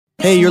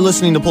Hey, you're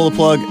listening to Pull the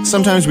Plug.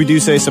 Sometimes we do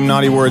say some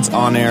naughty words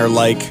on air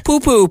like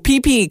poo-poo,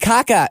 pee-pee,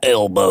 caca,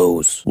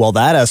 elbows. Well,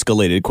 that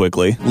escalated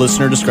quickly.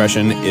 Listener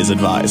discretion is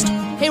advised.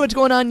 Hey, what's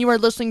going on? You are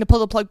listening to Pull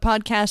the Plug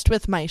podcast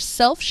with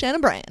myself,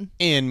 Shannon Bryan.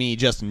 And me,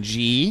 Justin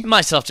G.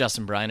 Myself,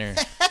 Justin Briner.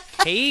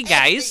 Hey,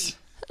 guys.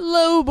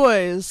 Hello,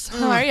 boys.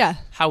 How are ya?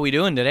 How we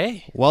doing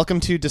today? Welcome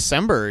to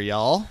December,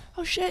 y'all.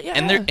 Oh, shit, yeah.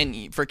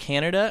 And for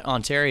Canada,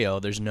 Ontario,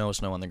 there's no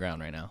snow on the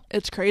ground right now.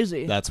 It's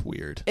crazy. That's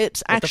weird.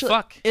 It's What the actually...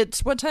 fuck?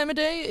 It's what time of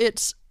day?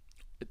 It's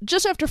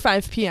just after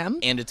 5 p.m.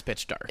 And it's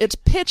pitch dark. It's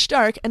pitch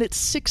dark, and it's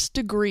 6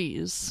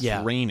 degrees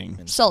yeah.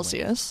 Raining.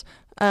 Celsius.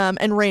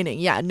 And raining.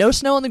 Yeah, no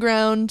snow on the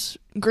ground,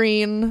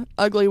 green,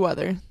 ugly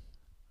weather.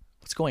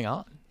 What's going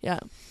on? Yeah.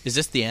 Is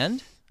this the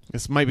end?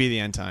 This might be the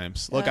end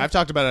times. Look, Yeah. I've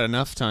talked about it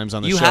enough times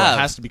on the You show. have.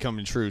 It has to be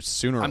coming true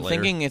sooner or I'm later.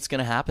 thinking it's going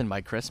to happen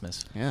by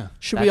Christmas. Yeah.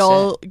 Should we That's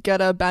all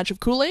get a batch of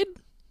Kool-Aid?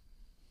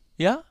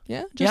 Yeah?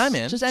 Yeah? Yeah, I'm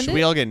in. Just end Should it?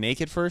 we all get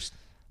naked first?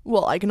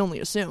 Well, I can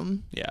only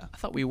assume. Yeah. I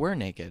thought we were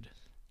naked.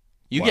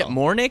 You Well, get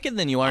more naked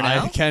than you are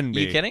now? I can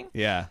be. You kidding?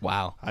 Yeah.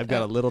 Wow. I've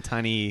got a little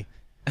tiny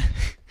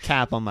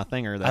cap on my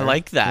finger there. I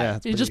like that. Yeah,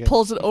 it's He pretty just good.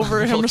 pulls it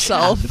over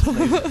himself.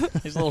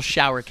 There's a little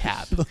shower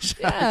cap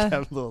Yeah.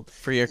 Cap, little-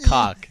 for your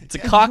cock. It's a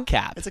cock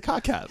cap. It's a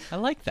cock cap. I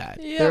like that.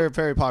 Yeah. They're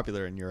very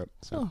popular in Europe.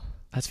 So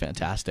That's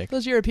fantastic.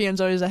 Those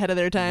Europeans always ahead of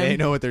their time. they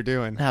know what they're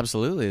doing.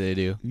 Absolutely, they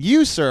do.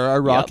 You, sir,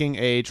 are rocking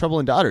a Trouble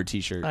and Daughter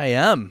t-shirt. I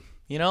am.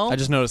 You know? I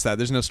just noticed that.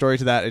 There's no story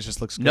to that. It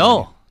just looks good.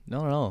 No.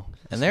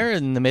 And they're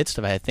in the midst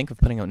of, I think, of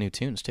putting out new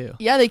tunes too.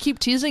 Yeah, they keep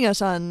teasing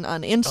us on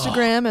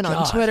Instagram and on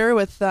God. Twitter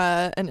with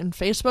and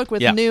Facebook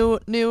with Yeah.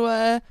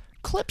 new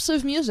clips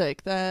of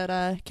music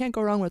that can't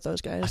go wrong with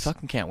those guys. I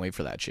fucking can't wait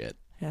for that shit.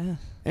 Yeah.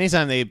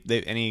 Anytime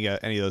any of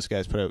those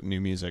guys put out new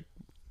music,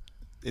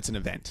 it's an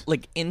event.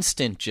 Like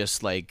instant,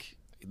 just like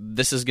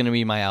this is gonna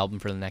be my album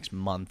for the next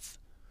month,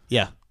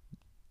 Yeah.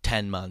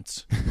 10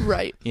 months.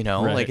 Right. You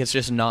know, Right. like it's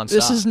just nonstop.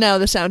 This is now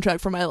the soundtrack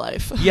for my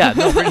life. yeah,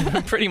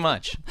 no, pretty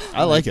much.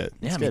 I like it.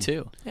 Yeah, It's me good.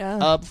 too.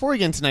 Yeah. Before we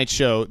get into tonight's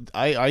show,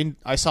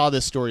 I saw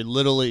this story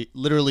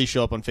literally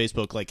show up on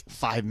Facebook like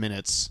 5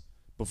 minutes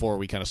before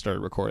we kind of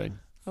started recording.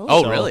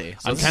 Oh, So really?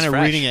 So I'm this kind is of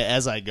fresh. reading it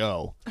as I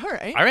go. All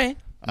right. All right.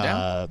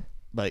 Down.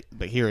 But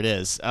here it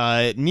is.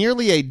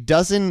 Nearly a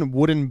dozen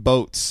wooden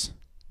boats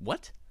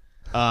What?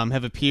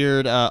 have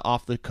appeared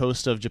off the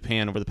coast of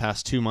Japan over the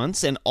past 2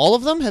 months, and all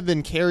of them have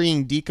been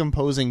carrying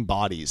decomposing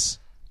bodies.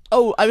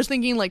 Oh, I was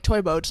thinking like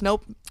toy boats.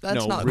 Nope. That's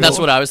No, not real- That's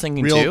what I was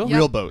thinking Real too.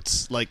 real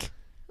boats, like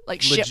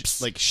like leg-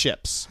 ships. like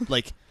ships,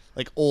 like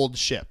old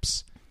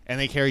ships, and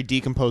they carry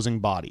decomposing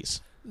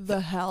bodies.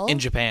 the hell? In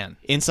Japan.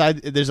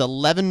 Inside, there's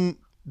 11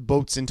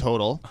 boats in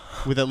total,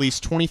 with at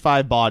least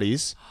 25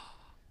 bodies.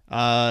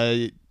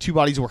 2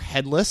 bodies were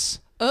headless,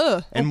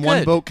 Ugh. and Oh, one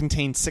good. boat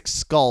contained 6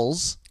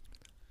 skulls.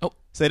 Oh.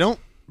 So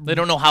They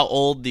don't know how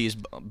old these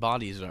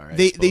bodies are. I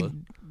they suppose.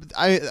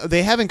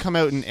 they haven't come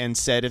out and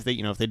said if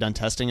they've done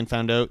testing and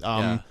found out.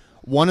 Yeah.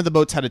 One of the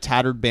boats had a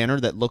tattered banner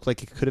that looked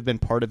like it could have been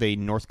part of a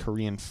North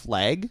Korean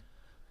flag.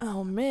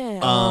 Oh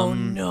man. Oh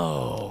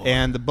no.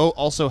 And the boat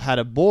also had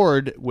a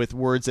board with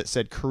words that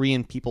said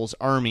Korean People's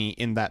Army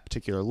in that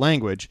particular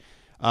language,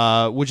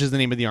 which is the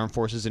name of the armed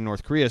forces in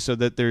North Korea. So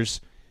that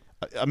there's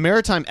a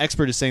maritime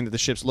expert is saying that the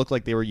ships look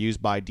like they were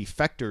used by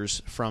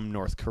defectors from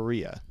North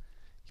Korea,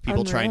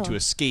 people trying to Unreal.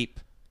 escape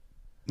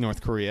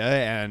North Korea,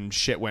 and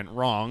shit went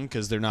wrong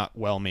because they're not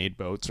well-made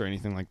boats or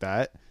anything like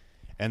that,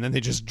 and then they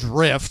just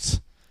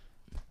drift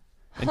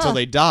until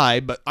they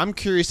die. But I'm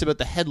curious about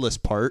the headless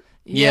part.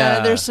 yeah,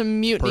 Yeah, there's some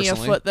mutiny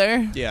personally. afoot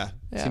there. Yeah,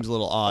 Yeah. seems a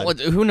little odd. Well,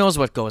 who knows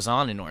what goes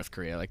on in North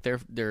Korea? Like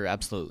they're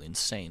absolutely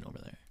insane over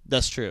there.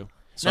 That's true.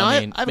 So Now, I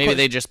mean, I have a maybe que-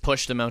 they just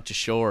pushed them out to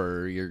shore,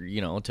 or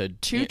to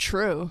Too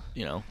true.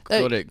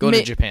 go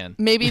to Japan.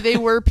 Maybe they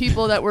were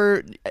people that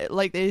were,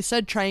 like they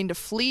said, trying to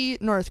flee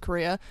North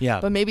Korea.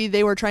 Yeah. But maybe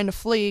they were trying to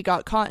flee,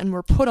 got caught, and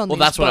were put on Well,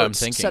 these that's what I'm boats,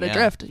 thinking, set yeah.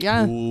 adrift.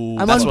 Yeah. Ooh,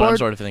 I'm that's on what I'm board,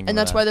 sort of thinking and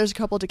of that's that. why there's a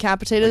couple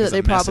decapitated Like that as they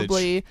a message.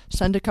 probably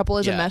sent a couple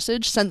as a Yeah.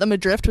 message, sent them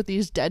adrift with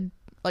these dead,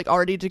 like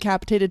already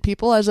decapitated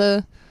people as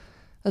a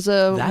That's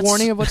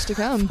warning of what's to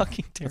come.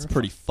 Fucking That's terrible.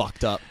 pretty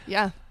fucked up.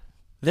 Yeah.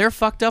 They're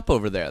fucked up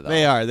over there, though.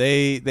 They are.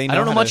 They know I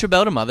don't know how much to-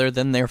 about them other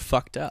than they're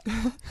fucked up,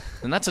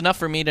 and that's enough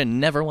for me to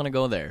never want to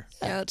go there.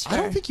 Yeah, that's I fair.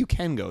 don't think you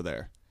can go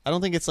there. I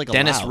don't think it's like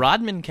Dennis allowed.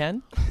 Rodman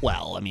can.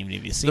 Well, I mean,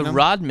 have you seen The him?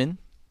 Rodman,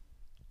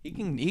 he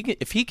can.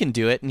 If he can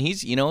do it, and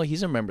he's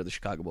a member of the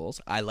Chicago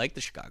Bulls. I like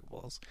the Chicago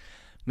Bulls.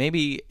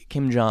 Maybe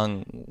Kim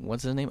Jong.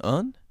 What's his name?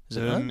 Is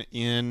it Un?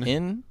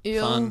 In.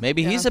 Ew.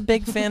 Maybe he's Yeah. a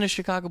big fan of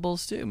Chicago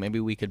Bulls too. Maybe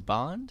we could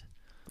bond.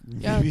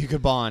 Yeah. Maybe you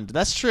could bond.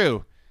 That's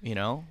true. You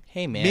know,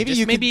 hey man, Maybe just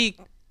you could- maybe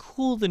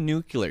cool the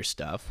nuclear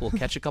stuff. We'll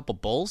catch a couple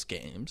Bulls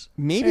games.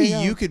 Maybe There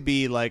you you go. could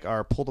be like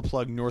our pull the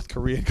plug North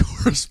Korean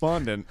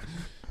correspondent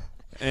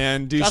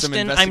and do some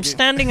Justin, I'm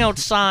standing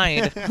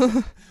outside.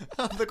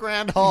 of the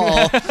Grand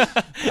Hall.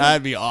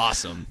 That'd be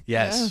awesome.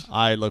 Yes,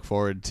 I look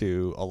forward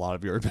to a lot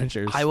of your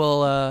adventures. I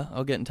will.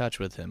 I'll get in touch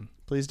with him.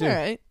 Please do. All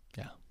right.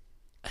 Yeah,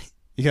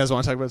 You guys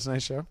want to talk about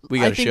tonight's show? we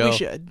got I a think show. we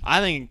should.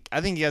 I think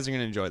you guys are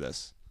going to enjoy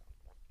this.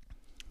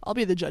 I'll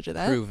be the judge of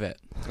that. Prove it.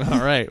 All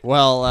right.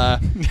 Well,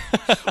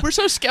 We're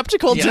so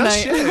skeptical Yeah, tonight.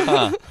 shit.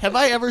 Huh. have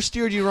I ever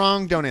steered you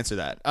wrong? Don't answer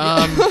that.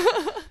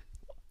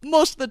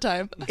 Most of the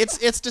time.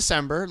 It's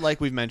December, like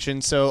we've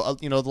mentioned. So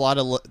a lot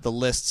of the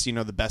lists,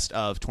 the best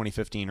of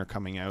 2015 are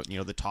coming out.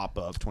 The top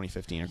of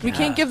 2015 are We coming out.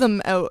 can't give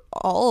them out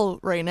all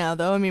right now,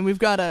 though. I mean, we've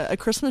got a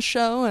Christmas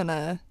show and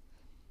a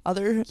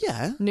other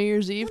Yeah. New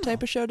Year's Eve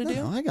type of show to do.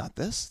 No, I got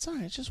this. It's all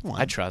right. It's just one.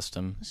 I trust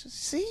him.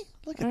 See,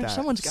 look at Alright, that.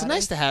 someone's it's got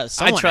nice it. to have.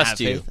 Someone trust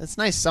have you. Faith. It's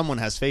nice. Someone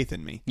has faith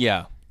in me.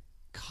 Yeah.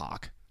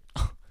 Cock,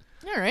 All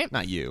right.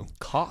 not you.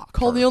 Cock.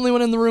 Cole, the only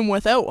one in the room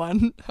without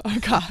one. Oh,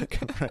 cock.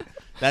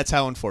 That's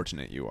how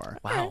unfortunate you are.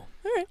 Wow.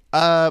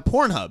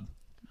 Pornhub.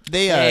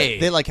 They Hey.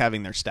 they like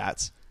having their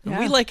stats. Yeah.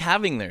 We like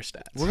having their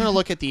stats. We're gonna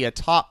look at the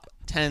top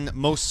 10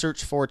 most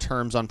searched for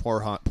terms on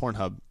Pornhub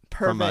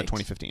from Perfect.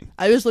 2015.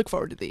 I always look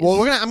forward to these.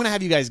 Well, I'm gonna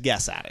have you guys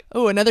guess at it.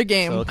 Oh, another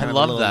game. So kind I of a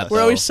love little that, list. We're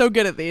though. always so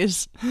good at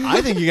these.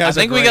 I think you I guys.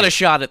 think are we got a great.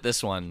 shot at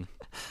this one.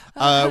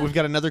 We've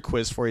got another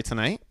quiz for you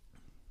tonight.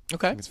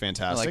 Okay. It's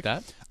fantastic. I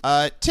like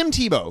that. Tim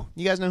Tebow.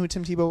 You guys know who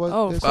Tim Tebow was?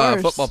 Oh, of is?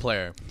 course. Football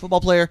player.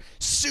 Football player,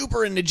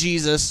 super into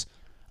Jesus.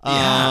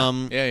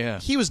 Yeah.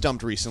 He was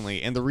dumped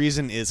recently, and the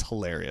reason is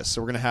hilarious.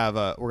 So we're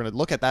gonna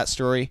look at that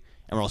story,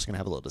 and we're also gonna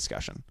have a little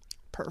discussion.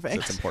 Perfect.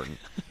 That's important,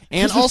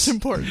 and It's also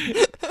important.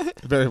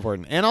 very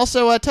important, and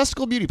also a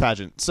testicle beauty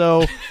pageant.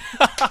 So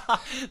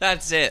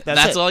That's it.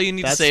 That's it. all you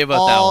need That's to say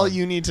about that all one.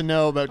 you need to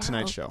know about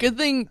tonight's show. Good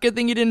thing you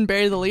didn't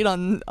bury the lead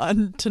on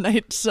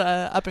tonight's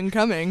up and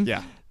coming.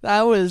 Yeah,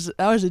 That was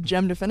a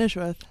gem to finish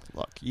with.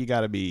 look, you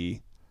gotta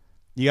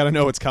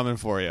know what's coming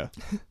for you.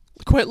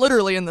 Quite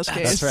literally in this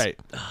case. That's right.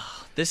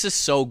 This is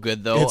so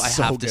good, though. It's I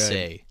so have to good.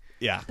 say,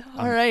 Yeah.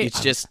 All right. it's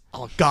just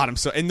Oh God, I'm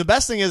so. And the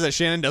best thing is that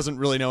Shannon doesn't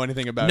really know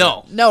anything about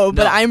no. it. No,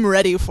 but No. I'm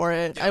ready for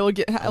it. I will We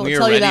tell are you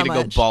ready that to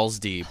much. go balls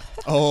deep.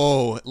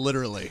 Oh,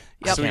 literally.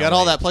 Yep. So we Can't got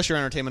all wait. that plus your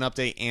entertainment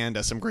update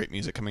and some great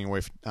music coming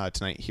away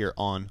tonight here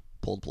on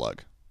Pulled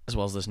Plug. As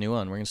well as this new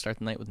one. We're going to start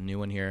the night with a new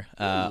one here.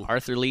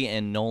 Arthur Lee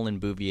and Nolan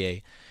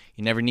Bouvier.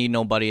 You Never Need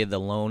Nobody, the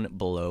Lone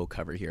Below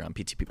cover here on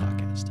PTP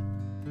Podcast.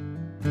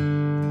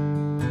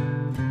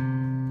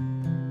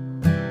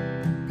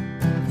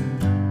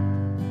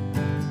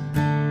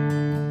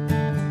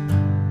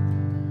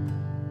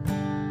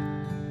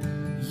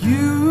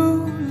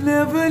 You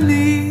never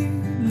need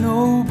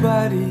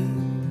nobody.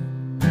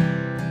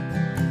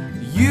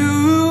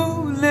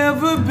 You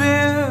never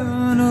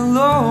been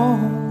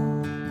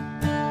alone.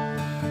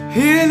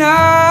 And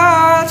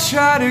I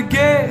try to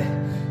get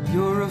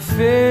your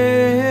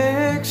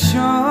affection,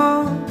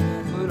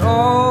 but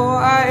all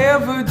I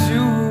ever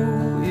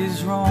do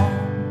is wrong.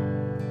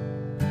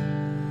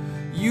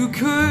 You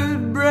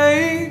could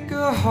break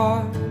a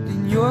heart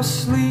in your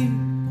sleep.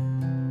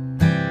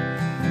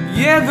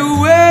 Yeah, the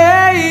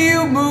way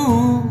you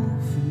move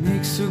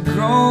makes a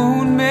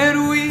grown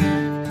man weep.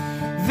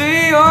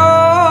 They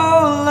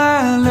all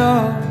line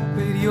up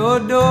at your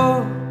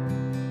door,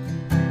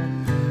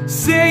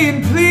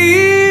 saying,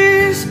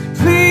 please,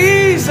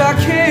 please, I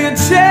can't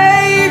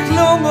take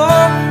no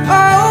more.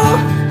 Oh,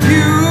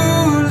 you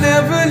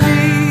never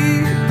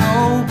need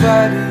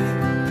nobody.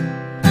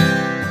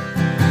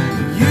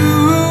 You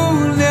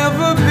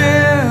never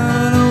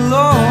been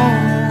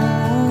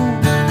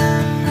alone.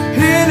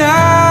 And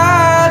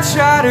I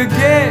try to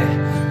get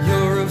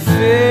your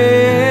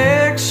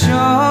affection,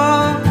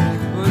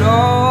 but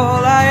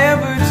all I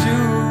ever do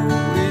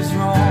is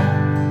wrong.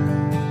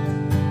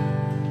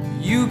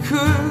 You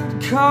could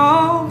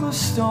calm a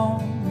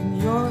storm in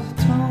your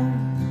tone.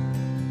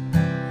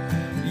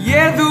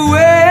 Yeah, the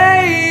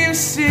way you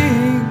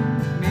sing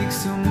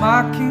makes a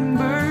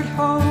mockingbird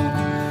hum.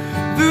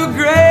 The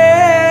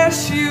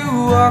grass you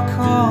walk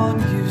on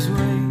gives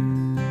way,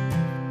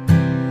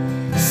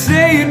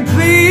 saying,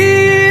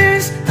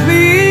 please,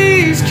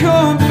 please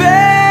come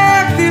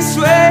back this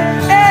way.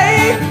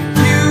 Hey,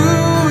 you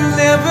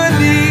never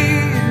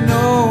need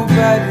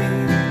nobody.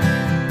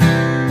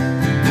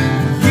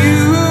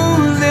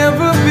 You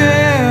never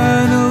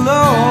been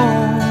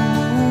alone.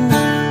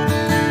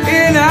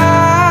 And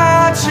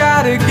I try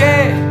to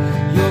get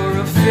your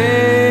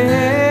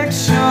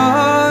affection,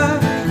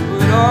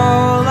 but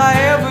all I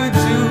ever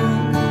do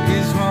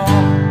is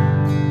wrong.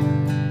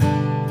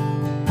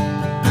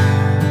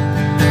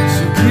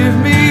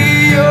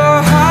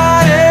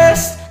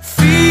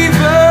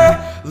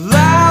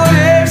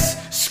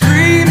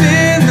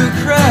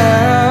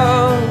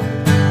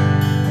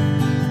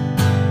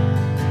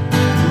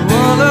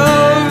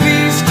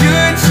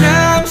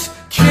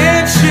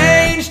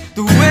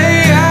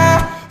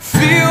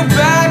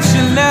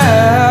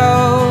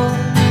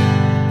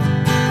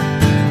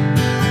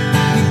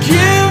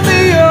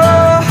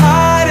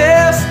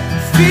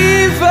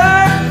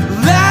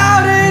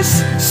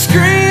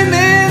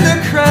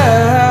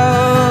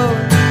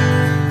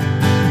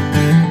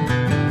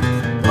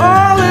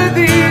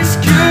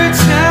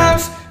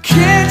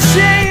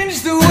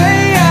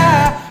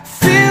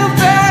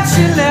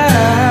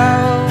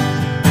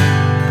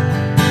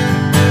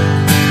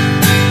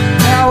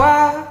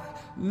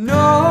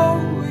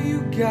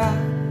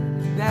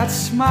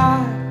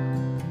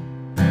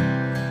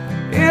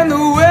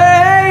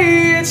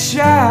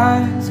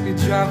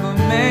 have a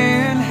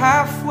man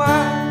half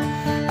wild.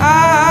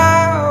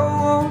 I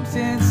won't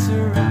dance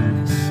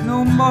around this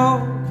no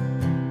more.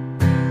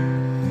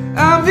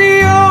 I'm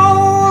the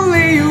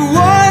only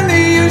one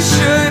that you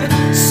should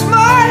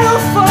smile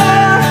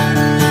for.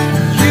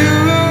 You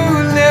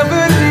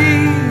never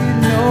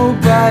need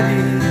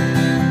nobody.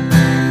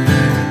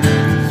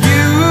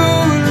 You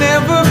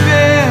never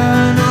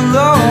been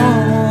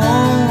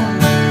alone.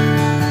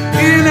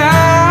 And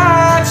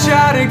I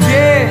try to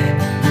get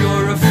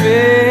your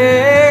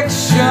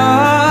affection,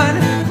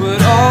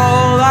 but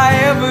all I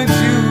ever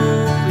do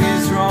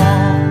is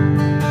wrong.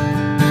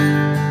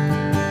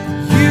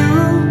 You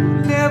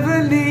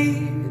never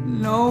need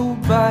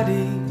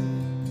nobody.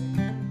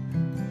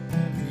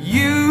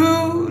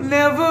 You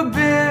never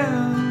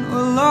been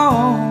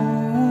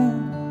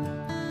alone.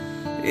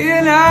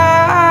 And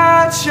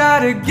I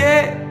try to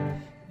get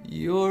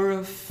your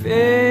affection,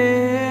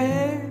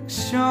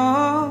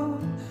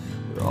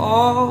 but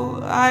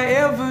all I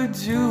ever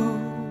do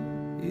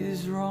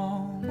is wrong.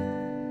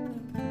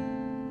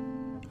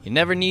 You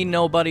never need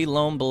nobody.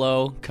 Lone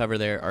Below. Cover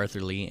there,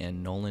 Arthur Lee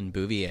and Nolan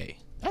Bouvier.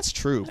 That's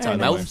true. It's a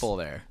mouthful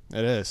there.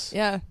 It is.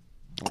 Yeah.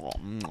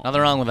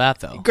 Nothing wrong with that,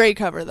 though. Great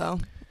cover, though.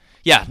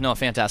 Yeah, no,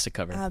 fantastic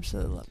cover.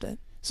 Absolutely loved it.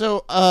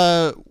 So,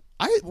 I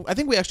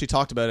think we actually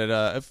talked about it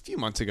a few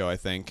months ago, I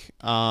think,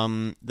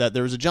 that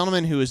there was a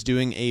gentleman who was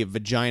doing a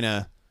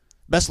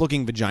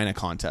best-looking vagina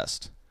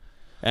contest.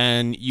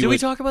 And Did we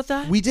talk about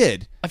that? We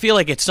did. I feel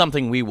like it's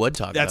something we would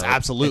talk That's about.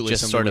 absolutely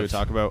Just something sort we of would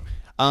talk about.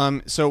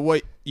 So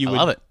what you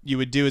love it. you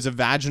would do is a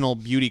vaginal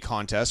beauty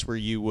contest where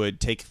you would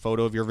take a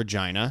photo of your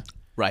vagina,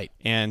 right,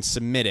 and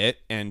submit it,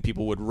 and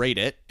people would rate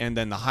it, and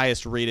then the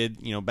highest rated,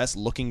 best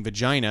looking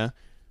vagina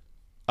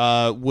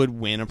would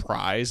win a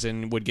prize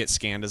and would get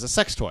scanned as a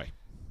sex toy.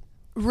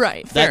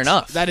 Right. Fair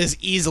enough. That is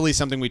easily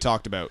something we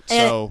talked about.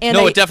 And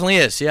no, it definitely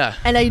is. Yeah.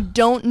 And I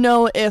don't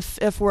know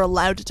if we're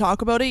allowed to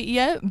talk about it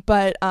yet,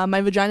 but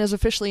my vagina is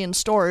officially in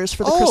stores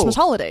for the Christmas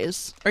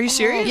holidays. Are you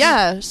serious?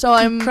 Yeah. So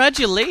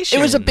Congratulations.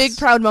 It was a big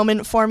proud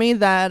moment for me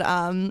that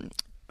all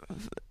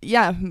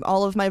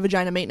of my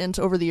vagina maintenance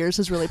over the years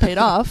has really paid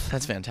off.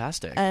 That's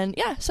fantastic. And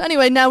so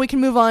anyway, now we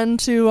can move on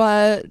to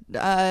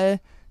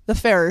the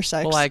fairer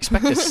sex. Well, I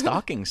expect a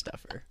stocking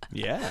stuffer.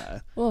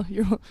 Yeah. Well,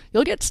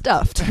 you'll get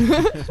stuffed.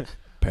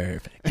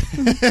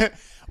 Perfect.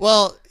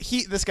 Well,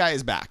 this guy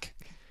is back,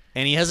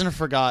 and he hasn't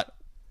forgotten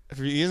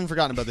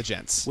about the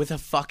gents with a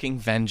fucking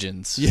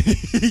vengeance.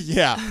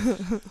 Yeah.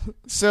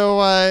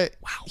 So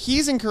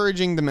he's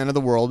encouraging the men of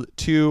the world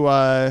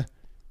to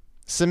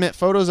submit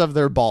photos of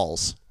their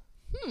balls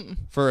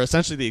for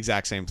essentially the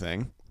exact same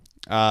thing.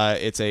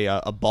 It's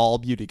a ball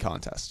beauty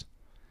contest.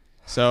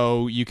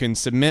 So you can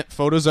submit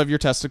photos of your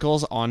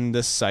testicles on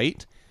this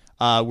site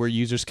where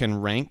users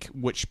can rank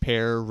which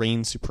pair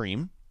reigns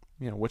supreme.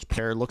 Which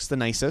pair looks the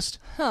nicest.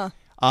 Huh.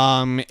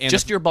 And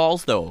just your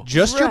balls, though.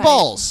 Just your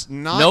balls.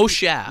 No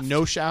shaft.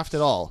 No shaft at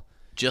all.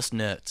 Just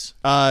nuts.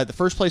 The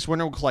first place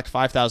winner will collect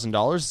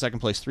 $5,000. The second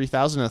place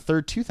 $3,000. And the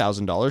third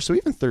 $2,000. So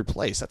even third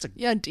place, that's a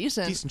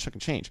decent chunk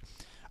of change.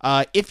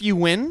 If you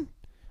win,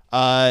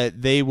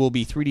 they will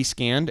be 3D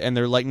scanned, and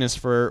their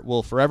likeness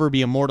will forever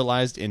be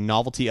immortalized in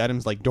novelty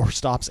items like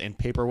doorstops and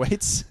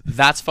paperweights.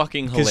 That's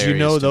fucking hilarious.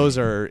 Because those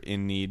are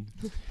in need.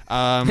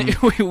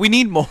 We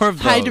need more of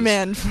those. High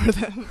demand for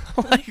them.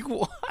 Like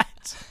what?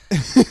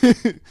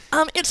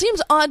 It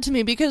seems odd to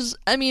me because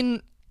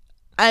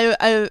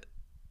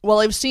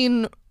I've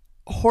seen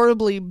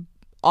horribly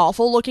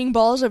awful looking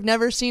balls. I've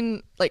never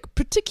seen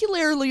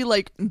particularly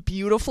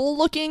beautiful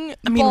looking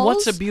balls.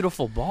 What's a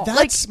beautiful ball?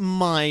 That's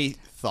my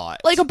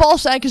thought. A ball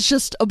sack is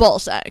just a ball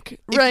sack,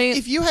 right?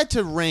 If you had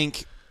to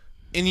rank,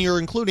 and you're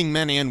including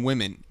men and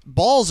women,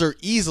 balls are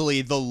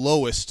easily the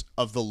lowest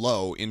of the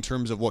low in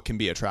terms of what can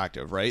be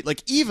attractive, right?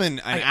 Even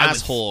an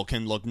asshole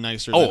can look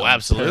nicer than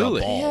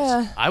absolutely. a pair of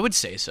balls. Yeah. I would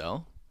say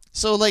so.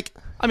 So, I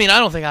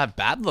don't think I have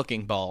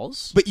bad-looking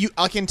balls. But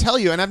I can tell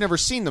you, and I've never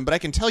seen them, but I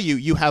can tell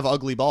you have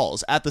ugly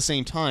balls at the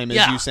same time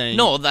as you saying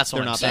no, that's what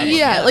they're I'm not saying.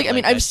 bad.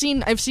 Yeah, I've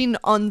seen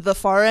on the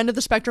far end of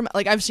the spectrum,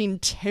 I've seen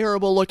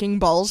terrible looking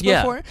balls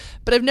before,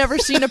 but I've never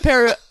seen a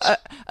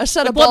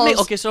set of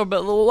balls.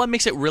 But what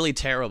makes it really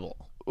terrible?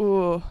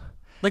 Ooh.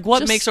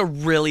 What makes a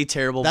really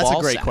terrible ball That's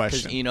a great sack?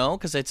 question.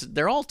 Because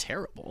they're all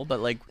terrible, but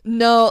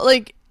No,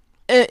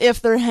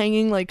 if they're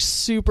hanging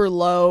super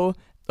low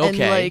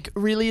and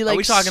really are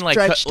we talking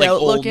stretched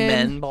out old looking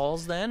men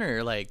balls then,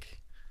 or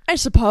I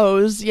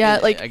suppose, yeah,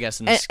 I guess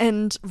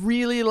and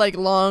really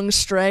long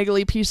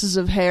straggly pieces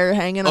of hair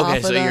hanging off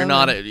of them. Okay, so you're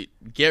not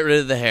get rid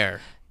of the hair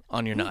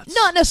on your nuts.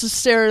 Not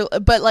necessarily,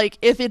 but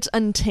if it's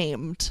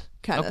untamed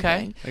kind of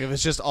thing. If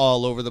it's just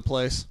all over the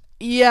place.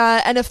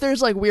 Yeah, and if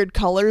there's weird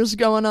colors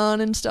going on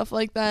and stuff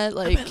like that,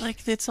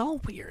 it's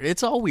all weird.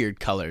 It's all weird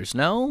colors,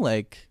 no?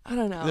 I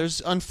don't know.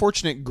 There's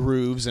unfortunate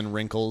grooves and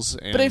wrinkles.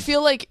 And but I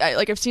feel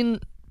I've seen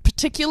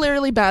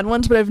particularly bad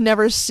ones, but I've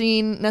never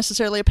seen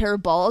necessarily a pair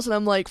of balls, and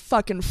I'm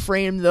fucking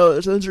frame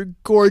those. Those are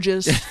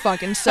gorgeous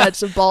fucking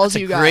sets of balls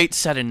you got. Great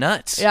set of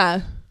nuts.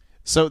 Yeah.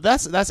 So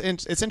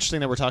it's interesting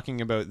that we're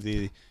talking about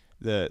the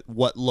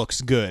what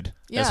looks good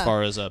as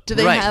far as a. Do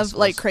they Right. have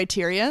like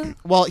criteria?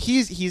 Well,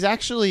 he's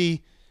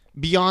actually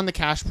beyond the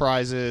cash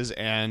prizes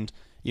and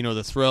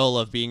the thrill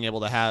of being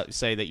able to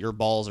say that your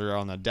balls are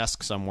on a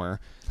desk somewhere.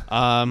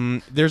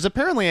 There's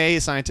apparently a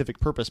scientific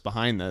purpose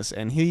behind this,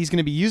 and he's going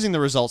to be using the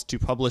results to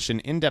publish an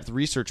in-depth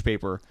research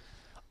paper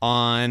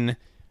on.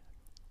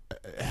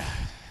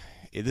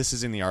 This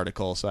is in the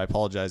article, so I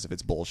apologize if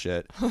it's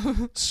bullshit.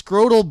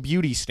 Scrotal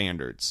beauty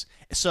standards.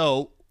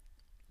 So,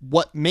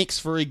 what makes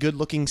for a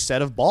good-looking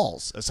set of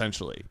balls?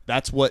 Essentially,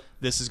 that's what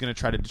this is going to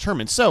try to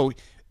determine. So,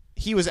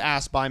 he was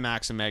asked by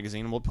Maxim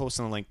magazine, and we'll post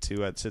a link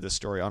to this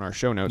story on our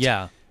show notes.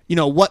 Yeah.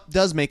 What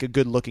does make a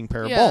good-looking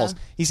pair of balls?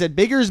 He said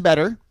bigger is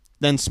better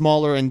than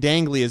smaller, and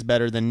dangly is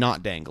better than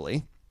not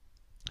dangly.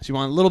 So you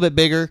want a little bit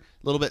bigger, a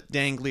little bit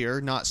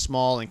danglier, not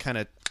small and kind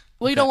of.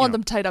 Well, you don't want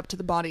them tied up to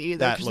the body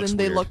either, because then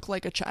they weird. look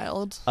like a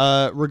child.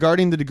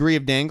 Regarding the degree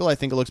of dangle, I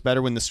think it looks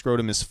better when the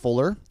scrotum is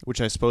fuller, which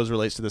I suppose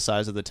relates to the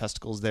size of the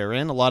testicles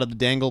therein. A lot of the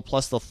dangle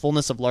plus the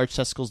fullness of large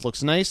testicles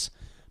looks nice,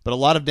 but a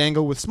lot of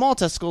dangle with small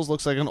testicles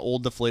looks like an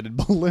old deflated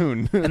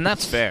balloon. And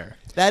that's fair.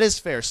 That is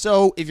fair.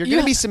 So if you're going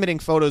to be submitting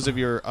photos of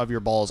your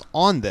balls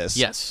on this,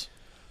 Yes.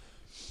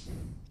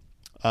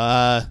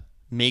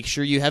 make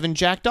sure you haven't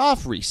jacked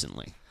off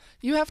recently.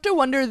 You have to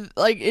wonder,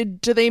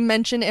 like, do they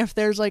mention if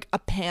there's like a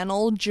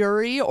panel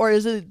jury, or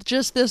is it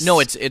just this?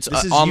 No, it's is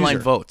online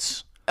user.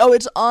 votes. Oh,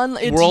 it's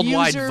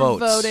worldwide user votes.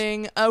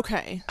 voting.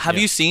 Okay. Have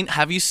you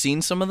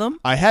seen some of them?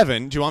 I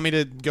haven't. Do you want me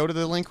to go to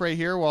the link right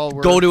here while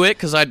we're... Go to it,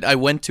 because I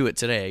went to it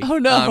today. Oh,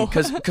 no.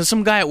 Because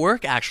some guy at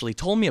work actually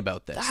told me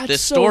about That's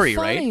this so story,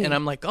 funny. right? And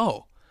I'm like,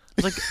 oh.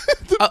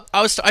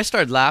 I was like, I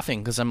started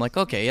laughing because I'm like,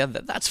 okay, yeah,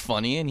 that's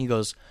funny. And he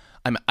goes,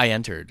 I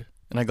entered.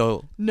 And I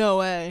go, No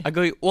way.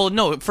 well,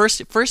 no.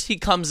 First he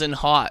comes in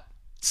hot,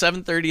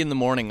 7:30 in the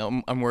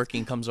morning. I'm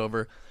working. Comes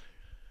over.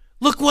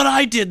 Look what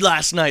I did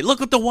last night. Look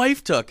what the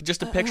wife took.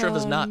 Just a picture of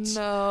his nuts.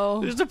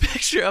 No. There's a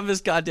picture of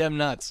his goddamn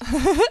nuts.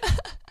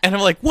 And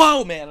I'm like,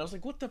 whoa, man. I was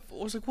like, what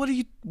do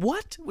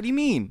you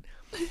mean?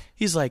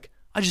 He's like,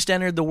 I just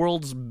entered the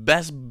world's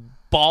best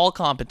ball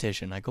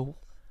competition. I go,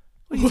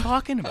 what are you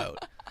talking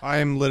about? I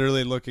am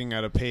literally looking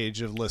at a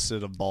page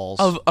listed of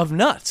balls. Of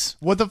nuts.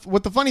 What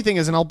the funny thing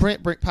is, and I'll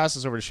pass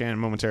this over to Shannon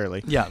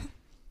momentarily. Yeah.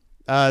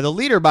 The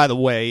leader, by the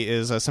way,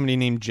 is somebody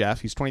named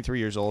Jeff. He's 23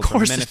 years old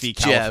from Menifee,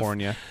 it's Jeff.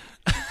 California.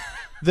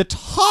 The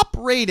top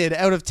rated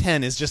out of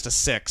 10 is just a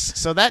 6.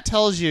 So that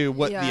tells you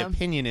what the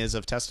opinion is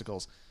of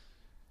testicles.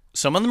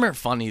 Some of them are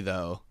funny,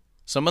 though.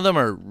 Some of them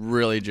are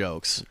really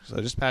jokes. So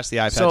just pass the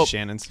iPad to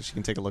Shannon so she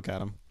can take a look at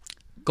them.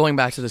 Going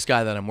back to this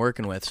guy that I'm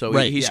working with. So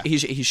Right,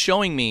 he's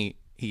showing me,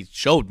 he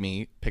showed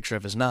me a picture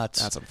of his nuts.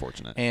 That's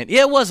unfortunate. And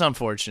yeah, it was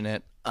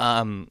unfortunate.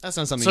 That's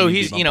not something so you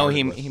he's, need to be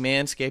he bombarded with.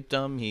 manscaped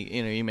them.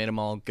 He made them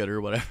all good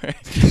or whatever.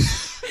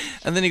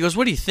 And then he goes,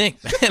 what do you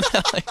think, man?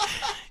 I'm like,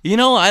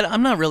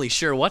 I'm not really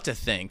sure what to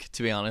think,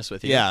 to be honest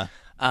with you. Yeah.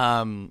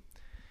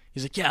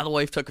 He's like, yeah, the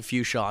wife took a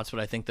few shots, but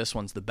I think this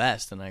one's the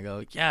best. And I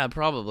go, yeah,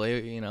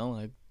 probably,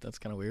 that's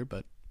kind of weird,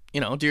 but,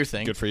 do your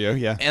thing. Good for you,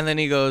 yeah. And then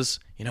he goes,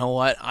 you know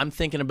what? I'm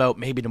thinking about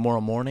maybe tomorrow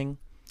morning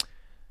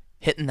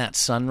hitting that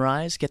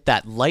sunrise, get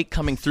that light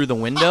coming through the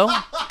window,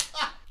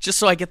 just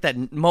so I get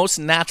that most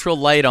natural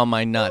light on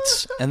my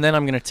nuts. And then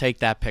I'm going to take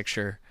that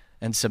picture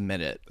and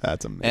submit it.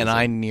 That's amazing. And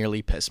I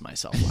nearly pissed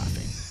myself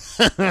laughing.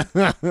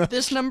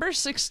 This number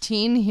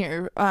 16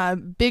 here,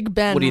 Big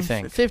Ben. What do you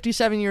think?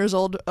 57 years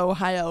old,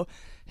 Ohio.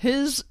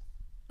 His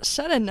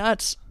set of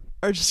nuts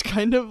are just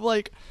kind of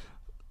like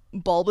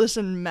bulbous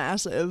and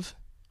massive.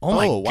 Oh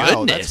my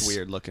wow, goodness. that's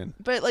weird looking.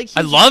 But like,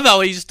 I love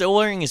how he's still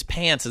wearing his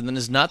pants and then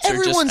his nuts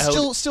Everyone's are just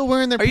out. still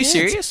wearing their Are you pants.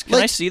 serious? Can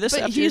I see this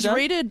But after he's you're done?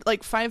 rated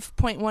like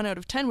 5.1 out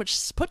of 10, which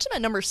puts him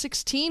at number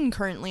 16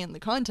 currently in the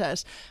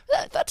contest.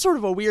 That's sort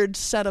of a weird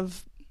set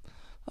of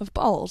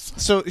balls.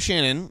 So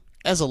Shannon,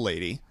 as a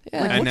lady,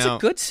 Yeah. and What's now a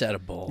good set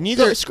of balls?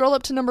 Scroll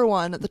up to number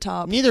 1 at the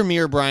top. neither me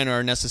or Brian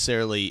are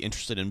necessarily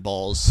interested in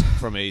balls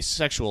from a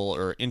sexual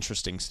or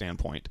interesting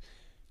standpoint.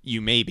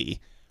 You may be.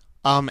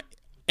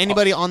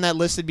 Anybody on that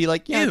list would be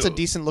like, yeah, it's a Ew.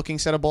 decent looking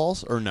set of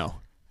balls, or no?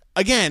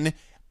 Again,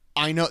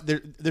 I know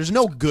there's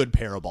no good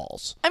pair of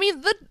balls. I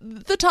mean,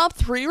 the top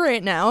 3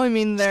 right now, I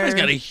mean, This guy's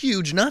they're got a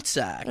huge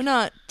nutsack.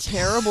 not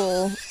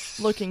terrible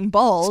looking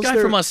balls. This guy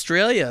They're- from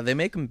Australia, they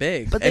make them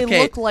big. but they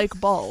Okay, look like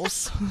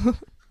balls.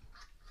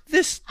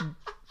 this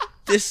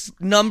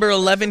number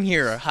 11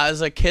 here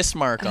has a kiss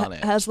mark on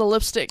it. Has the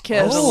lipstick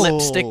kiss. There's a Oh.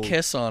 lipstick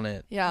kiss on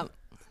it. Yeah.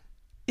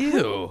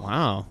 Ew.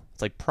 Wow,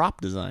 it's like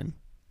prop design.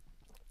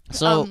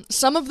 So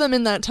Some of them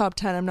in that top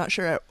 10, I'm not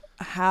sure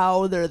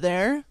how they're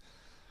there.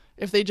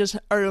 If they just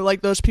are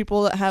like those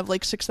people that have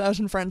like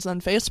 6,000 friends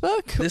on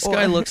Facebook. This or-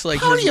 guy looks like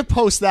how his- do you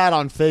post that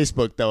on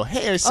Facebook though?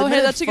 Hey, I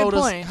submitted that's a good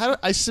photos. point.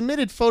 I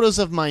submitted photos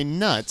of my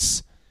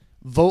nuts.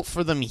 Vote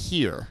for them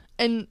here.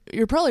 And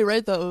you're probably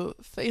right, though.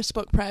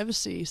 Facebook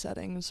privacy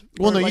settings.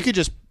 Well, or, no, you like, could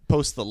just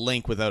post the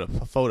link without a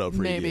photo preview.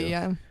 Maybe,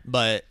 yeah.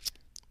 But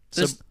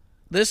so This-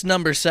 This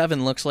number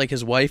 7 looks like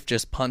his wife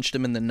just punched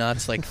him in the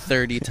nuts like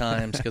 30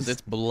 times because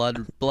it's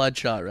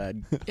bloodshot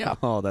red. Yeah.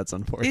 Oh, that's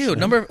unfortunate.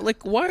 Ew,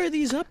 why are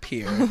these up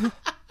here?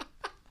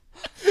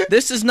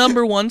 This is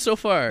number 1 so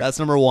far. That's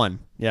number 1.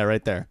 Yeah,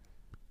 right there.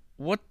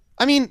 What?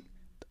 I mean,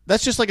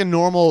 that's just like a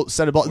normal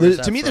set of balls. Where's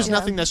To that me, there's from?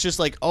 nothing that's just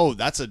like, oh,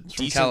 that's a From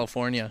decent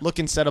California.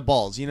 looking set of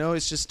balls. You know,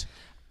 it's just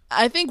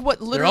I think what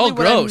They're literally all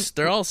what I'm- gross.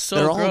 They're all so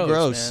They're all gross,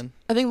 gross. man.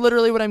 I think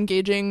literally what I'm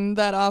gauging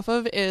that off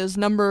of is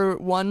number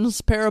 1's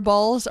pair of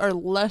balls are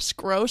less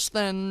gross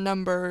than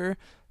number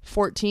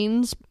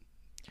 14's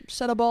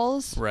set of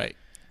balls. Right.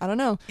 I don't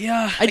know.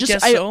 Yeah, I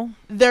guess so.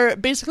 They're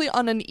basically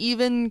on an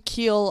even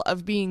keel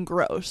of being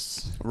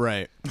gross.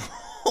 right.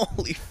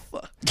 Holy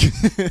fuck.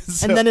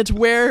 And then it's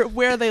where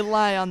they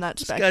lie on that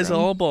This spectrum. guy's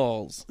all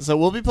balls. So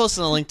we'll be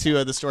posting a link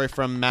to the story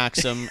from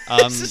Maxim.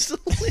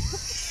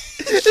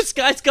 This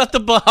guy's got the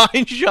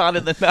behind shot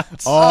of the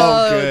nuts.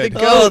 Oh, the good.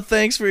 goat. Oh,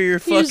 thanks for your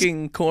He's-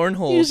 fucking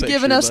cornhole He's picture,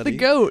 giving us buddy. the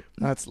goat.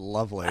 That's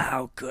lovely.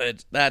 How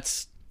good.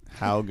 That's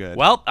How good.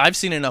 well, I've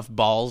seen enough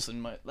balls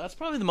in my. That's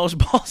probably the most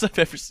balls I've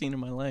ever seen in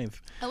my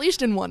life. At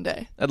least in one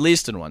day. At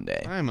least in one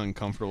day. I'm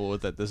uncomfortable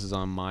with that. This is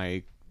on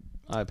my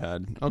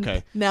iPad.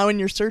 Okay. Now in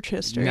your search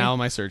history. Now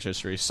my search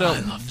history. So,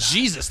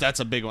 Jesus, that's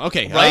a big one.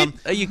 Okay. Right?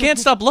 You can't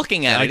stop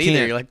looking at I it either.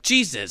 can't. You're like,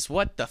 Jesus,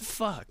 what the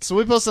fuck? So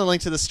we posted a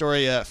link to the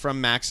story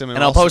from Maxim. And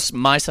I'll also- post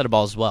my set of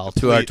balls as well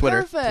to our Please-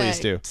 Twitter. Perfect. Please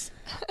do.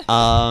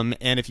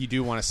 And if you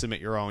do want to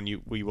submit your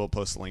own, we will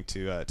post a link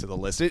to the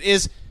list. It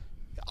is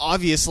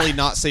obviously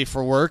not safe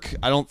for work.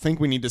 I don't think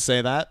we need to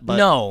say that, but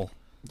No,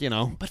 you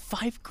know, but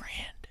 $5,000.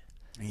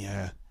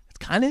 yeah. It's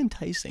kind of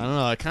enticing. I don't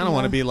know. I kind of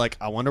want to be like,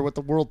 I wonder what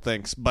the world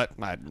thinks, but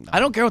I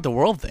don't care what the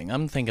world think.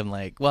 I'm thinking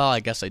like, well, I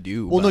guess I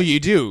do. Well, but no, you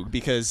do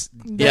because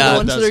They're Yeah, the it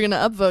ones does- that are going to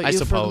upvote I you for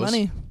the suppose.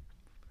 money.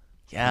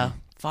 yeah,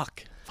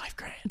 fuck,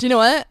 $5,000. Do you know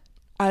what?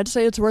 I'd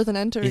say it's worth an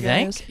enter, You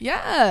guys. think?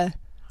 Yeah.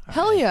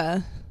 Hell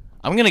yeah.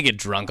 I'm gonna get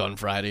drunk on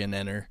Friday and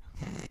enter.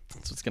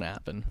 That's what's gonna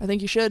happen. I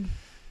think you should.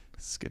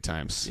 it's good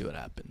times. See what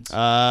happens.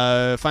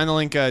 Find the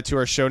link to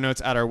our show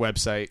notes at our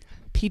website.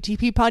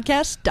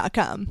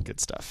 ptppodcast.com. Good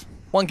stuff.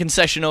 One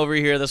concession over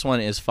here. This one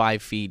is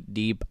 5 feet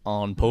deep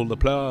on Pull the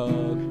Plug.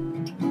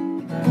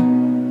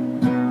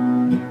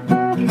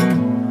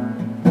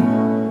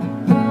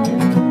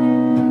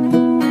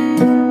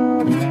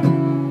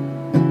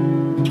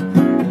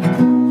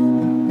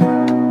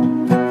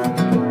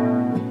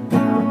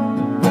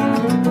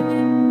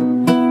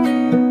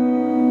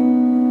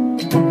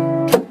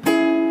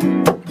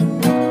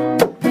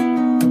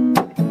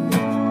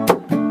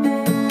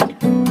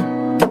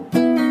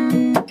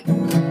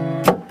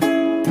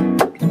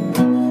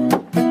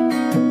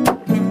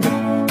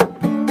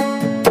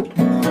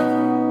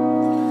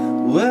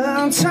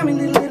 Well, tell me,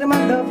 little lady,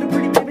 my lovely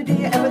pretty baby, do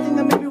you ever think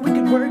that maybe we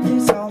could work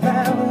this all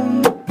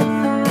out?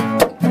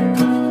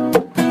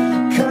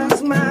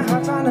 'Cause my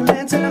heart's on a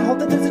lance and I hope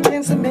that there's a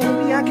chance that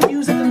maybe I could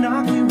use it to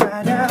knock you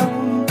right out.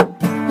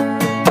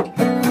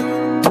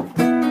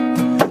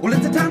 Well,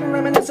 it's a time to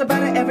reminisce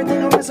about it,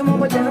 everything I miss, I'm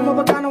over dead, I'm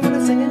over gone, when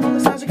I'm singing all the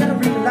songs, you gotta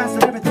realize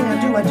that everything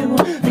I do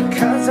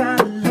because I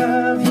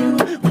love you.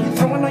 When you're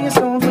throwing all your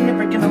stones, when you're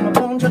breaking all my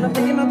bones, when I'm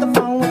picking up the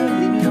phone, when you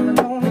leave me all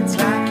alone, it's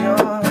like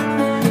you're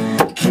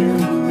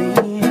killing me.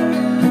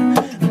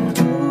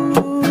 Do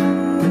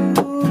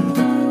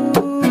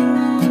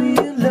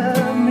you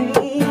love me?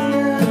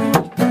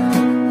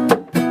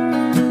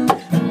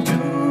 Do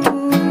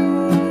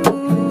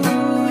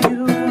you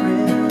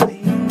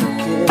really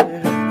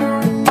care?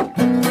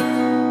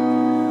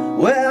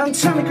 Well,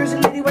 tell me, crazy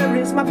lady, where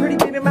is my pretty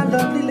baby, my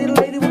lovely little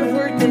lady? Would have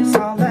worked this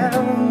all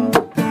out.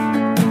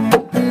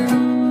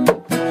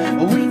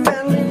 We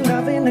fell in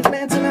love in a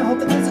glance, and I hope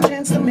that there's a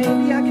chance that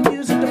maybe I could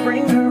use it to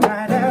bring her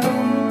right out.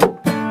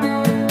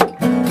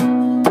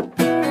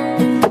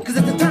 'Cause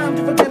it's a time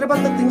to forget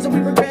about the things that we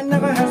regret.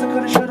 Never has, I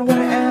coulda, shoulda,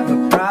 woulda,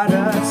 ever brought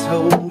us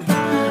hope.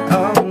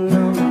 Oh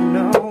no,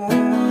 no.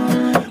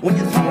 When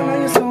you're throwing all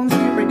your stones,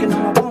 when you're breaking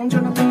all my bones,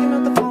 when I'm picking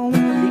up the phone,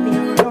 when you leave me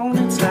alone,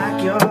 it's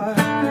like you're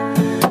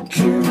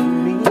killing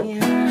me.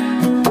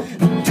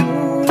 Do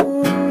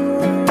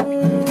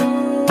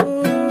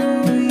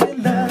you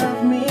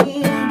love me?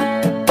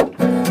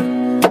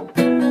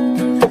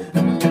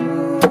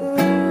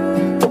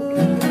 Do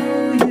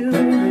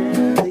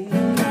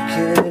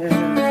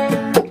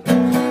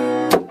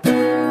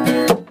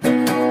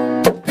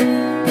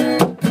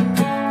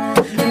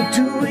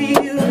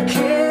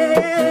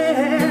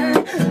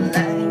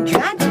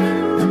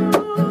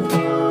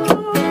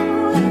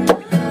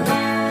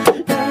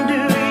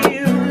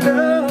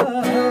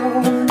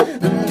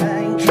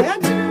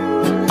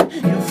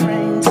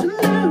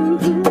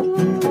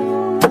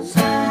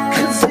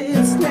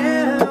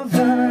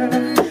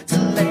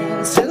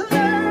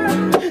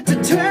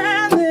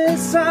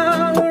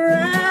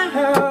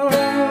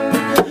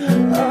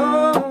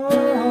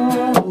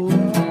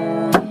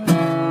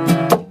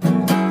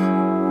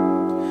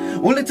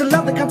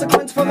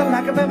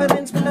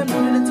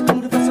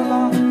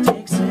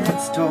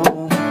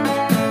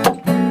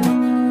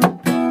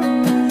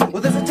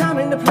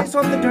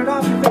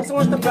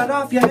right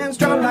off your hands,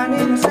 draw a line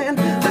in the sand.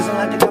 Listen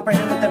like to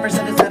comprehend with every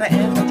sentence that I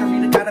end. Don't you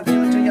read it, gotta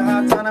feel it till your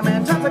heart's on a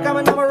man. Times are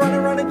coming, now we're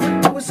running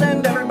quick to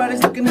ascend.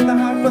 Everybody's looking in the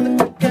heart for the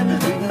quick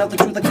end. Reading out the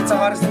truth, like it's the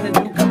hardest thing to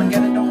do. Come and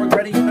get it, don't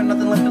regret it, you've got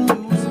nothing left to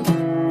lose.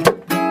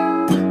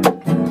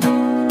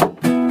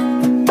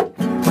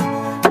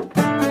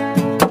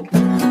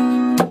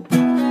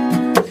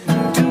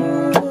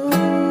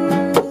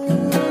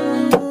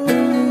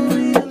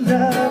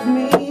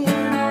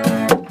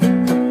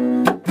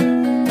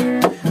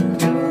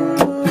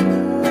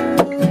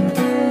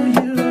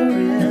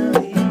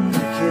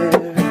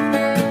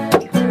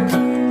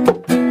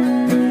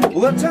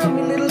 Well, tell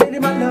me, little lady,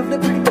 my lovely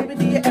pretty baby,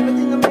 do you ever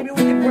think that maybe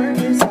we could work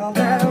this all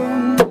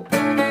out?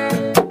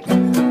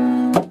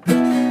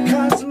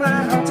 Cause my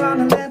heart's on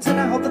a lance and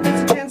I hope that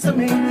there's a chance that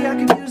maybe I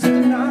can use it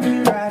to knock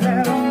you right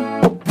out.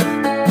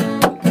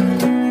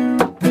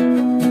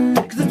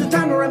 Cause it's the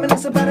time to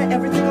reminisce about it,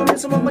 everything I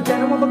miss and what my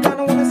dad and what my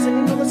gonna wanna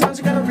sing all the songs.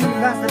 You gotta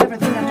realize that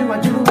everything I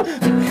do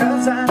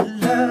because I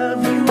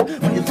love you.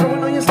 When you're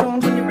throwing all your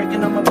stones, when you're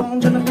breaking all my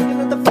bones, and I'm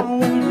picking up the phone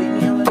when you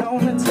leave me all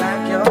alone, it's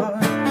like you're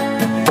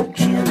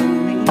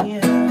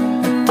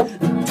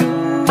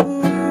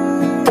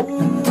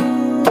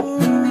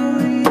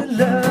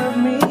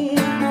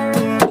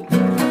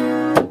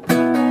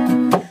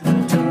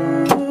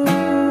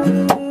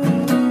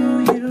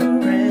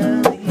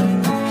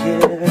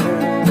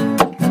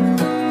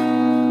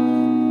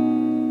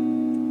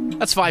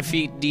That's 5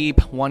 feet deep,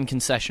 one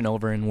concession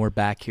over, and we're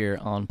back here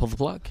on Pull the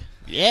Plug.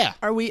 Yeah.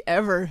 Are we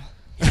ever?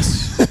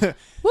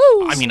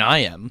 Woo! I mean, I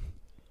am.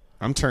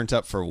 I'm turned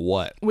up for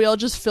what? We all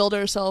just filled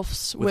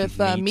ourselves with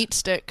meat. meat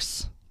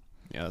sticks.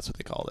 Yeah, that's what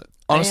they called it.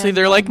 Honestly, And,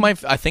 they're like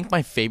I think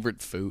my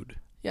favorite food.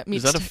 Yeah, meat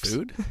Is that sticks. a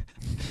food?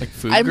 Like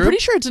food I'm group? pretty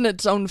sure it's in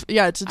its own.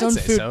 Yeah, it's its own I'd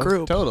say food so.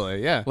 group.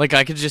 Totally, yeah. Like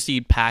I could just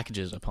eat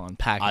packages upon I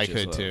packages.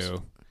 could of those,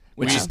 too.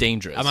 which is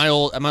dangerous. At my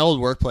old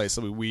workplace,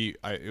 it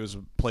was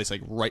a place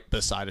like right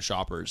beside a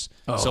Shoppers.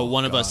 So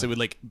one of us, it would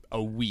like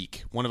a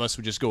week. One of us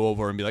would just go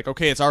over and be like,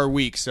 "Okay, it's our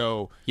week."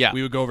 So Yeah.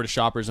 we would go over to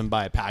Shoppers and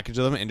buy a package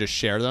of them and just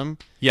share them.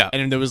 Yeah.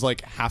 and there was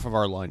like half of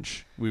our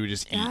lunch we would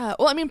just eat. Yeah.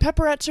 Well, I mean,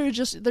 pepperettes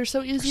are they're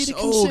so easy to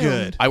So consume.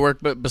 good. I work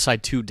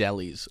beside 2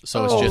 delis,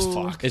 so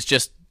Oh. it's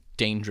just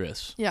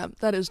dangerous. Yeah,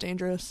 that is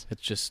dangerous.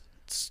 It's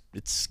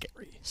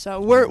scary.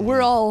 So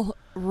we're all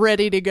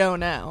ready to go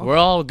now. We're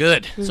all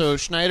good. So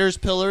Schneider's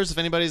Pillars, if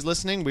anybody's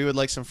listening, we would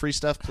like some free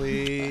stuff,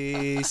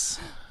 please.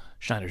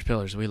 Schneider's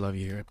Pillars, we love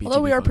you here at BTB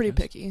Although we are pretty Podcast.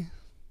 picky.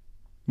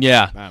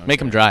 Yeah, don't make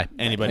them care. dry.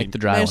 Anybody- make the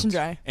dry Nice ones. and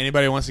dry.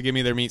 Anybody wants to give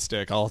me their meat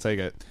stick, I'll take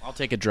it. I'll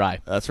take it dry.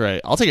 That's right.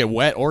 I'll take it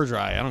wet or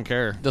dry. I don't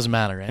care. Doesn't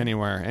matter, right?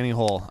 Anywhere, any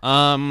hole.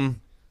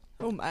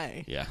 Oh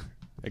my. Yeah,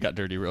 it got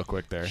dirty real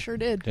quick there. Sure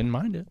did. Didn't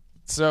mind it.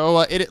 So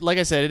it, like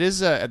I said, it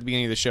is at the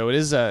beginning of the show. It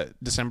is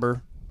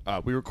December.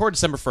 We record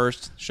December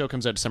 1st. Show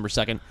comes out December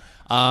 2nd.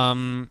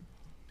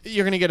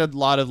 You're gonna get a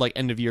lot of like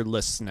end of year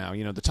lists now.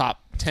 You know, the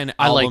top 10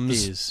 I like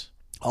albums, these.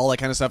 all that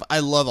kind of stuff. I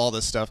love all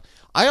this stuff.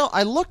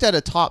 I looked at a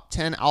top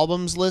 10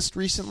 albums list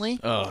recently.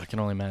 Oh, I can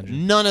only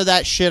imagine. None of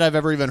that shit I've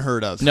ever even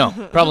heard of. No,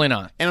 probably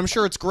not. And I'm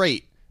sure it's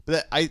great.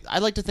 But I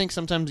like to think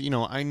sometimes, you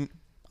know, I'm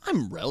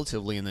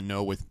relatively in the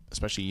know with,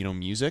 especially, you know,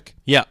 music.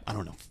 Yeah. I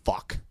don't know.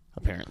 Fuck.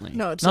 Apparently.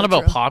 No, it's Not not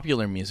about true.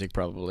 popular music,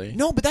 probably.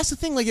 No, but that's the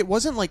thing. Like, it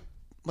wasn't like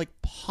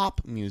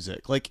pop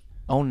music. Like,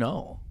 Oh,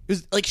 no. it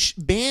was like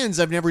bands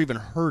I've never even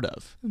heard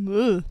of.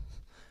 Ugh.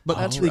 But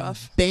That's like,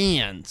 rough.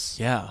 bands.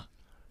 Yeah.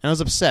 And I was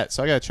upset,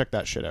 so I gotta check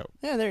that shit out.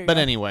 Yeah, there you But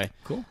go. anyway,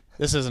 Cool.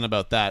 this isn't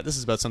about that. This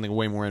is about something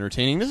way more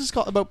entertaining. This is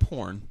about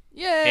porn.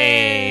 Yay!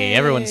 Hey,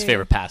 everyone's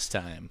favorite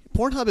pastime.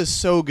 Pornhub is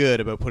so good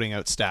about putting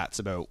out stats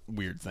about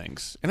weird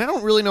things, and I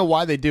don't really know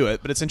why they do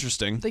it, but it's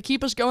interesting. They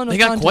keep us going with They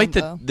got content, quite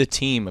though. the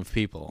team of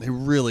people. They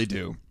really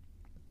do.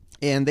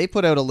 And they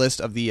put out a list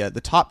of the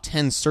top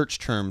 10 search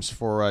terms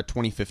for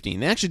 2015.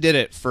 They actually did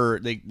it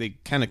they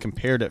kind of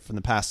compared it from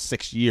the past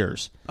 6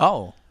 years.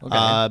 Oh,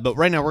 okay. But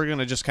right now we're going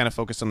to just kind of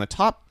focus on the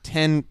top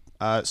 10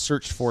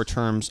 searched for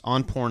terms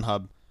on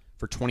Pornhub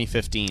for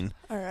 2015.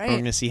 All right. We're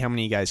going to see how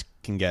many you guys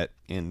can get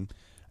in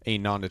a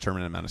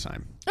non-determined amount of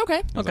time.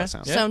 Okay. How's that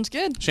sound? Sounds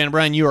good. Shannon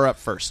Bryan, you are up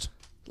first.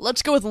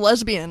 Let's go with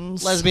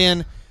lesbians.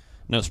 Lesbian,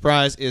 no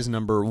surprise, is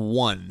number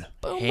 1.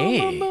 Boom, Hey.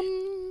 boom, boom,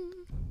 boom.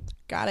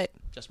 Got it.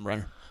 Justin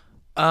Brenner.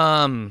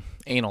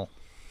 Anal.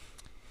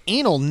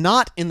 Anal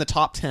not in the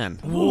top 10.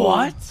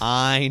 What?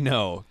 I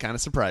know. Kind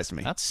of surprised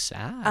me. That's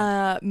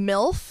sad.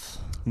 MILF.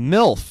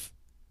 MILF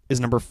is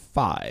number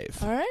 5.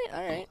 All right.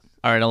 All right.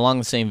 All right, along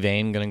the same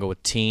vein, gonna go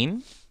with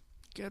teen.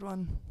 Good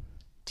one.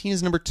 Teen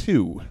is number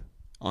 2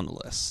 on the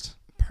list.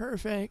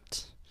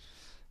 Perfect.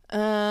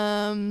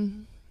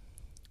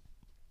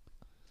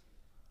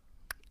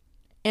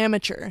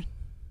 Amateur.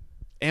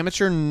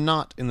 Amateur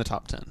not in the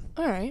top 10.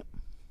 All right.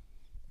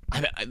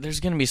 There's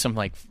gonna be some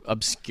like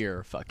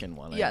obscure fucking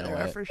one. I Yeah, know there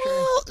are it. for sure.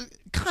 Well,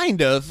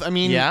 kind of. I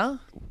mean, Yeah,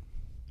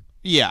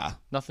 yeah.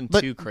 nothing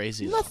But too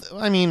crazy. though. Nothing,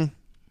 I mean,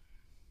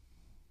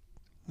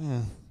 you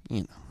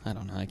know, I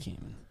don't know. I can't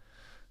even.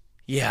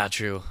 Yeah,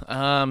 true.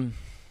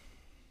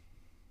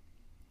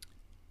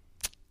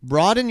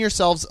 Broaden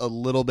yourselves a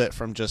little bit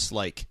from just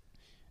like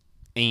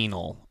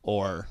anal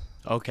or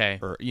Okay.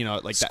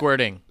 like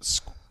Squirting.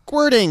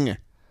 that.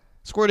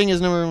 Squirting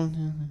is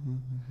number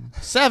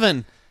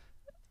 7.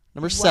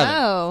 Number 7.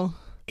 Wow.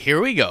 Here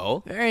we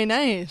go. Very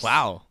nice.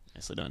 Wow.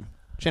 Nicely done.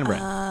 Shannon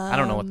Brand. I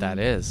don't know what that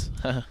is.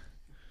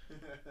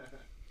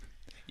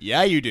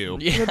 Yeah, you do.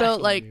 What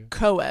about like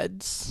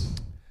co-eds?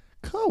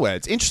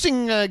 Co-eds.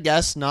 Interesting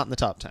guess, not in the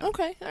top 10.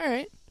 Okay, all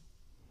right.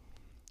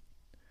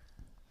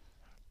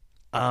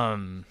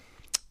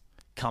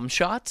 Cum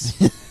shots?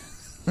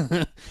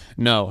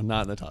 No,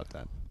 not in the top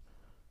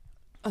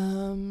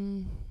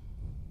Um,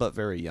 but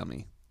very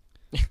yummy.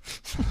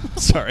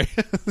 Sorry.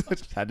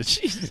 Had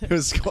to, it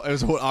was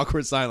an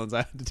awkward silence. I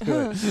had to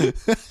do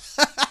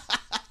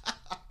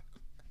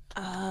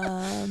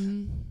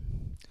it.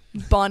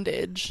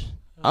 bondage.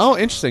 Oh,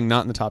 interesting.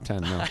 Not in the top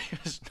 10, no. I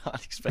was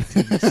not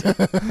expecting this.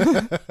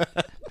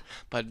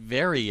 But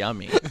very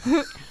yummy.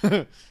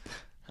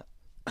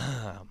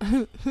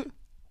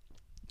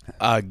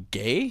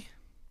 Gay?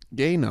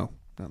 Gay, no.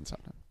 Not in the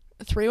top 10.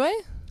 Three-way?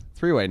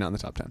 3-way, not in the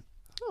top 10.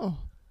 Oh,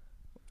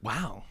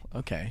 Wow.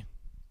 Okay.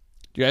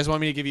 Do you guys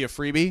want me to give you a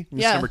freebie? This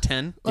is Yeah. number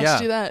 10. let's Yeah.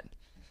 do that.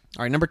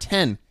 All right, number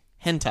 10,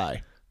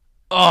 hentai.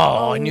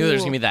 Oh, I knew there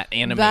was going to be that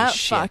anime That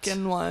shit.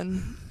 fucking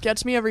one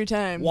gets me every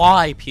time.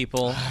 Why,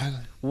 people?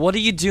 What are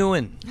you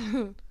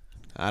doing?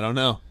 I don't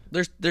know.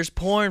 There's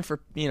porn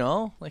for,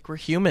 like we're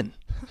human.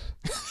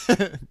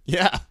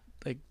 Yeah.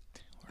 Like,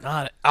 we're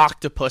not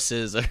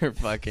octopuses or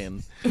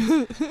fucking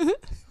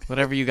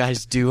whatever you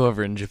guys do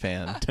over in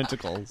Japan.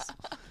 Tentacles.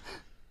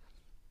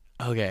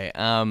 Okay,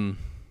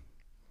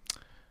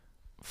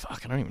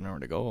 fuck, I don't even know where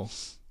to go.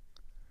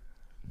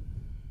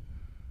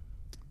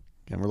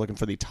 And we're looking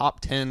for the top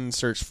 10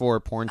 search for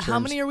porn terms How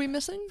many are we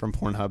missing? from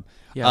Pornhub.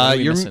 Yeah, what are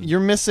we you're missing? you're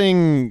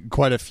missing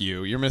quite a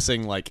few. You're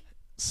missing like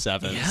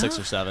 7, Yeah? 6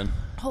 or 7.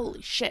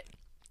 Holy shit.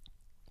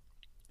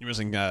 You're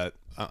missing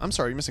I'm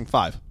sorry, you're missing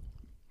 5.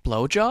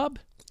 Blowjob?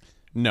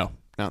 No,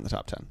 not in the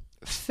top 10.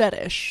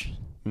 Fetish.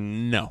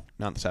 No,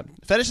 not in the top.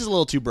 Fetish is a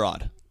little too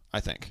broad, I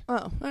think. Oh,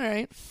 all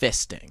right.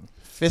 Fisting.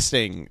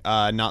 Fisting,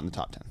 not in the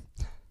top 10.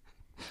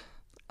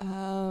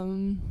 All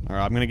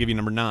right, I'm going to give you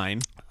number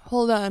 9.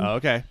 Hold on.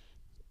 Okay.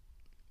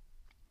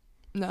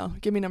 No,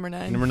 give me number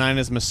 9. Number 9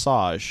 is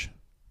massage.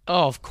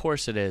 Oh, of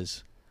course it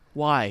is.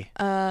 Why?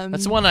 Um,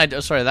 That's one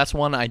that's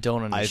one I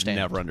don't I've understand.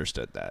 never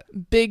understood that.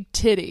 big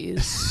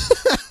titties.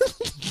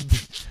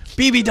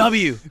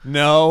 BBW.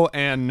 No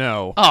and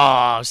no. Oh,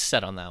 I was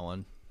set on that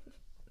one.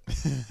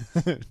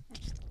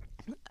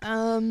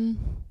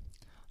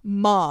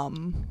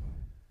 Mom.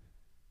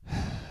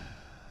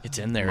 It's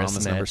in there, Mom isn't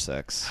is it? number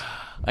 6.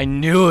 I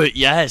knew it.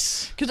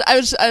 Yes. Because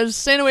I was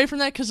staying away from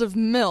that because of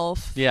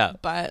MILF. Yeah.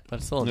 But But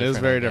it's a little It different.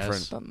 is very I guess.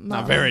 different. But Not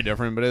Mom. very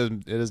different, but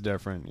it is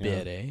different.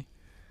 Yeah. Bit, eh?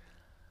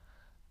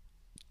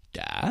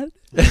 Dad?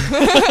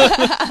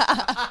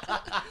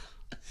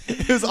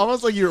 It was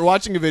almost like you were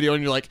watching a video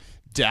and you're like,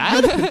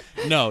 Dad?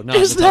 No, not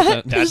is in the top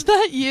that 10. is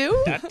that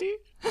you?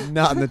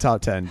 Not in the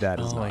top 10. Dad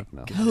is Oh my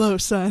not. No. Hello,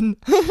 son.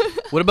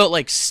 What about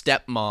like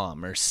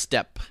stepmom or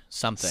step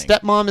something?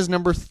 Stepmom is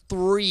number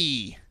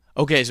 3.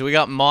 Okay, so we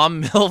got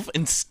mom, MILF,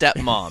 and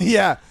stepmom.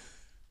 Yeah.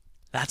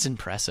 That's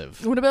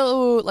impressive. What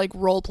about like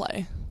role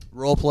play?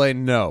 Role play,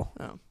 no.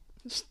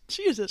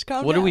 Jesus,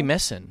 calm What down. are we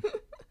missing?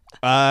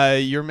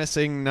 You're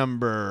missing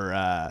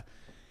number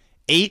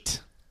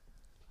 8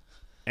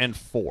 and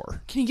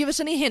 4. Can you give us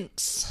any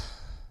hints?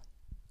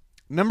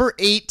 Number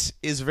 8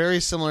 is very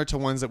similar to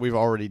ones that we've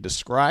already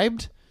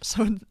described.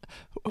 So,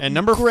 And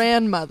number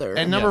grandmother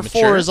And number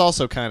 4 mature. is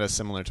also kind of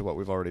similar to what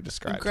we've already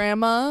described.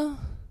 grandma,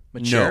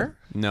 Mature?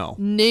 No.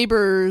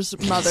 neighbor's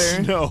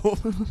mother. No.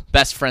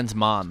 Best friend's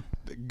mom.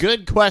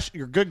 Good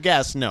question. Good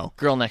guess. No.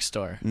 Girl next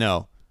door.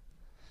 No.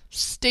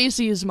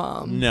 Stacy's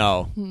mom.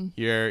 No.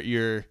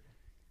 You're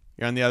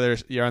on the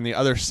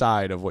other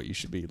side of what you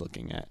should be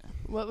looking at.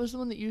 What was the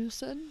one that you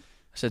said?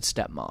 I said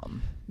stepmom.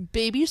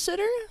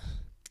 Babysitter?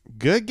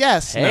 Good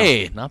guess. No.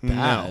 Hey, not No.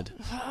 bad.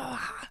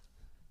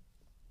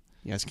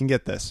 You guys can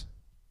get this.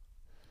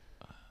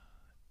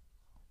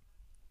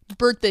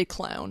 Birthday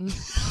clown.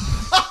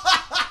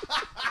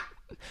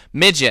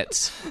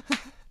 Midgets.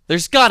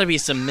 There's got to be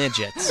some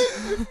midgets.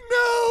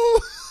 No.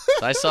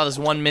 So I saw this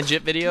one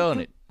midget video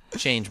and it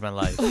changed my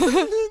life.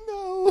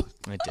 No.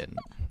 It didn't.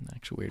 It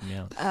actually weirded me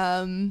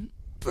out.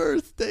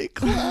 Birthday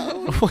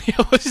clown.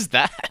 What is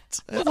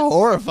that? That's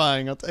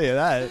horrifying. I'll tell you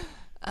that.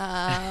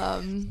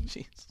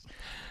 Jeez.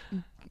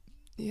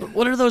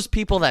 What are those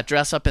people that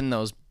dress up in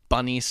those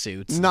bunny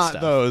suits? and Not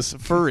stuff? those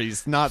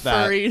furries. Not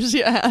that. Furries,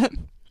 yeah.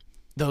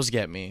 Those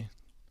get me.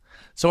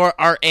 So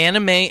are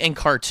anime and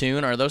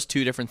cartoon, are those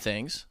two different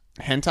things?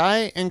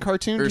 Hentai and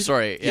cartoon. Or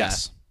sorry, yeah.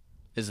 Yes.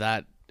 Is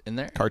that in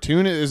there?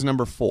 Cartoon is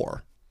number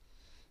 4.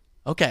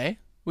 Okay,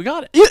 we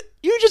got it.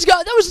 You just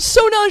got that was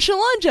so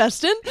nonchalant,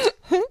 Justin.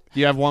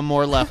 You have one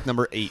more left.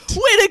 Number 8. Way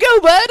to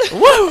go, bud.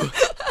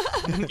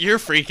 Woo! You're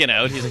freaking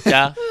out. He's like,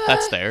 yeah,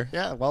 that's there.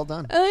 Yeah. Well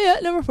done. Oh yeah,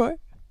 number 4.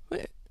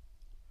 Wait.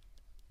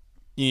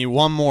 You need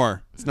one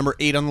more. It's number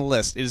 8 on the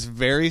list. It is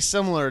very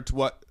similar to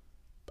what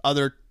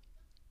other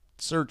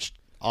search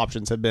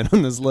options have been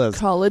on this list.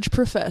 College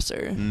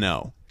professor.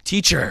 No.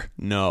 Teacher.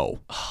 No.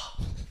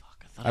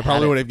 I had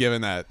probably it. would have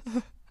given that.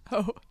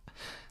 Oh.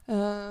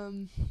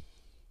 Um.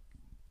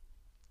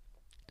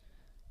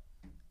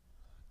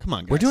 Come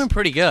on, guys. We're doing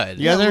pretty good.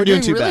 You guys we're aren't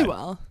doing too really bad.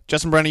 well.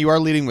 Justin Brennan, you are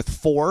leading with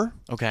 4.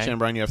 Okay. Shannon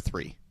Bryan, you have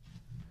 3.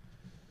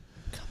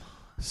 Come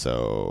on.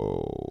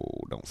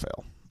 So don't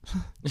fail.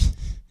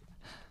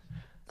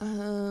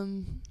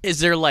 Is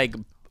there like?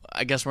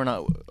 I guess we're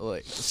not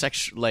like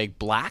like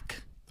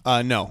black,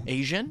 No.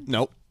 Asian.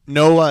 Nope.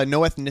 No.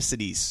 No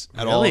ethnicities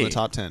at all in Really? the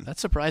top 10. That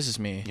surprises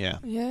me. Yeah.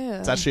 Yeah.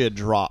 It's actually a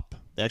drop.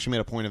 They actually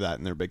made a point of that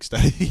in their big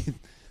study.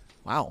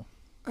 Wow.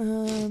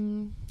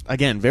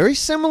 Again, very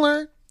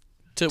similar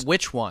To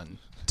which one?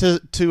 to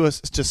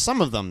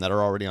some of them that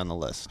are already on the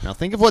list. Now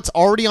think of what's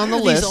already on the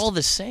Are list. these all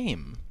the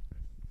same?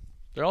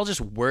 They're all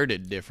just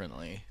worded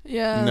differently.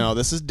 Yeah. No,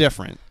 this is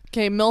different.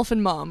 Okay, MILF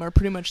and Mom are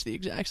pretty much the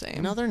exact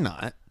same. No, they're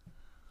not.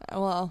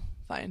 Well,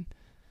 fine.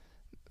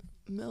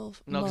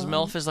 MILF. No, because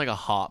Mom. MILF is like a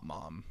hot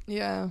mom.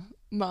 Yeah.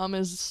 Mom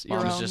is your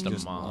Mom's own. just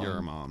a mom. You're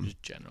a mom.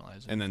 Just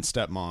generalizing. And then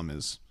stepmom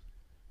is,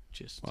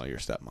 Just well, your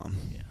stepmom.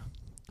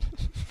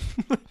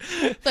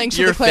 Thanks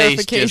for Your the face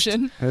just-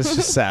 clarification. It's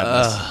just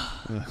sadness.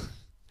 Ugh.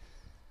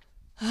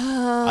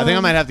 I think I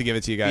might have to give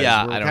it to you guys.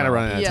 Yeah, We're I don't kind of know.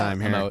 running out of Yeah.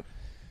 time I'm here. out.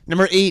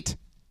 Number 8,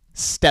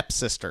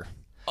 stepsister.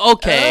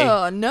 Okay.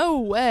 Oh, no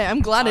way. I'm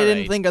glad I All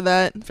didn't right. think of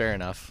that. Fair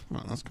enough.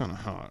 Well, that's kind of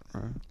hot,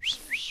 right?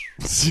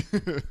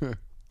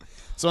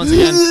 So once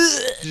again,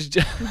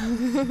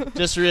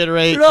 just to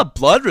reiterate, You're not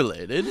blood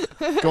related.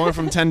 going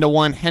from 10 to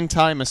 1,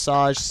 hentai,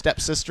 massage,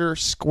 stepsister,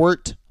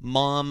 squirt,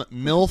 mom,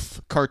 MILF,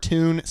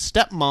 cartoon,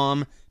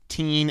 stepmom,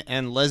 teen,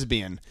 and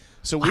lesbian.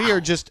 So we are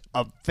just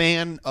a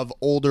fan of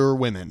older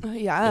women.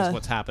 Yeah. Is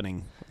what's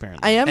happening,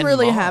 apparently. I am And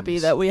really moms. happy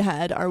that we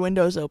had our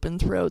windows open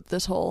throughout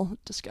this whole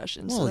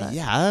discussion. so Well, that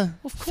yeah.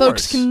 Of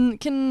folks course.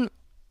 can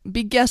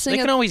be guessing They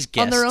can it always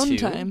guess on their own too.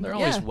 time. They're Yeah.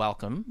 always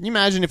welcome. Can you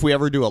imagine if we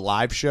ever do a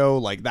live show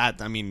like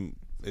that? I mean,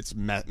 it's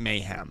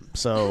mayhem.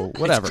 So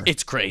whatever.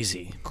 It's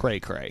crazy. Cray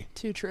cray.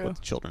 Too true. What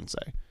the children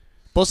say.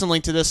 Post a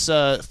link to this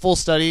full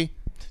study,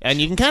 and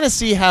you can kind of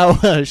see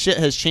how shit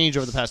has changed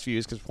over the past few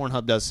years because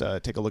Pornhub does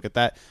take a look at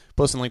that.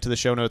 Post a link to the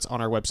show notes on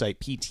our website,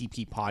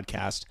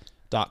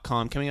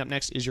 ptppodcast.com. Coming up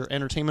next is your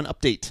entertainment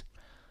update.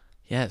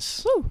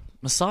 Yes. Woo.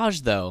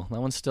 Massage though,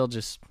 that one's still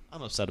just.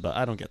 I'm upset about it.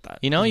 I don't get that.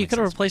 You know, Doesn't you make could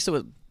have sense. replaced it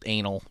with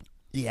anal.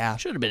 Yeah.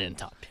 Should have been in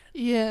top 10.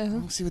 Yeah.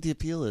 Let's see what the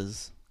appeal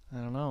is. I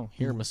don't know.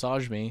 Here,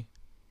 massage me.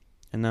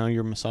 And now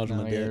you're massaging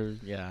Now the dick. you're,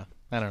 yeah.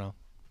 I don't know.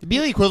 It'd be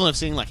the equivalent of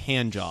seeing like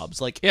hand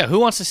jobs. Like, Yeah, who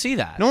wants to see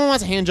that? no one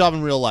wants a hand job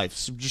in real life.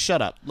 So just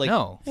shut up. Like,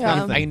 No.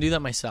 Yeah. I can do that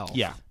myself.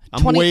 yeah.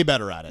 I'm 20 way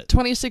better at it.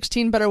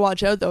 2016 better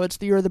watch out though. It's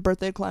the year of the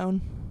birthday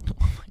clown. Oh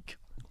my God.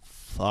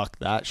 Fuck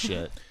that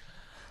shit.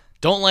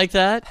 Don't like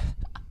that.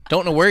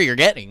 Don't know where you're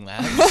getting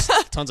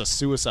that. Tons of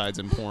suicides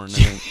in porn.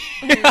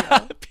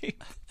 I think.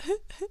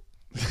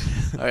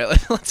 All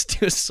right, let's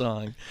do a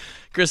song.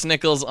 Chris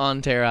Nichols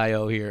on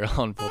Terra.io here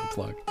on Pull the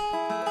Plug.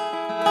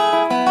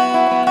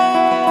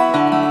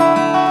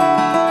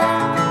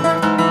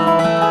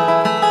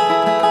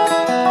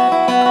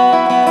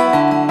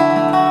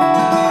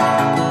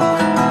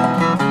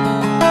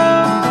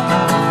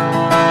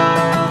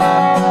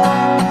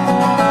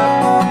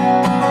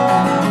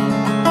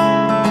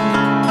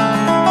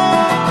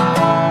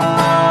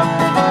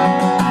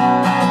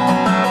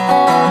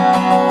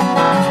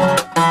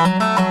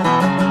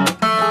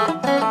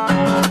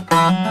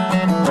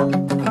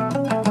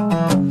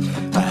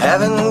 I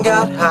haven't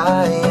got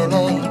high in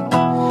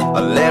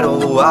a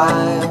little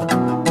while.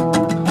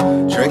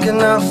 Drink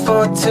enough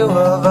for two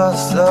of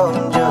us, though,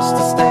 just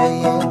to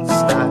stay in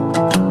style.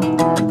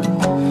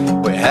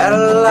 We had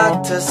a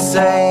lot to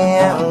say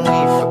and we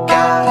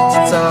forgot to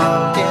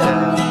talk it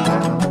out.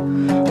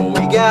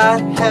 We got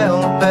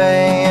help,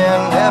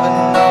 and heaven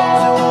knows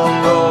it won't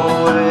go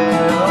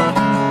well.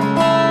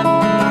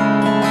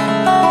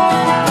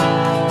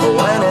 But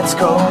when it's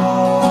cold,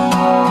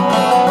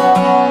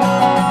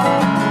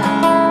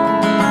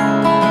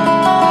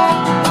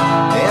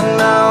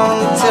 and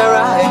on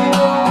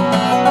Terra.io,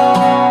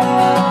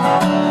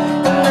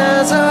 and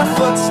as our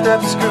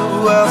footsteps grew,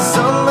 well,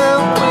 somehow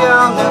we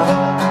all know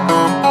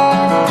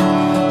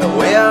that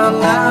we are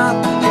not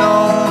the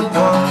only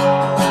ones,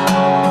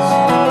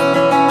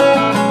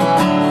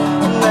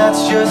 and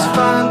that's just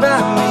fine by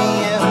me.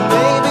 And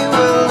maybe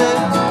we'll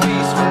live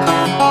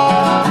peacefully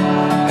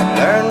and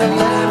learn to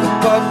live with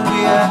what we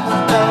have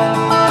done.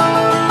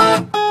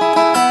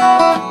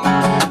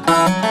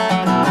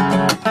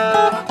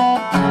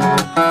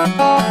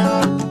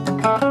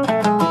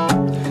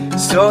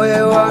 So we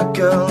walk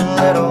a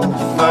little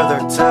further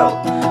till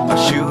our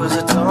shoes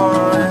are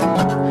torn.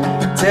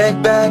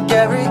 Take back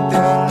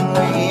everything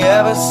we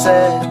ever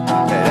said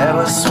and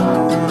ever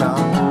sworn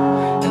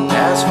on. And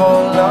as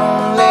for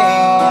lonely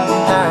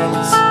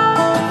nights,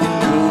 you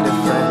need a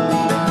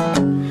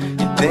friend.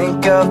 You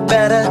think of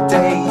better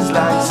days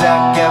like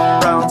Zac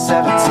Efron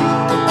 17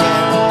 again.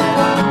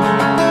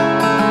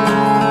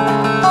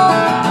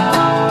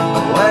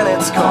 But when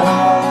it's cold,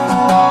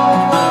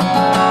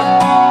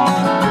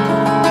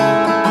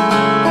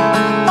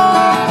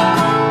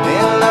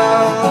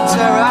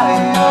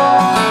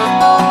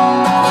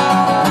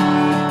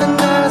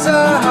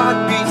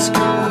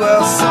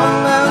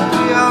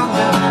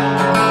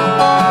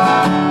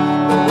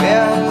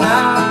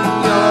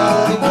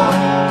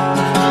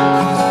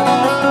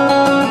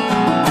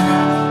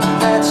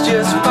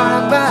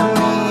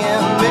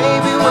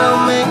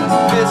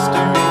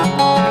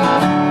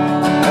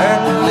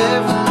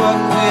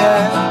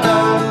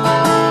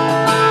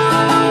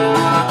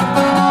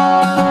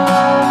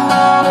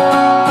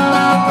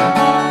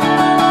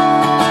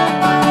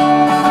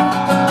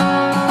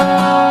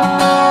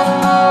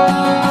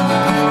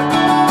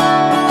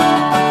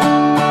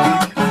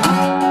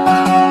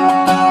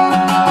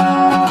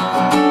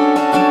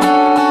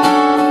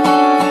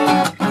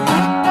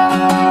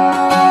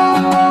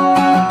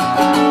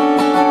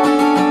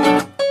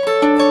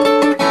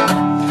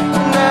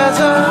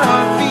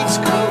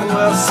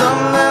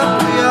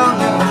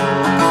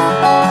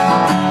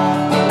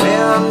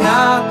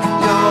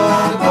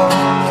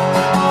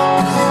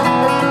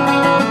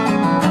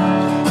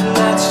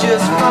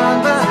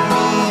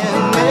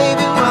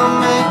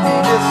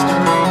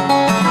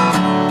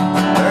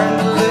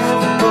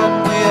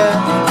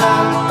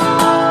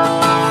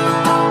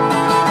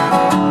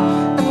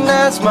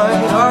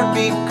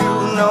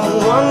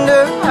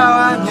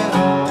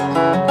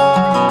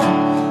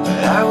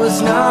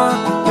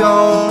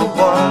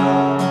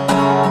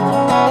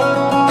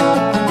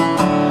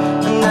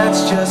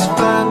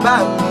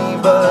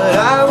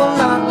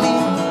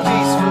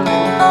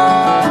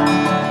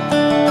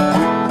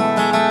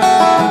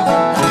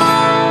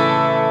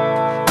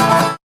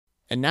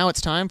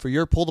 it's time for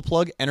your Pull the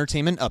Plug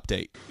entertainment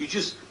update. You're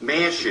just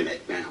mashing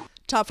it now.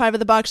 Top 5 of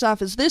the box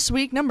office this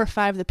week. Number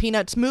 5, The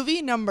Peanuts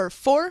movie. Number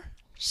 4,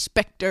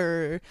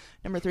 Spectre.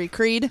 Number 3,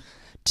 Creed.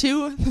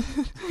 2,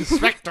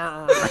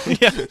 Spectre.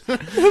 Yeah.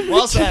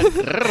 Well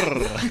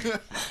said.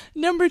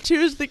 Number 2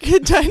 is The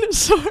Good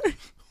Dinosaur.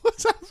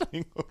 What's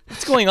happening?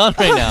 What's going on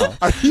right now?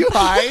 Are you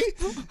high?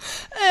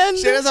 And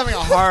Shannon's having a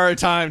hard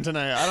time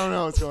tonight. I don't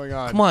know what's going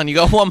on. Come on, you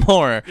got one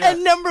more.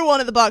 And number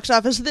 1 at the box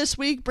office this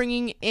week,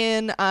 bringing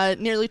in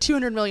nearly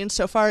 $200 million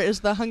so far,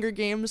 is The Hunger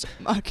Games: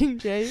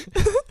 Mockingjay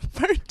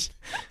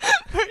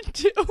Part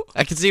 2.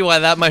 I can see why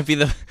that might be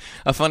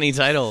a funny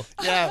title.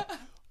 Yeah.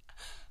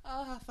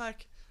 Oh, fuck.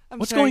 I'm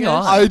What's sorry, going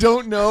guys. on? I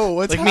don't know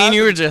what's Like me and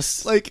you were happening.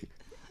 just Like,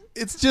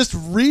 it's just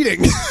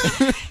reading.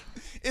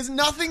 It's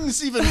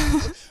nothing's even.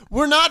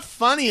 We're not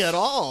funny at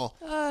all.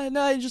 No,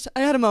 I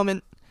had a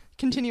moment.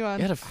 Continue on.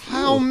 you had a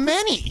How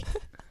many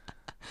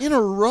in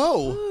a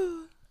row?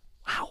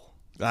 wow.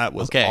 That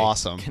was Okay,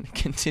 awesome.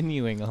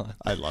 Continuing on.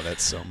 I love it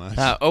so much.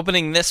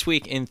 Opening this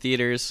week in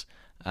theaters,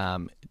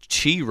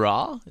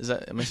 Chi-Ra.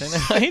 Am I saying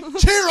that right?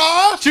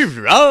 Cheera!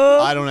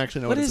 Chi-Ra. I don't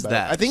actually know What what, it's is about.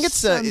 that? I think it's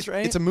Sounds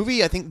right. it's a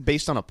movie. I think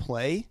based on a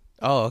play.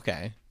 Oh,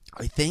 okay.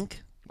 I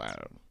think.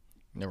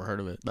 Never heard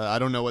of it. I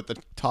don't know what the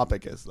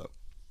topic is though.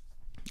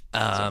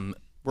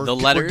 The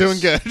Letters. We're doing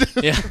good.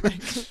 Yeah.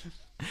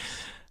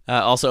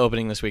 Also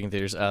opening this week in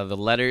theaters, The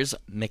Letters,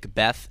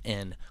 Macbeth,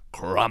 and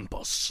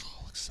Krampus.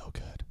 Looks so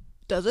good.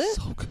 Does it?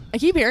 I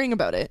keep hearing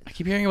about it. I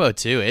keep hearing about it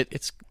too.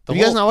 It's the Have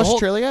you guys whole- not watched the the whole-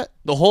 trailer yet?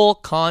 The whole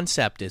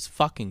concept is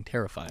fucking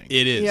terrifying.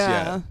 It is.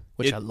 Yeah.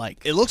 Which I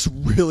like. It looks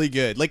really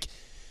good. Like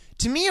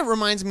to me, it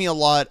reminds me a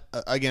lot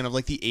again of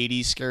like the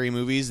 '80s scary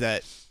movies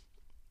that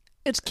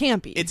It's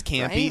campy. it's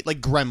campy, right?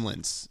 like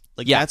Gremlins.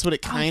 Like Yeah. that's what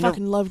it I kind of.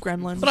 fucking love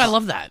Gremlins. But I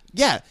love that.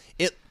 Yeah.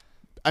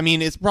 I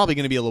mean, it's probably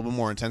going to be a little bit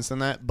more intense than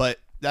that, but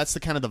that's the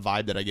kind of the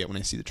vibe that I get when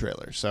I see the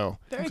trailer. So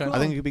Very Okay. cool. I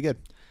think it could be good.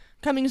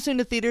 Coming soon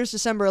to theaters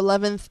December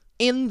 11th,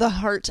 In the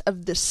Heart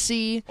of the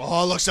Sea,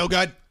 Oh, it looks so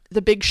good.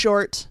 The Big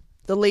Short,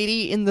 The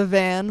Lady in the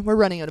Van. We're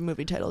running out of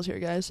movie titles here,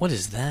 guys. What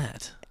is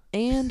that?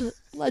 And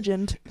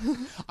Legend.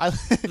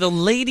 The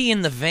Lady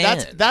in the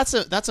Van. That's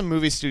a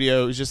movie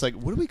studio who's just like,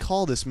 what do we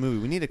call this movie?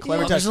 We need a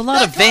clever Well, title. there's a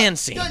lot of van The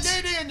scenes.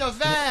 lady in the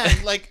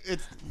van. Like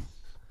it's.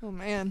 Oh,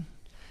 man.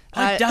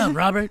 Pipe down,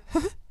 Robert.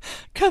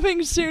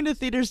 Coming soon to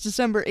theaters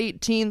December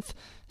 18th,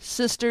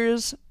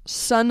 Sisters,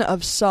 Son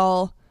of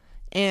Saul,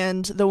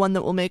 and the one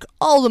that will make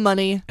all the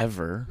money,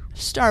 Ever.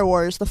 Star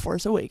Wars: The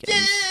Force Awakens.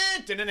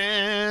 Do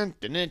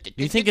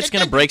you think it's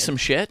going to break some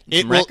shit?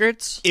 It Some will-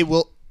 records? It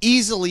will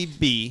easily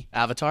be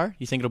Avatar?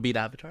 You think it'll beat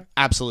Avatar?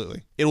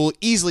 absolutely. It will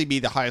easily be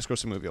the highest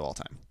grossing movie of all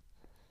time.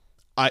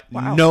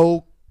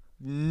 Wow.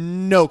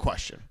 No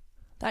question.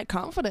 That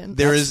confident.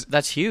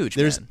 That's huge,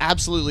 There's man.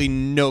 absolutely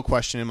no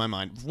question in my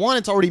mind. One,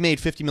 it's already made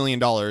 $50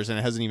 million and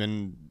it hasn't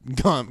even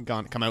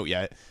come out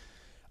yet.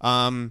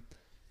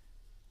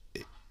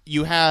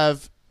 You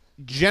have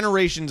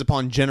generations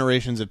upon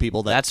generations of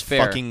people that That's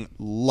fair. fucking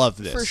love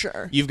this. For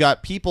sure. You've got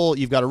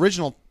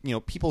original,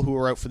 people who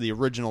are out for the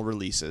original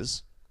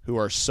releases who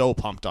are so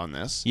pumped on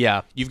this.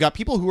 Yeah. You've got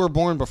people who were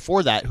born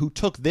before that who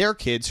took their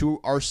kids who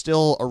are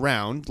still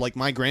around, like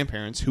my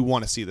grandparents, who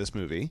want to see this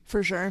movie.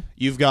 For sure.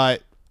 You've got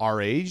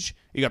our age.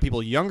 You got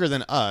people younger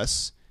than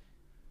us.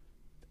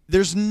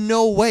 There's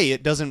no way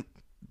it doesn't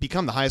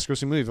become the highest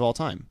grossing movie of all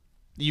time.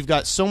 You've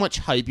got so much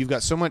hype. You've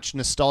got so much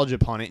nostalgia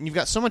upon it. And you've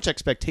got so much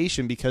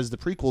expectation because the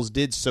prequels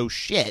did so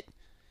shit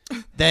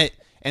that,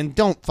 and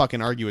don't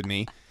fucking argue with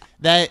me,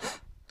 that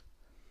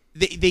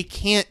they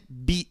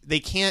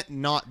can't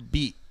not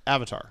beat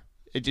Avatar.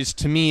 It just,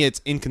 to me,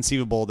 it's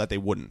inconceivable that they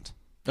wouldn't.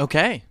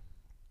 Okay.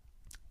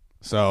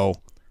 So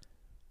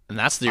And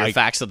that's your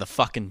facts of the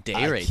fucking day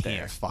I right can't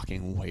there.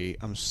 fucking wait.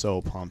 I'm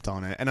so pumped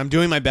on it, and I'm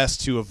doing my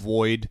best to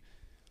avoid,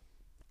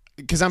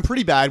 because I'm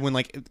pretty bad when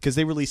because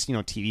they release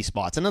TV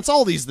spots, and it's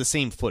all the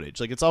same footage.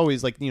 Like it's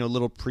always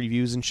little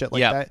previews and shit like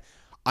Yep. that.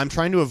 I'm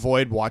trying to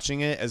avoid watching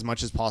it as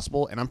much as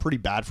possible, and I'm pretty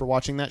bad for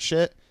watching that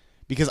shit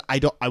because I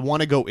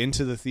want to go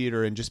into the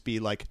theater and just be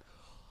like,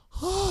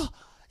 oh,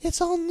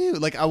 it's all new.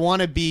 Like I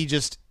want to be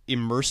just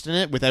immersed in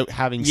it without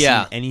having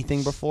Yeah. seen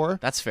anything before.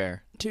 That's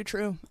fair. Too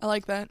true. I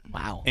like that.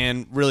 Wow.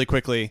 And really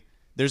quickly,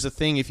 there's a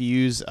thing if you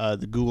use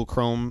the Google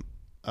Chrome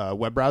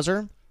web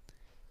browser,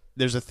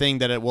 there's a thing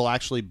that it will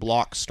actually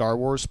block Star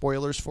Wars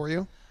spoilers for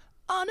you.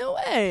 Oh, no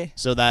way.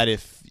 So that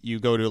if you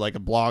go to a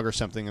blog or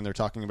something and they're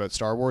talking about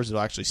Star Wars,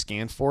 it'll actually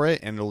scan for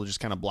it and it'll just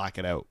kind of black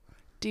it out.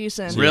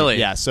 Decent. Really?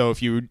 Yeah. So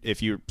if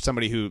you're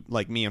somebody who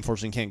like me,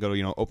 unfortunately can't go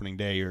to opening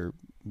day or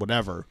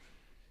whatever,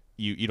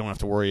 you don't have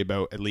to worry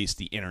about at least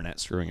the internet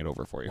screwing it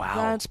over for you. Wow.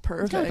 That's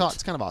perfect.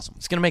 It's kind of awesome.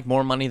 It's going to make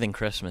more money than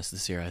Christmas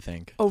this year, I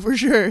think. Oh, for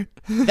sure.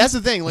 That's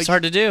the thing. Like It's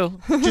hard to do.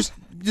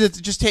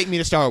 just take me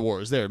to Star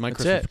Wars. There, my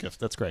Christmas it. gift.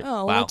 That's great.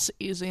 Oh, Wow. that's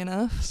easy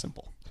enough.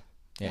 Simple.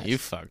 Yeah, you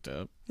fucked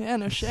up. Yeah,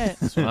 no shit.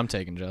 That's what I'm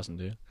taking Justin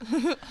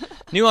to.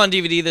 New on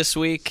DVD this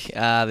week,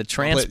 the Do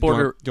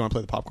Transporter... you want to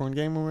play the popcorn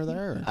game when we're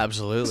there? Or?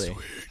 Absolutely.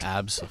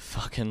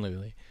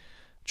 Absolutely.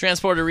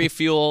 Transporter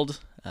Refueled,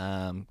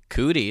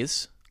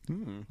 Cooties. Well,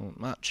 I'm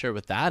not sure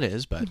what that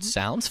is, but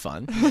sounds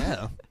fun.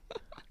 Yeah.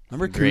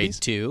 Remember Grade cooties?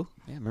 2.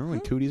 Yeah, remember when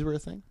cooties were a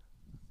thing?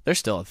 They're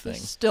still a thing.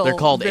 Still They're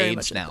called very AIDS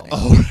much a now. thing.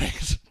 Oh,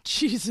 right.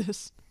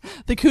 Jesus.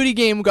 The cootie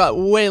game got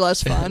way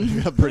less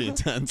fun. Got pretty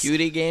intense.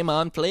 Cutie game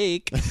on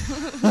Flake.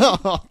 Oh,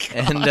 God.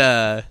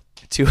 And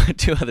two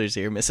others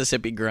here,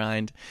 Mississippi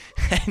Grind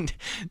and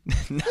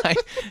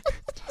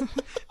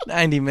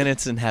 90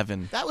 Minutes in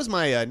Heaven. That was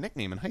my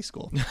nickname in high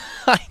school.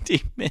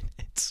 90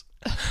 minutes.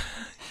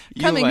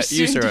 Coming You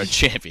soon sir to- are a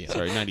champion.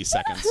 Sorry, 90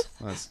 seconds.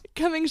 That's-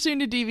 Coming soon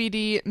to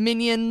DVD,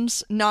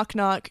 Minions, Knock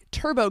Knock,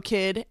 Turbo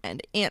Kid,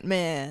 and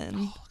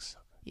Ant-Man.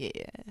 Yeah.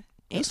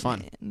 That's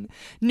fun. Ant-Man.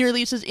 New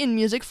releases in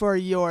music for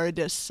your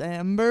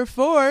December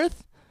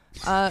 4th.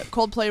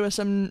 Coldplay with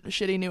some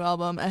shitty new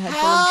album, A Head Full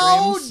of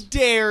How Dreams.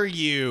 dare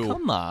you?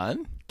 Come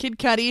on. Kid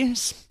Cudi,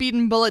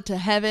 Speedin' Bullet to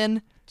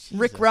Heaven.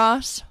 Rick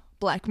Ross,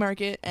 Black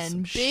Market,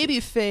 and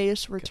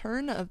Babyface,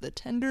 Return of the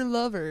Tender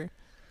Lover.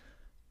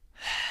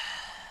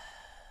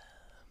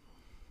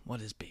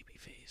 What is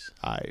Babyface?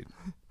 I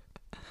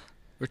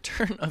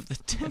Return of the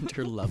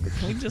Tender Lover.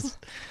 Can we just,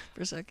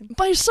 for a second?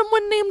 By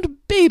someone named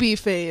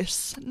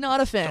Babyface. Not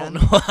a fan.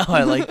 Don't know how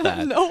I like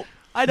that. No,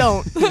 I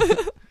don't.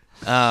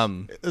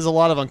 there's a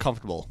lot of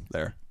uncomfortable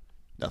there.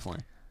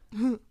 Definitely.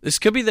 This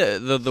could be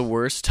the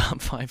worst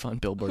top 5 on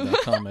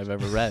Billboard.com I've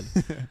ever read.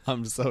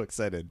 I'm so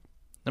excited.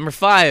 Number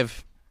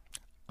 5,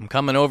 I'm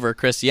Coming Over,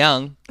 Chris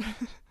Young.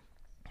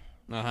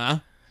 Uh-huh.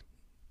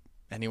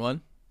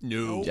 Anyone?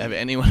 No. Have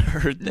anyone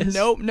heard this?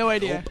 Nope, no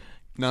idea.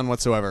 None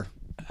whatsoever.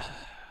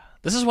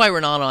 This is why we're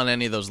not on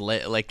any of those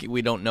like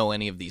we don't know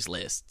any of these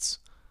lists.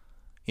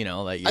 You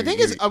know, like I think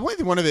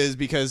one of it is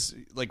because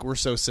like we're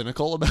so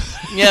cynical about it.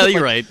 yeah, Like,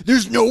 you're right.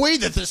 There's no way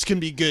that this can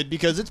be good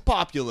because it's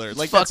popular.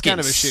 Like that's kind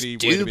of a Fucking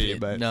shitty way to be, stupid.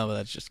 but No, but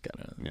that's just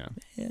kind of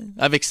yeah.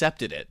 I've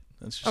accepted it.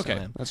 That's just Okay,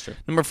 how I am. that's true.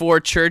 Number 4,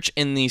 Church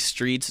in the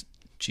Streets,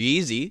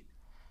 Jeezy.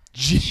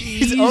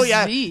 Jeez. Oh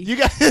yeah. Jeezy. You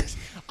guys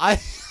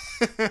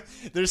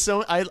there's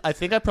so I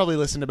think I probably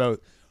listened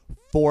about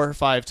 4 or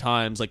 5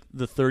 times like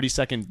the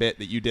 30-second bit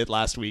that you did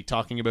last week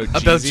talking about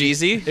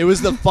Jeezy? It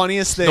was the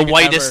funniest thing The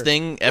whitest ever.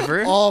 thing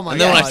ever. Oh my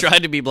And then when I God.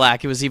 tried to be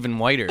black, it was even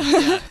whiter.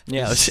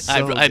 Yeah, so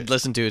I'd good.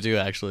 listen to it too,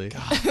 actually.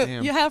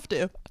 Damn. You have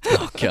to.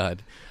 Oh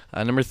God.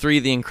 Number 3,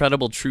 The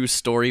Incredible True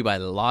Story by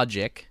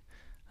Logic.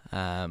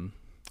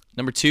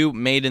 Number 2,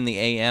 Made in the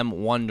AM,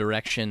 One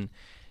Direction.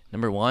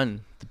 Number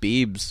 1, The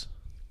Biebs.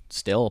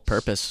 Still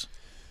Purpose.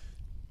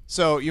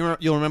 So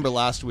you'll remember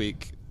last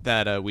week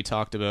that we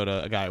talked about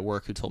a guy at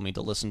work who told me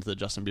to listen to the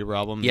Justin Bieber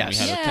album. and Yes.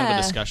 we had a kind of a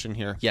Yeah. discussion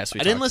here. Yes,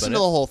 we I didn't talked listen about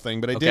to it. the whole thing,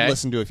 but I did Okay.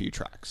 listen to a few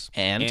tracks.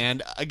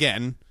 And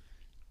again,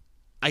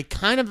 I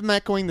kind of am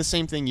echoing the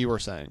same thing you were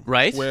saying,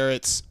 Right. Where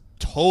it's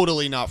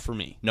totally not for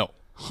me. no.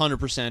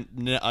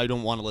 100%. I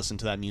don't want to listen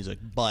to that music,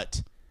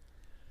 but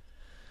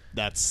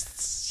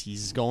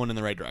he's going in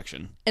the right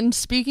direction. And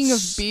speaking of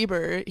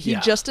Bieber, he Yeah.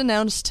 just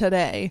announced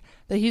today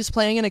that he's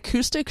playing an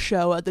acoustic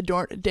show at the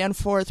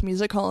Danforth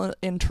Music Hall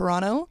in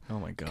Toronto. Oh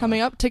my God.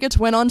 Coming up, tickets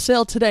went on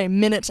sale today,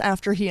 minutes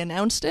after he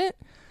announced it.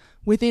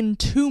 Within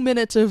 2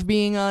 minutes of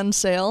being on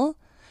sale,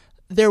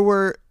 there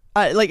were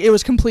it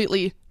was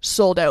completely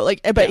sold out.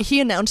 But he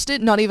announced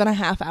it not even a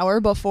half hour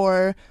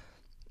before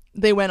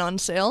they went on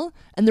sale,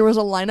 and there was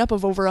a lineup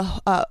of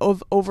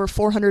over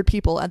 400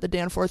 people at the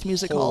Danforth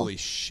Music Hall Holy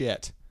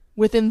shit.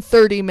 within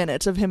 30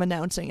 minutes of him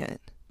announcing it.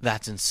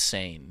 That's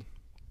insane.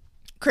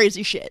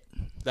 Crazy shit.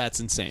 That's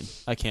insane.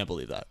 I can't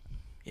believe that.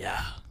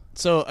 Yeah.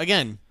 So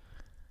again,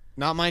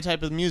 not my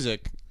type of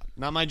music,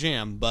 not my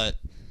jam, but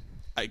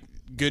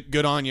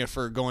good on you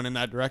for going in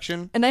that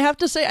direction. And I have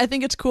to say, I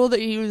think it's cool that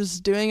he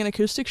was doing an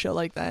acoustic show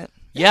like that.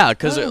 Yeah,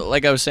 because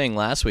like I was saying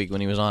last week when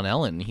he was on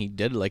Ellen, he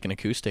did like an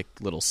acoustic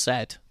little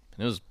set.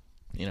 And it was,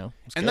 it was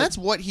And good. that's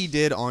what he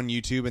did on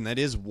YouTube, and that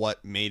is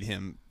what made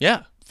him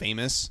Yeah.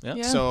 famous. Yeah.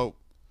 Yeah. So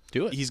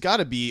Do it. he's got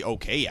to be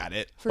okay at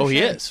it. For Oh, he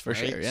sure. is, for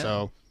right? sure, yeah.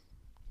 So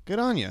good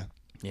on you.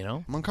 You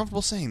know? I'm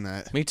uncomfortable saying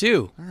that. Me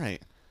too. All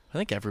right. I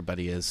think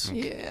everybody is.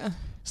 Yeah.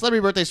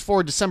 Celebrity birthdays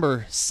for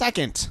December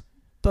 2nd.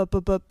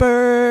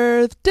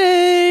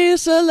 Birthday,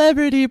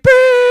 celebrity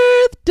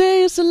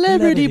birthday,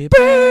 celebrity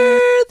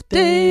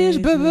birthdays,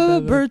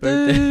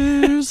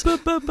 birthdays.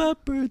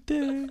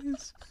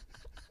 Birthdays.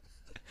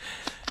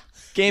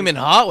 Came in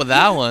hot with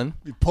that one.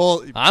 You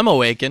pull I'm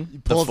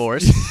awakened. pull- The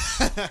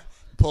force.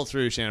 pull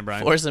through, Shannon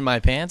Bryan. Force in my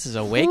pants is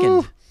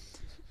awakened.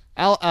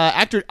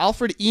 Actor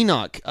Alfred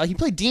Enoch. He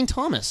played Dean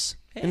Thomas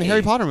in the Hey.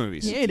 Harry Potter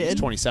movies. Yeah, he did. He's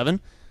 27.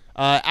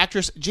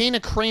 Actress Jana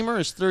Kramer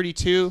is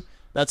 32.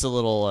 That's a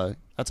little.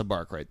 That's a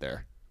bark right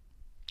there.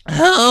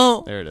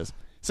 Oh. There it is.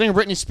 Singer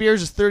Britney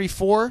Spears is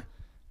 34.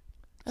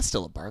 That's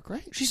still a bark,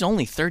 right? She's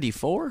only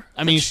 34?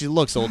 I mean, she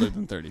looks older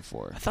than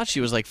 34. I thought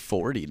she was like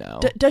 40 now.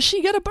 Does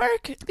she get a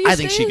bark these I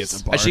think she days?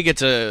 gets a bark. She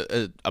gets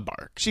a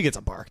bark. She gets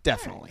a bark,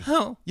 definitely.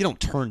 Oh. You don't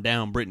turn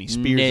down Britney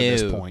Spears at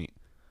this No. point.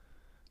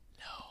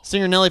 No.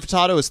 Singer Nelly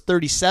Furtado is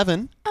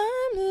 37.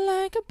 I'm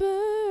like a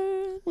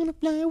bird. Wanna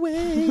fly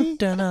away.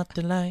 Turn off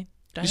the light.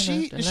 Does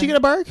she get a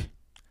bark?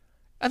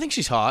 I think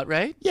she's hot,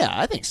 right? Yeah,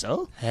 I think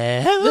so.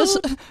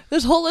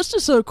 This whole list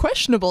is so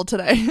questionable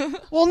today.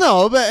 Well,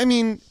 no, but I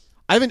mean,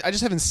 I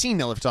just haven't seen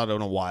Nelly Furtado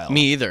in a while.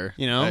 Me either.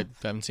 You know? I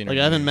haven't seen her.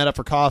 Like, I haven't met up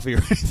for coffee or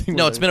anything.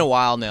 No, with it's her. been a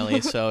while,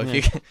 Nelly. So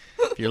if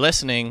you're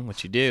listening,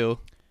 which you do,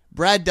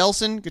 Brad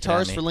Delson,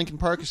 guitarist Yeah, for me. Linkin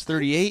Park, is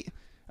 38.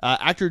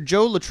 Actor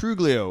Joe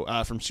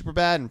Latruglio from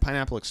Superbad and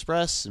Pineapple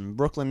Express and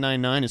Brooklyn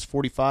Nine-Nine is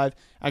 45.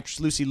 Actress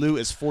Lucy Liu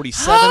is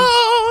 47.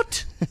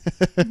 hot.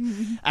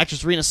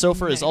 Actress Rena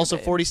Sofer is also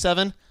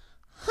 47.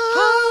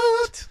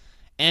 Hot.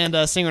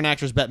 And singer and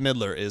actress Bette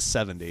Midler is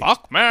 70.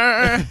 Fuck me.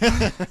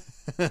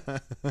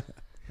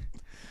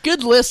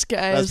 Good list,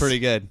 guys. That's pretty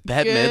good.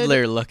 Bette Good.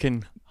 Midler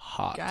looking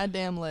hot.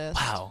 Goddamn list.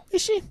 Wow.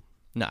 Is she?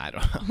 No, I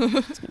don't know. I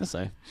was going to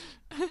say.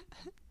 A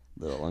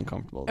little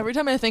uncomfortable. Every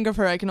time I think of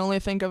her, I can only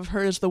think of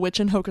her as the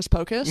witch in Hocus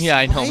Pocus. Yeah,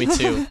 I know. Me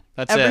too.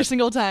 That's Every it.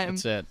 single time.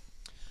 That's it.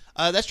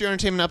 That's your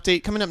entertainment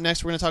update. Coming up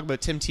next, we're going to talk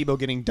about Tim Tebow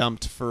getting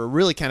dumped for a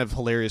really kind of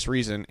hilarious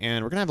reason,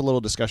 and we're going to have a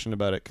little discussion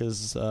about it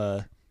because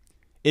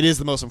it is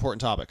the most important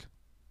topic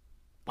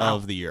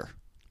of the year.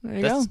 There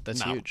you go.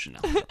 That's huge. No,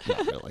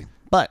 not really.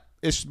 But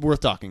it's worth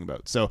talking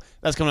about. So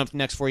that's coming up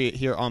next for you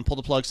here on Pull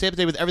the Plug. Stay up to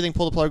date with everything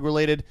Pull the Plug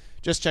related.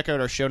 Just check out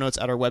our show notes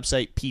at our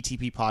website,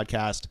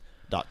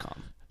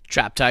 ptppodcast.com.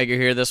 Trap Tiger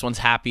here. This one's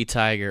Happy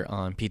Tiger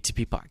on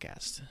PTP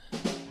Podcast.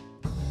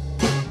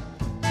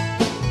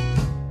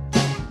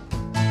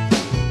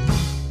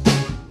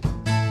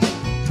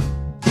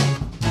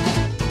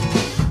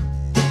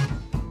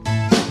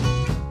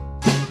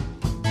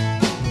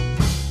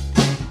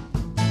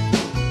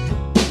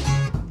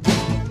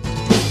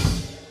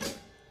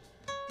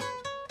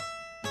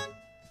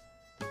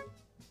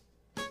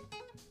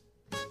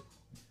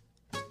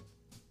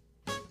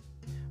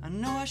 I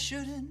know I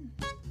shouldn't,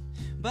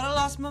 but I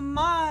lost my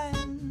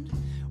mind.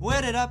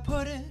 Where did I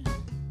put it?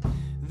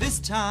 This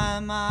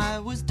time I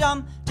was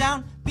dumb,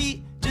 down,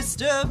 beat,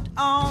 disturbed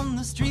on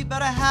the street,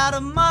 but I had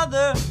a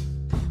mother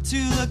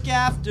to look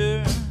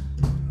after.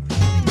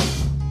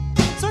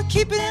 So I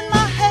keep it in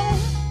my head,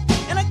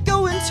 and I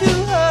go into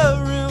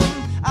her room.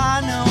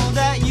 I know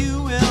that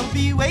you will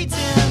be waiting.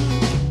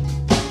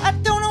 I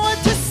don't know what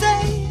to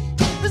say,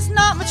 there's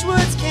not much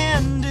words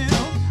can do.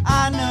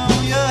 I know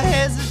you're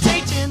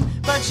hesitating,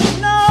 but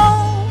you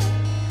know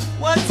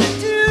what to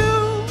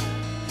do.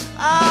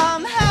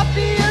 I'm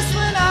happiest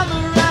when I'm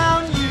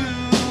around you,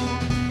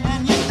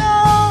 and you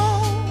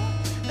know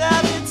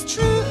that it's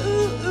true.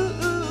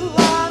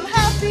 I'm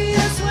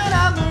happiest when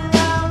I'm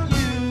around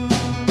you.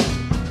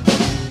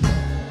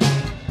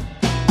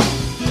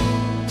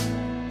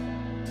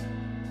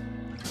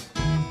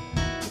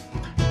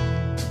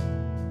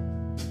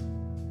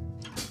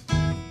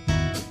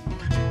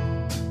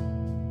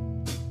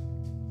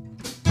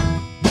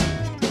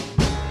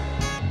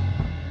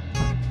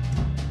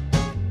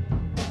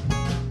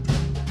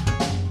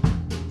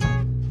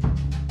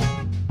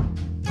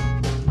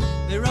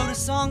 They wrote a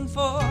song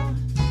for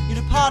your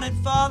departed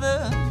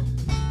father.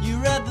 You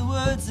read the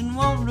words and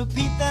won't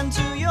repeat them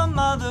to your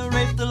mother.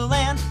 Raped the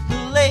land, the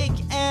lake,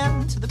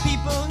 and to the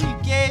people you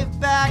gave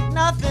back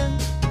nothing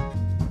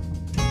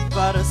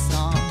but a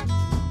song.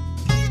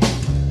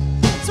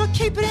 So I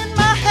keep it in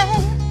my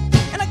head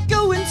and I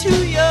go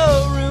into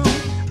your room.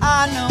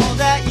 I know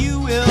that you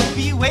will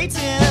be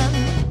waiting.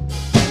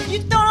 You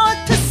don't know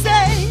what to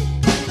say,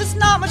 there's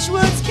not much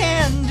words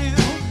can do.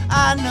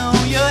 I know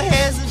you're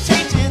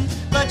hesitating,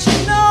 but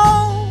you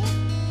know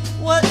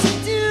what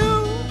to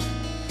do.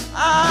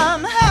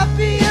 I'm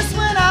happiest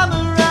when I'm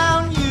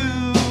around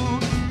you,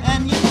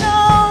 and you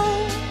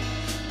know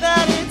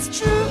that it's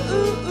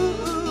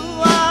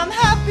true. I'm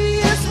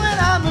happiest when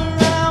I'm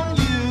around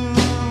you.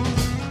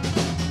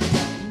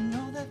 You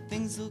know that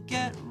things will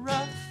get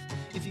rough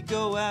if you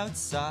go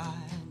outside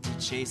to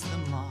chase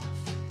them off.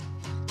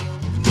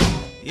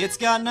 It's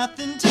got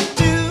nothing to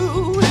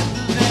do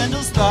with the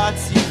vandal's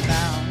thoughts you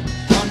found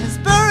on his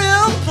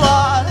burial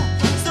plot.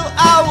 So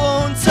I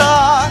won't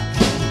talk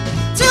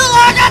till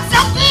I got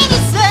something to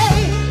say.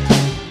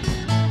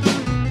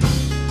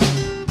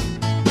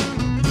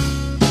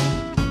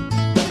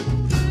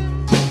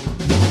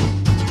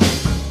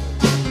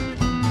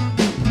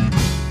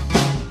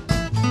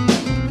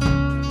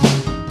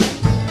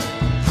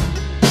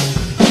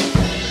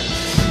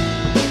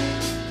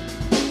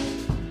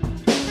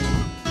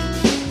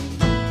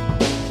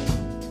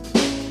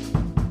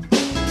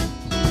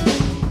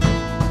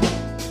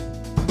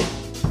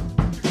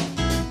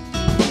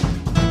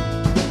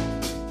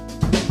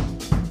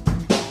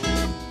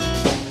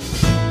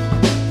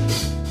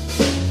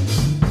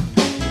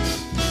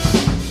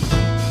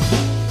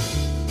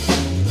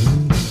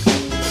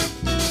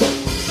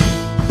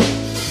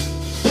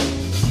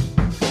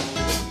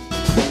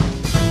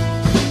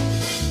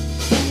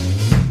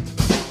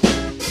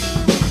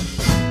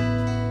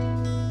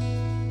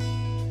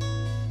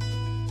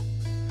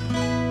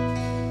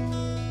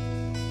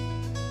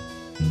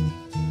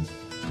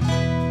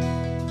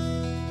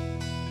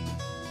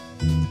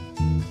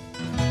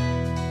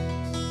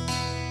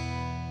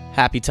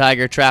 Happy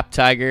Tiger, Trap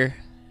Tiger,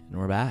 and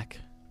we're back.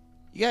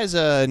 You guys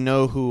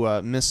know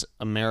who Miss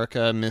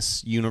America,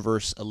 Miss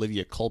Universe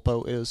Olivia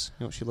Culpo is?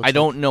 You know what she looks I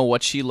don't know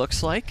what she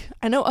looks like,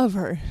 I know of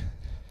her.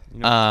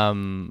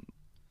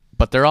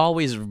 but they're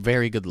always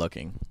very good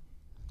looking.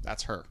 like?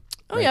 That's her.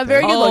 Oh yeah,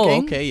 very good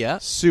looking. Okay, yeah.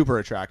 Super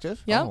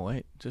attractive. Yeah. Oh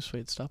wait,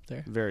 stop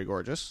there. Very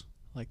gorgeous.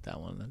 I like that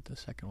one, the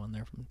second one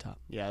there from the top.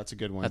 Yeah, that's a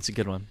good one. That's a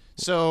good one.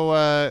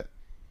 So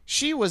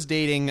she was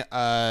dating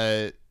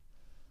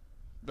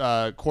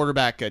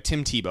quarterback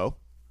Tim Tebow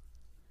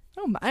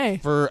Oh my.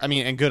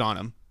 and good on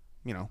him.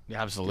 You know,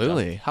 Yeah,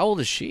 absolutely. How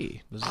old is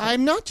she?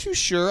 I'm not too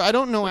sure. I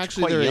don't know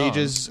actually quite their young.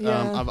 ages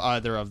Yeah. of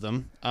either of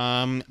them.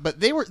 But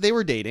they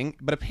were dating.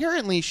 But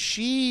apparently,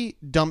 she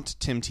dumped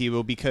Tim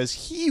Tebow because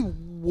he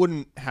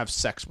wouldn't have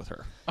sex with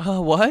her.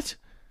 What?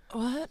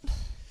 What?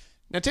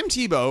 Now, Tim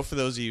Tebow, for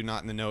those of you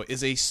not in the know,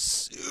 is a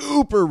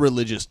super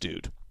religious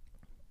dude,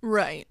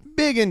 Right.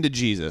 big into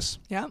Jesus.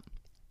 Yeah.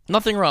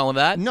 Nothing wrong with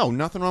that. No,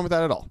 nothing wrong with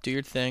that at all. Do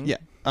your thing. Yeah.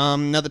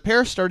 Now the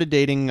pair started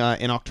dating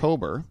in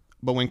October,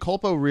 but when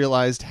Culpo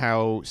realized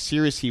how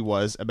serious he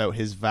was about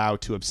his vow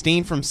to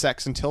abstain from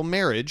sex until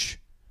marriage,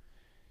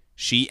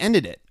 she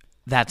ended it.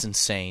 That's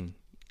insane.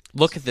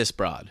 Look at this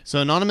broad. So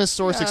anonymous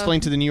source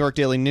explained to the New York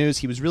Daily News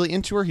he was really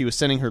into her. He was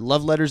sending her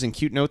love letters and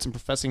cute notes and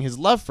professing his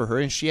love for her,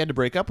 and she had to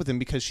break up with him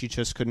because she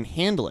just couldn't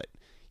handle it.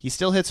 He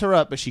still hits her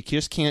up, but she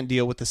just can't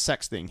deal with the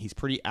sex thing. He's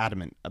pretty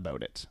adamant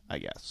about it, I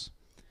guess.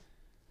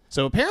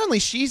 So apparently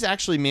she's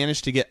actually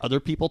managed to get other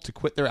people to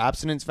quit their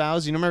abstinence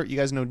vows. You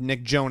guys know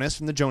Nick Jonas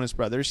from the Jonas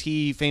Brothers.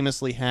 He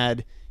famously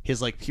had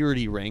his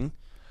purity ring.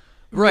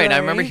 Right. I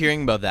remember Right.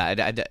 hearing about that.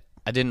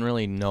 I didn't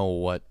really know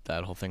what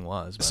that whole thing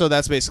was. But. So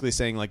that's basically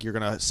saying you're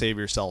going to save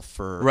yourself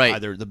for Right.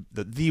 either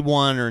the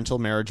one or until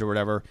marriage or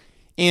whatever.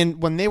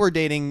 And when they were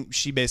dating,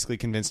 she basically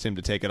convinced him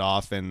to take it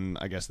off, and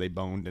I guess they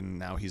boned, and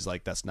now he's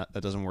like, that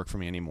doesn't work for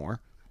me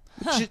anymore.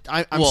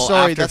 I'm well,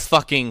 sorry, after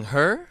fucking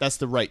her, that's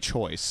the right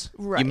choice.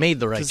 Right. you made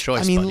the right 'Cause,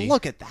 choice, I mean, buddy.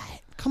 look at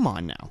that. Come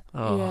on now.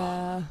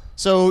 Yeah.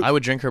 So I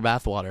would drink her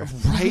bathwater.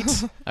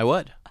 right. I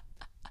would.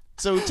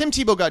 So Tim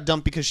Tebow got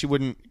dumped because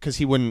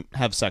he wouldn't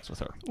have sex with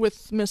her,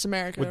 With Miss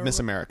America. with or Miss what-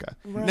 America.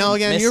 Now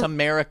again, Miss you're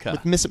America.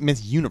 with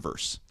Miss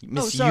Universe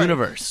Miss sorry.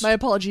 Universe. My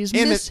apologies.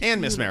 and Miss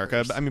Miss America.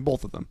 Universe. But, I mean,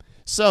 both of them.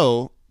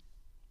 So,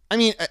 I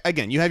mean,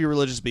 again, you have your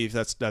religious belief.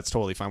 That's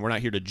totally fine. We're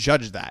not here to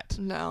judge that.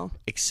 No.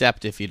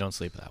 Except if you don't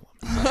sleep with that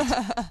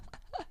woman.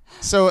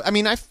 So, I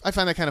mean, I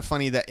find that kind of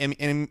funny that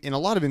in a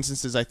lot of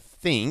instances, I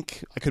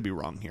think, I could be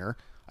wrong here,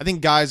 I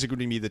think guys are going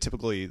to be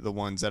typically the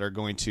ones that are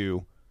going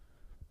to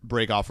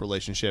break off a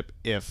relationship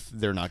if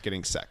they're not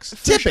getting sex.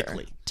 For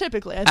Typically. Sure.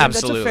 Typically. I think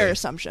Absolutely. that's a fair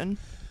assumption.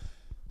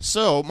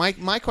 So,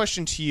 my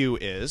question to you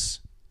is,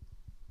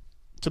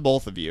 to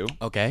both of you,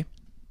 Okay.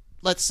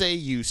 let's say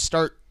you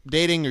start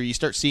dating or you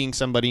start seeing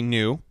somebody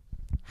new.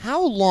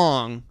 How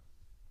long...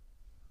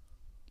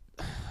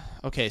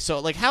 Okay,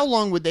 so how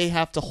long would they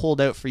have to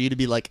hold out for you to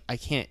be like, I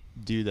can't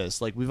do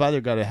this? We've either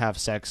got to have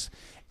sex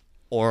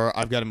or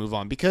I've got to move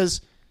on.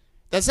 Because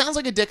that sounds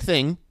like a dick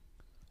thing,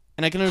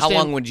 and I can How understand.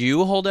 long would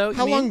you hold out?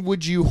 How you mean? long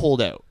would you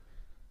hold out?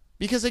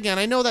 Because again,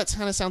 I know that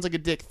kind of sounds like a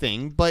dick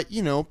thing, but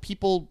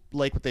people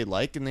like what they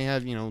like, and they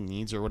have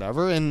needs or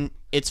whatever, and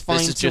it's fine.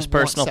 This is to just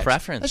want personal sex.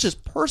 preference. That's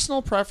just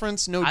personal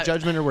preference, no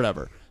judgment or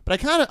whatever.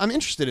 But I'm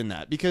interested in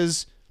that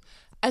because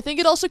I think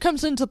it also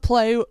comes into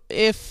play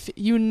if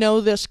you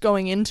know this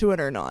going into it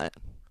or not.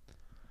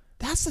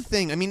 that's the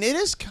thing. I mean, it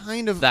is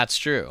kind of That's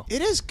true.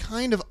 it is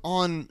kind of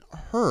on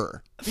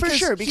her For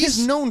sure, because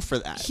he's known for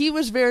that. He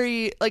was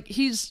very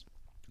he's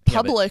Yeah,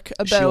 but public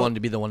She about wanted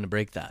to be the one to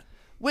break that.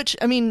 which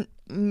I mean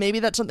maybe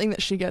that's something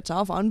that she gets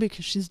off on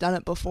because she's done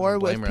it before Don't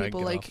blame with her, I'd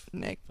people get like off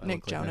Nick if I look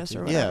like that Jonas too.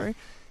 or Yeah. whatever.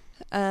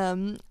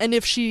 And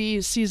if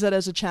she sees that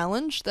as a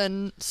challenge,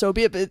 then so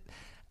be it.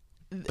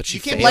 But She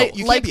You can't failed.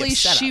 you can't be likely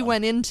upset she at him.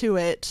 went into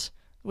it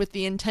with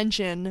the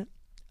intention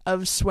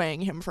of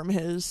swaying him from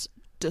his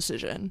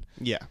decision.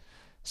 Yeah.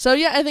 So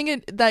yeah, I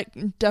think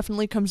that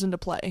definitely comes into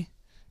play.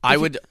 I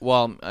would.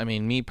 Well, I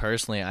mean, me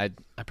personally, I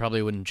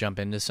probably wouldn't jump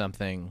into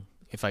something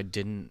if I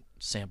didn't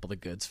sample the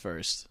goods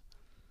first.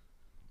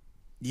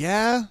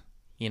 Yeah,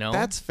 You know,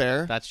 that's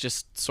fair. That's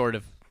just sort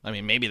of. I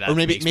mean, maybe that Or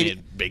maybe- makes me a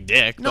big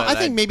dick. No, but I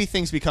think maybe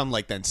things become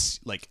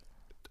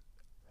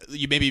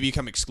you maybe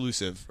become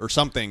exclusive or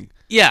something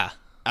Yeah.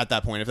 at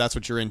that point if that's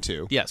what you're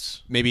into.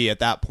 Yes. Maybe at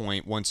that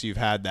point, once you've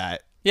had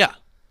that, Yeah.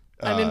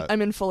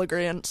 I'm in full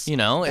agreement. You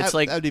know, it's That-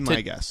 like that'd be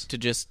my guess. to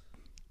just.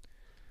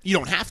 you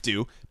don't have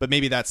to, but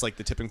maybe that's the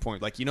tipping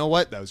point. You know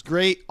what? That was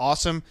great,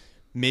 awesome.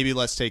 Maybe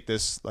let's take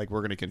this. We're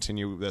going to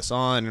continue this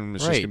on, and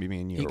it's just going to be me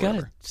and you. You or gotta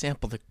whatever.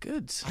 sample the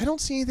goods. I don't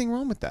see anything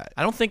wrong with that.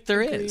 I don't think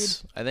there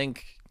is. I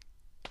think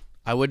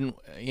I wouldn't,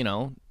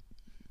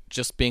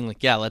 just being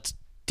like, yeah, let's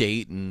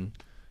date, and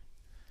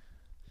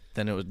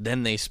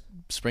then they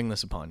spring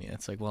this upon you.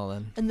 It's like, well,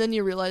 then, And then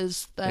you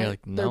realize that You're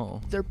like,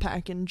 no. they're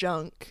packing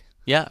junk.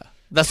 yeah,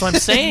 that's what I'm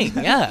saying.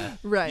 Yeah,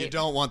 Right. You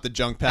don't want the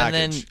junk and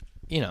package.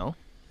 then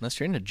unless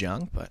you're into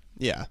junk, but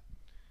Yeah.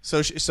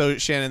 So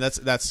Shannon,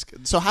 that's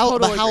so how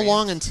Total but how agreement.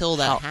 long until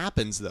that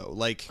happens though?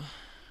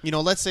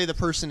 Let's say the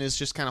person is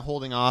just kind of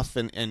holding off,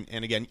 and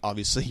again,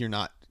 obviously you're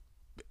not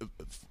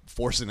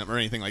forcing them or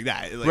anything like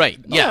that. Like, Right,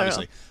 yeah.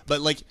 obviously.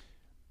 But like,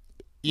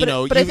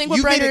 But I think what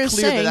you've made Brandon it is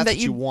clear saying that's that what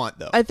you want,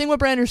 though. I think what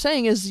Brandon is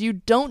saying is you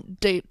don't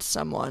date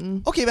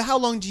someone. Okay, but how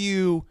long do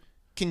you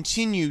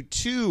continue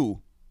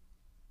to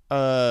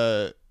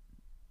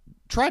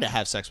try to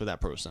have sex with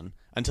that person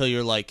until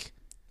you're like,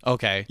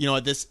 Okay. you know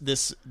what, this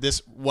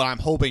what I'm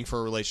hoping for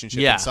a relationship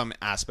Yeah. in some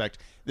aspect,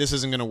 this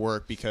isn't going to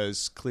work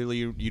because clearly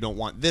you don't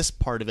want this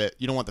part of it.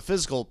 You don't want the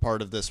physical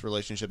part of this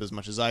relationship as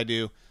much as I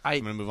do.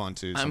 I'm going to move on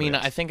to I somebody mean,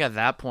 else. I think at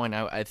that point,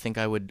 I think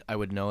I would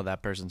know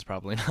that person's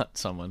probably not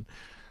someone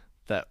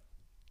that,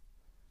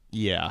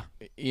 yeah.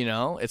 you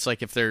know, it's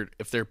like if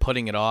they're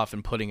putting it off,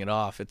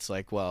 it's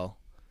like, well,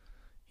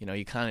 you know,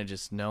 you kind of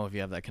just know if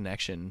you have that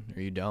connection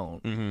or you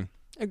don't. Mm-hmm.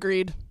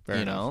 Agreed. Fair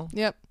you enough. know?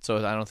 Yep. So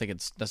I don't think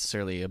it's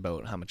necessarily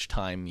about how much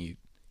time you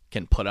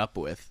can put up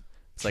with.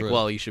 It's like, True.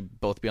 well, you should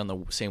both be on the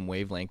same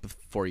wavelength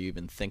before you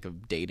even think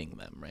of dating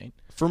them, right?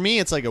 For me,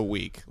 it's like a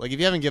week. Like if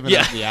you haven't given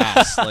Yeah. up the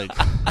ass, like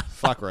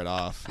fuck right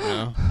off. You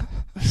know.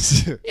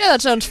 Yeah,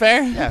 that sounds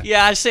fair.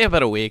 Yeah, I'd say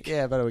about a week.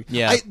 Yeah, about a week.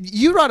 Yeah.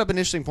 You brought up an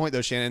interesting point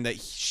though, Shannon, that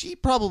she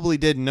probably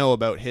did know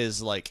about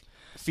his like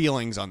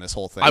feelings on this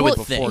whole thing. I would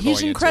before think. going He's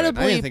into it. I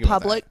incredibly didn't think about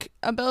that. public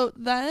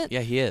about that.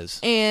 Yeah, he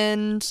is.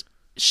 And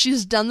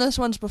she's done this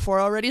once before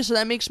already, so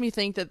that makes me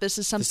think that this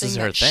is something is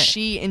her that thing.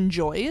 she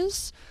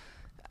enjoys.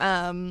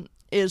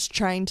 Is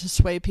trying to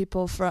sway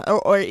people from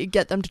or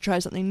get them to try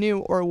something new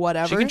or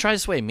whatever. She can try to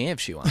sway me if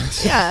she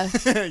wants. Yeah.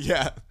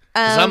 Yeah.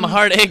 'Cause I'm a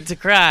hard egg to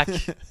crack.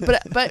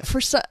 but for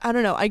I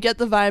don't know, I get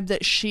the vibe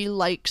that she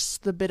likes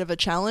the bit of a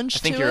challenge I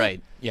think to you're it.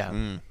 right. Yeah.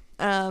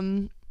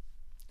 And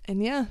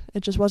yeah,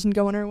 it just wasn't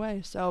going her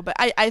way. So, but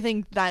I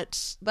think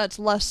that's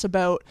less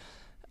about,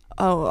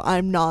 oh,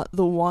 I'm not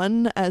the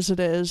one, as it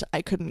is,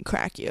 I couldn't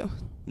crack you.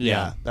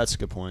 Yeah, that's a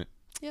good point.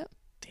 Yep.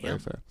 Very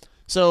fair.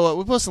 So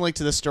we post a link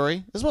to this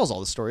story, as well as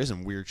all the stories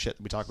and weird shit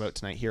that we talk about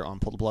tonight here on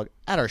Pull the Plug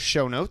at our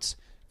show notes.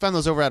 Find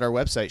those over at our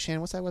website. Shannon,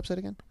 what's that website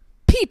again?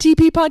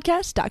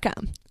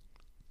 PTPpodcast.com.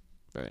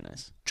 Very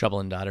nice. Trouble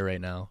and Daughter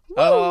right now.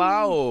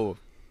 Oh,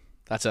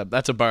 that's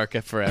a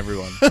bark for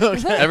everyone.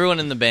 Everyone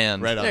in the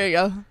band. Right on. There you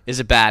go.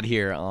 Is it bad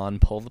here on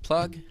Pull the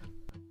Plug?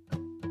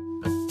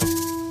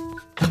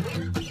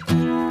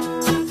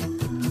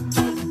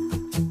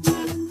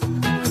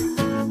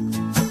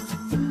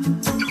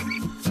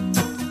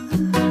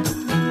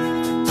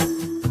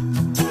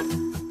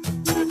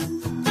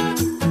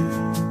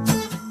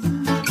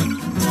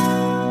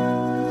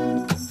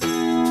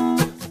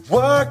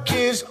 Work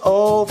is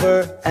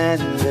over and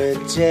the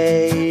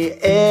day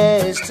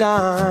is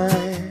done.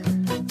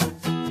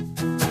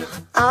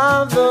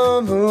 I'm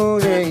the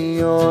moon and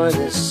you're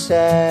the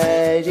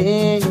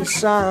setting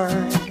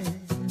sun.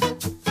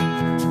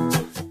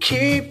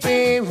 Keep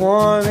me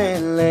warm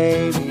and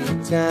lay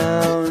me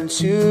down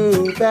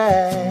to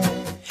bed.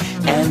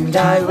 And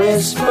I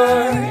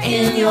whisper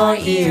in your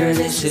ear,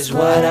 this is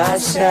what I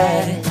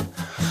said.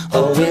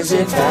 Oh, is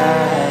it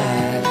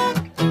bad?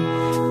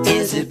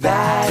 Is it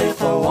bad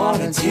if I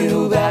wanted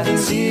to back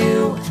into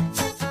you?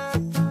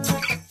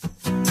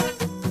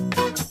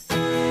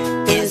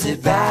 Is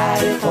it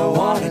bad if I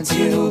wanted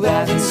to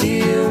back into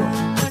you?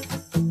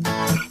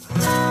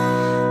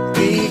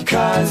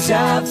 Because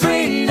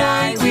every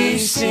night we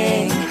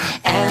sing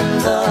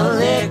and the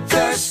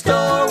liquor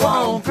store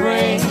won't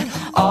bring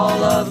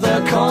all of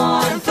the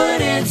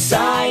confidence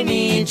I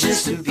need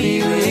just to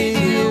be with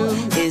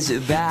you. Is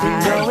it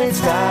bad? We know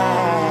it's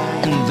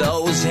bad. And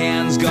those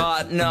hands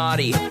got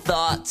naughty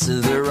thoughts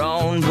of their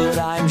own, but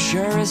I'm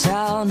sure as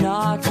hell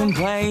not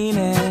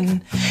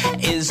complaining.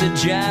 Is a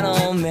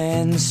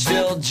gentleman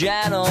still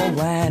gentle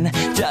when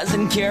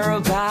doesn't care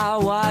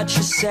about what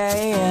you're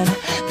saying?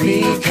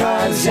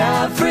 Because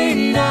every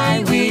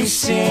night we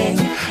sing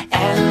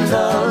and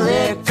the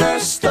liquor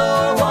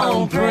store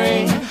won't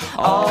bring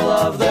all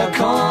of the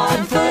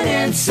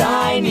confidence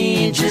I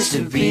need just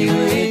to be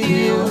with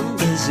you.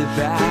 Is it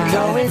bad? We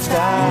know it's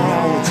bad. We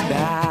know it's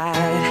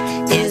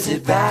bad. Is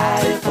it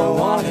bad if I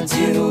wanted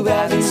to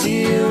back into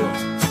you?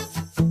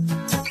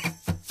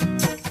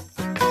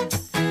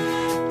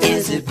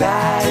 Is it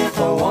bad if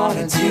I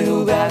wanted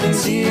to back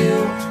into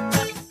you?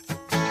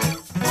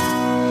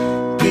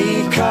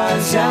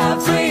 Because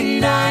every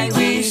night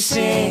we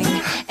sing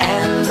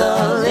and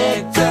the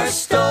liquor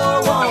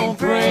store won't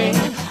bring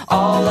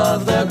all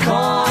of the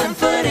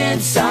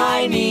confidence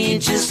I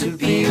need just to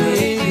be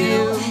with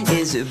you.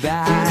 Is it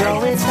bad? We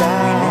know it's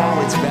bad. We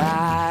know it's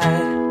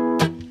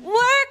bad.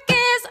 Work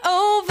is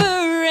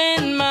over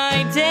and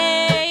my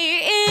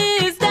day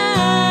is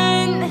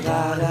done.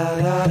 Da, da,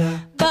 da, da.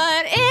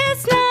 But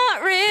it's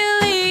not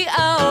really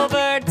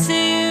over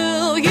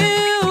till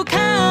you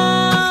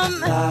come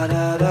Da,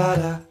 da, da,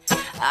 da.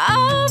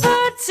 over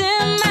to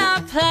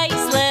my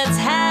place. Let's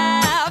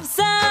have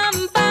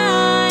some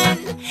fun.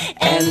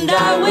 And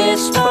I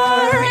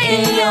whisper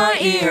in your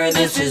ear,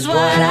 this is what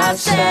I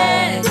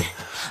said.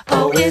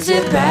 Oh, is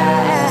it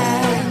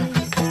bad?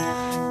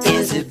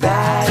 Is it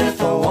bad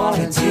if I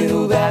wanted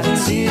to back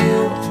into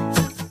you?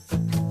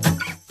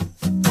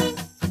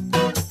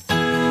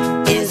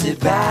 Is it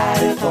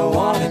bad if I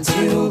wanted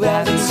to back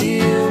it's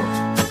you.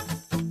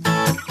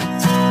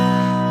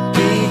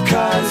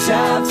 Because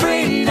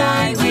every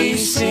night we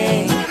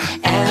sing,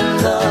 and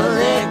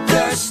the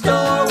liquor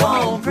store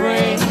won't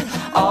bring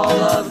all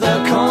of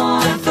the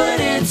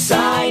confidence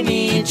I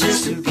need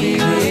just to be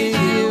with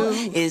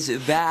you. Is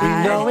it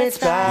bad? We know it's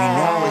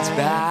bad. We know it's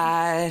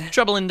bad.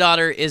 Trouble and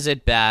Daughter, Is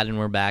It Bad? And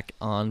we're back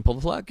on Pull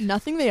the Plug.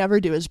 Nothing they ever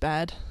do is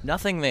bad.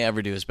 Nothing they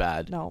ever do is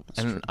bad. No.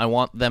 And I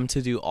want them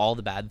to do all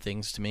the bad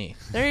things to me.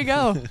 There you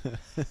go.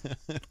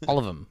 All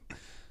of them.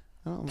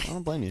 I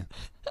don't blame you.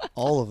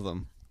 All of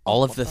them.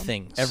 All of the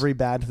things. Every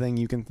bad thing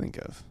you can think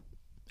of.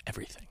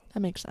 Everything. That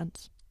makes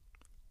sense.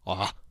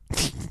 Ah.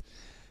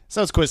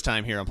 So it's quiz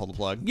time here on Pull the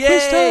Plug. Yay!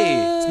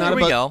 It's not Here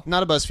we go.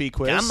 Not a BuzzFeed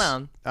quiz.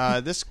 Come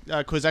on. This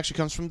quiz actually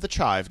comes from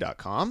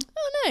thechive.com.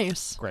 Oh,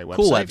 nice. Great website.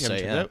 Cool if you haven't website,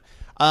 checked yeah. it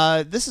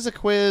out. This is a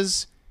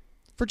quiz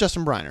for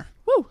Justin Briner.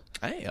 Woo.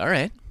 Hey, all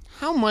right.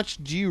 How much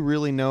do you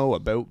really know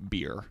about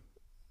beer?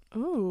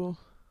 Ooh.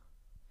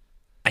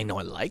 I know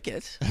I like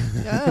it.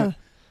 Yeah.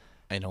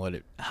 I know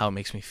how it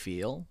makes me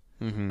feel.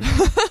 Mm-hmm.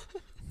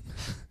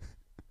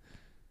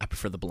 I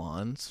prefer the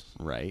blondes.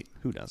 Right.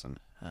 Who doesn't?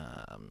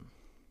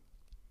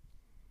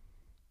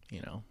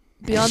 You know,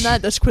 Beyond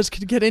that, this quiz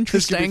could get This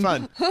interesting. could be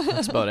fun.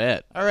 that's about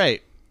it. All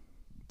right.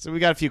 So we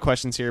got a few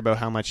questions here about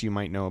how much you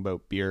might know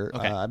about beer.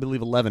 Okay. I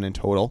believe 11 in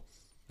total.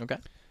 Okay.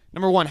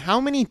 Number 1, how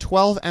many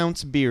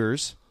 12-ounce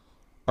beers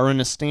are in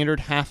a standard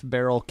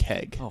half-barrel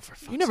keg? Oh, for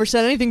fuck's You never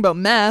said anything about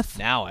math.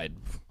 Now I'd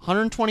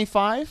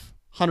 125,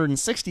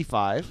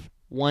 165,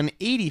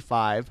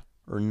 185,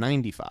 or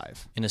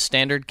 95? in a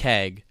standard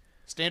keg.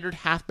 Standard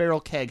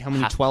half-barrel keg, how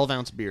many Half-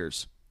 12-ounce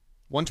beers?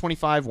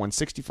 125,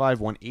 165,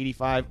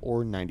 185,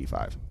 or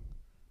 95?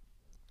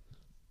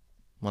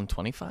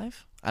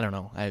 125? I don't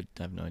know. I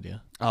have no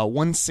idea.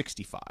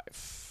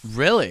 165.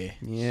 Really?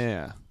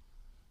 Yeah.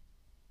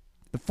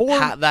 The four...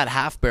 That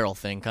half barrel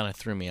thing kind of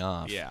threw me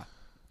off. yeah.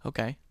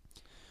 Okay.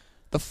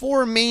 The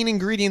 4 main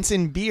ingredients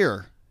in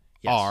beer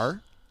Yes.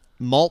 are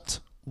malt,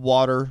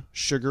 water,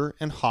 sugar,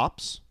 and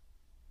hops,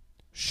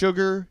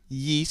 sugar,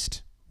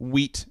 yeast,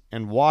 wheat,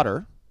 and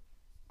water,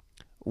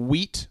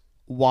 wheat,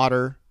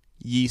 water,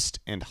 yeast,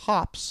 and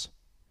hops,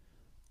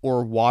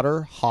 or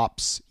water,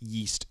 hops,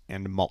 yeast,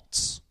 and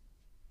malts.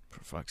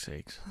 For fuck's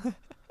sakes.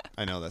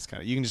 I know that's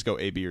kind of... You can just go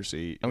A, B, or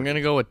C. I'm going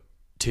to go with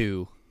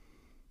 2.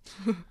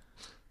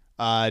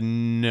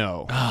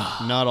 No.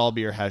 Not all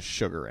beer has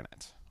sugar in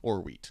it. Or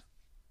wheat.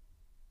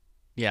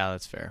 Yeah,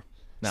 that's fair.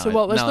 Now So I-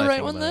 what was now the I right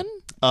feel one better.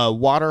 then?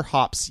 Water,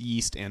 hops,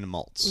 yeast, and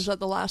malts. Was that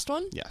the last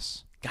one?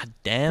 Yes. God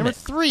damn Number it.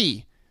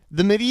 3.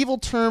 The medieval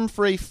term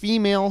for a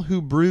female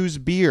who brews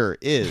beer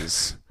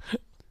is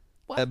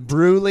a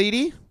brew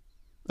lady,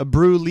 a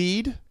brew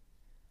lead,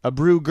 a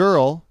brew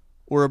girl,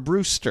 or a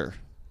brewster.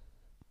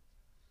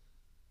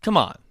 Come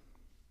on.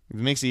 If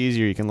it makes it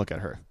easier, you can look at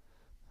her.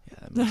 Yeah,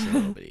 that makes it a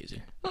little bit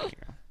easier.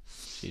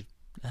 She,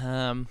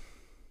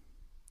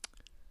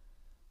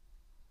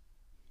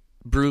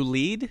 brew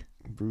lead?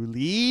 Brew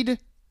lead,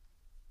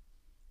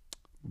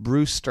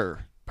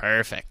 brewster.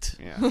 Perfect.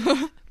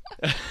 Yeah.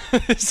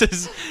 this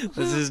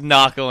is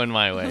not going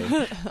my way.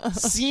 Of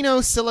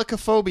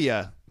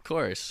Sinosilicophobia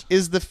course.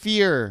 is the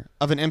fear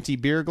of an empty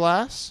beer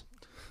glass,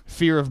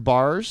 fear of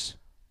bars,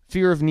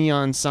 fear of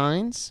neon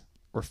signs,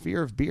 or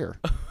fear of beer.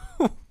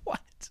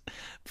 What?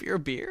 Fear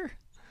of beer?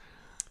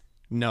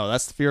 No,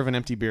 that's the fear of an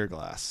empty beer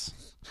glass.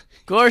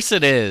 Of course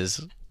it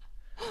is.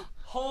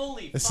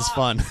 Holy This is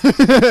fun.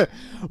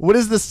 What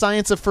is the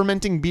science of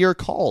fermenting beer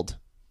called?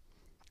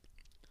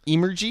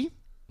 Emergy?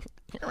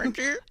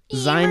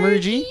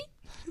 Zymergy?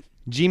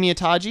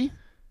 Gemiatagy?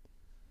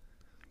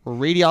 Or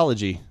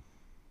radiology?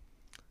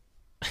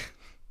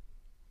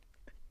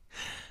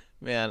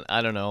 Man,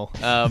 I don't know.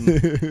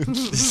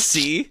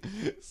 C?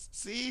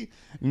 See?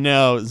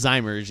 No,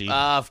 Zymergy.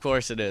 Of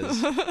course it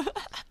is.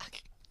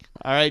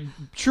 All right,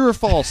 true or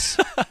false?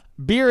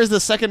 Beer is the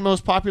second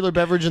most popular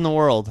beverage in the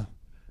world.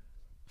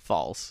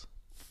 False.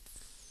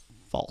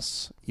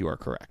 False. You are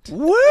correct.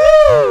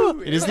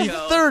 Woo! It is the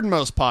third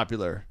most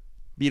popular,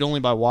 beat only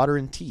by water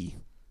and tea.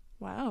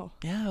 Wow.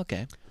 Yeah,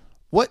 okay.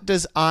 What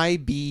does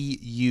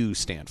IBU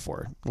stand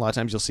for? A lot of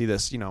times you'll see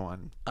this,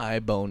 on I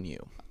bone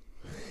you.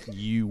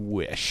 You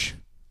Wish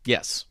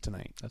Yes.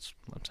 tonight. That's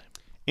what I'm saying.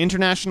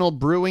 International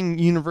Brewing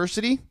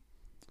University,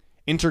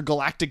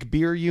 Intergalactic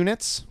Beer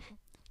Units,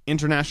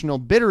 International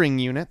Bittering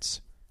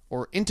Units,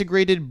 or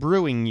Integrated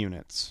Brewing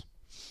Units?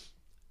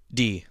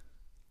 D.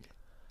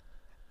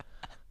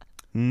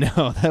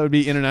 No, that would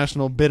be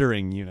International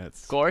Bittering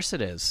Units. Of course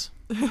it is.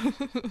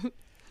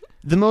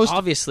 The most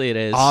Obviously it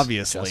is.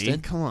 obviously.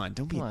 Justin. Come on,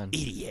 don't be Come an on.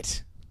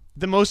 idiot.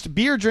 The most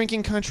beer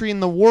drinking country in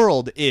the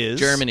world is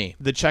Germany.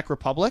 the Czech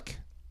Republic,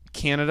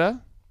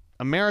 Canada,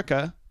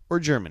 America, or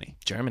Germany.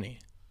 Germany.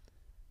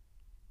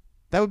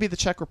 That would be the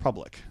Czech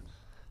Republic.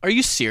 Are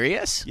you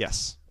serious?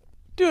 Yes.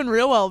 Doing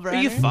real well, Are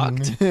Brandon. you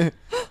fucked?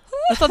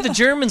 I thought the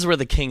Germans were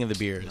the king of the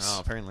beers. No,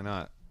 apparently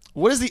not.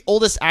 What is the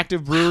oldest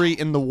active brewery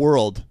in the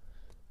world?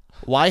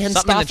 Something in the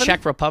Weihenstephan?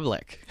 Czech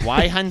Republic.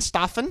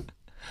 Weihenstephan?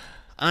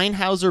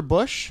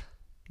 Einhauser-Busch?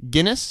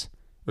 Guinness?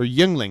 Or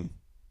Yuengling?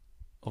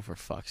 Oh, for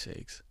fuck's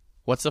sakes.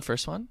 What's the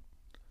first one?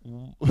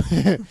 What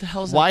the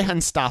hell is that?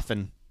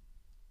 Weihenstephan.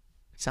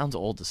 It sounds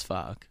old as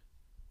fuck.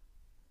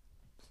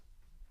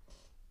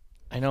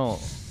 I know.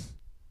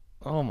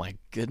 Oh my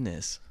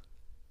goodness.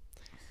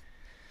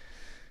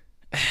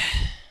 I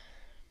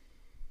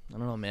don't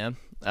know, man.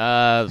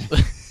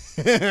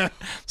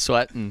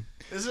 Sweating.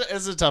 This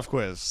is a tough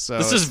quiz. So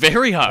This is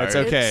very hard. It's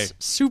okay. It's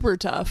super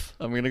tough.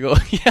 I'm gonna go.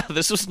 Yeah,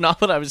 this was not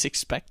what I was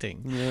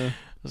expecting. Yeah.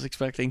 I was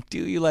expecting, do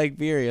you like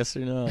beer? Yes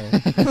or no?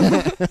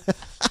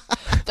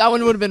 That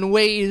one would have been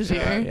way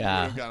easier.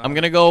 Yeah. I'm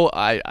gonna go.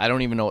 I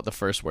don't even know what the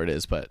first word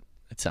is, but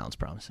it sounds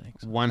promising.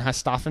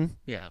 Weihenstephan.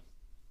 Yeah.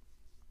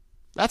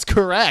 That's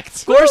correct.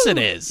 Of course it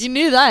is. You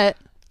knew that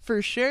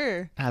for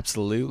sure.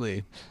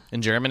 Absolutely.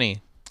 In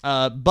Germany.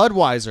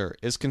 Budweiser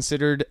is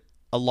considered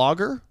a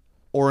lager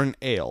or an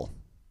ale.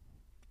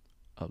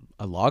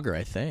 A lager,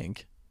 I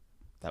think.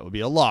 That would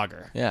be a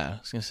lager. Yeah, I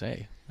was gonna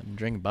say. I've been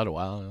drinking Bud a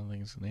while. I don't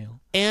think it's an ale.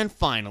 And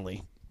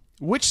finally,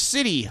 which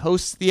city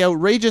hosts the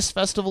outrageous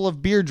festival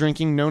of beer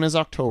drinking known as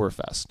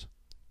Oktoberfest?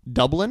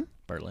 Dublin,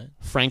 Berlin.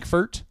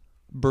 Frankfurt,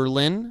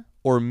 Berlin,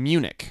 or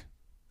Munich?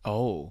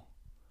 Oh,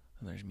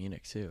 and there's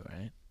Munich too,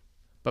 right?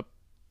 But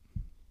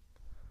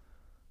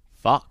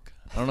fuck,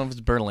 I don't know if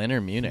it's Berlin or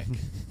Munich.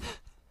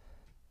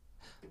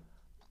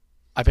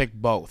 I picked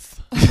both.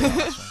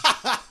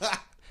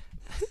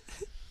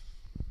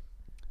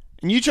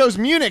 And you chose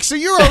Munich, so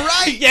you were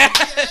right. Yeah.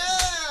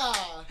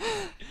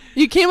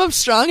 You came up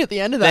strong at the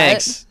end of that.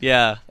 Thanks.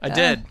 Yeah, I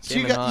did. So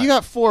Came you in got hot. you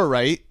got 4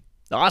 right.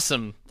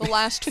 Awesome. The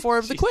last 4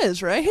 of the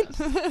quiz, right?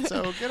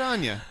 So good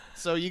on you.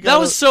 So you got That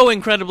was so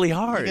incredibly you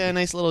hard. got a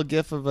nice little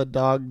gif of a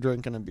dog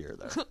drinking a beer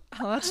there.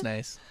 Oh, that's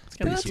nice. It's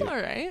kind of That's cute. all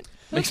right.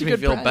 Makes That's a me good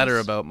feel prize. better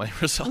about my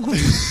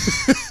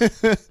results.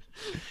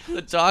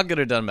 The dog could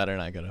have done better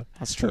than I could have.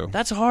 That's true.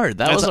 That's hard.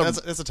 That's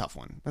That's a tough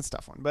one. That's a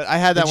tough one. But I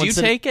had that Did one. you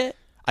sitting- take it?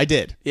 I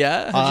did.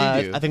 Yeah. How'd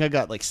you do? I think I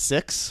got like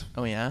 6.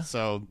 Oh yeah.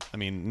 So I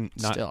mean,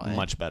 not Still, eh?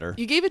 much better.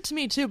 You gave it to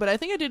me too, but I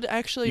think I did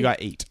actually You got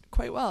 8.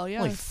 quite well. Yeah.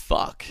 Holy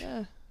fuck.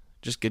 Yeah.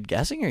 Just good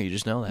guessing, or you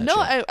just know that?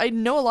 No, shit? I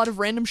know a lot of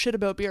random shit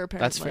about beer.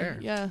 Apparently, That's fair.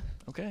 Yeah.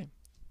 Okay.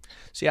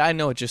 See, I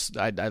know it. Just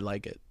I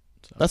like it.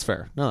 So. That's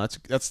fair. No,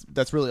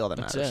 that's really all that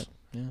That's matters. it.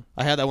 Yeah.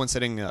 I had that one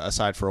sitting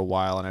aside for a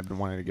while, and I've been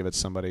wanting to give it to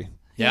somebody.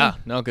 Yeah.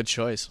 No, good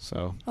choice.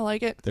 So I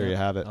like it. there you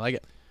have it. I like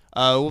it.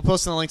 We'll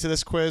post a link to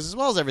this quiz as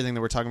well as everything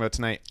that we're talking about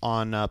tonight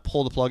on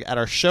Pull the Plug at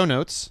our show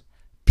notes.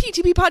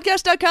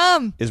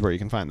 PTPpodcast.com. Is where you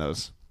can find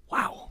those.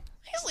 Wow.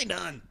 Easily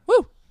done.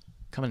 Woo.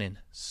 Coming in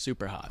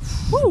super hot.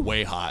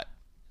 Way hot.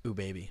 Ooh,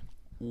 baby.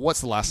 What's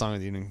the last song of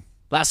the evening?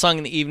 Last song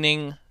in the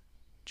evening,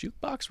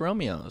 Jukebox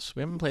Romeos. We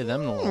haven't played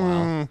them in a little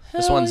while.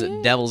 This one's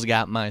Devil's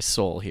Got My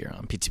Soul here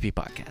on PTP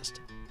Podcast.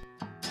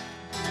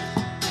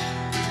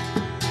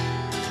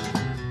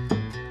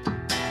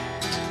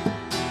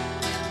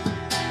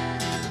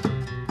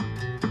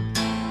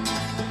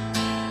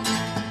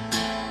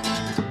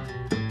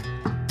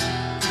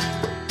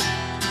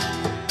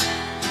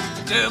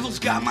 Devil's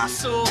got my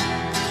soul.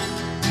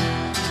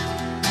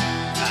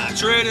 I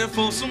traded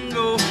for some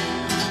gold.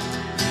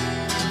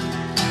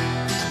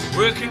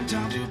 Working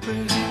time to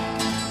pay.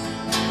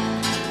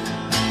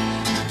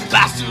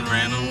 Bastard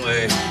ran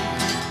away.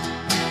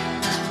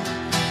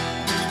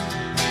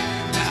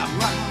 Now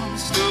I'm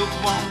stuck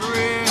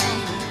wandering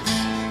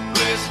this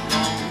place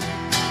alone.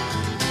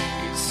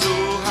 It's so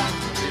hard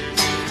to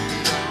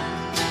get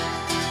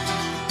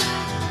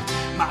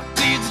on. My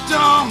deeds are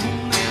done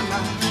and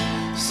my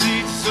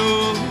seat's so.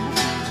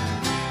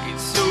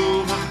 It's so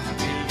hard to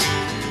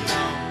get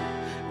on.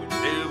 When the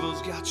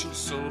devil's got your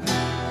soul.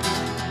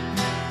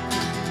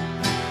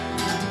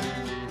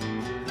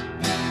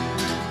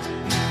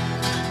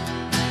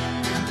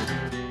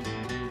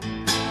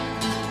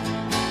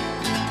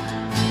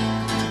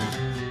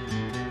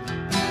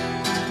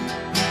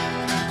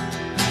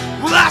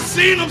 Well, I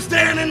seen him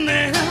standing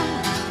there,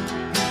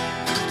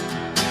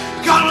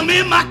 got him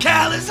in my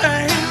callous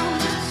hands.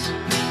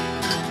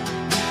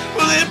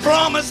 Well, they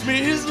promised me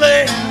his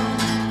land,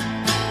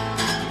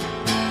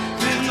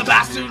 then the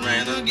bastard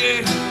ran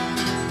again.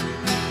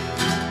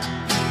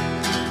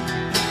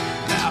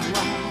 Now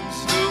I'm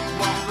stuck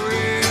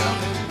wandering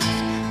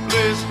this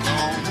place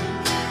alone.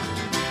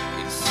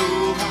 It's so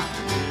hard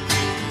to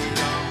get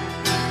on.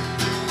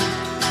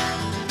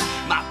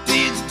 My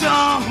deed's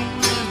done.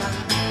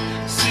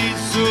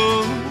 So,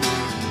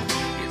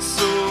 it's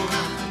so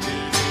hard to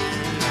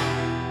get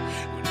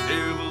on when the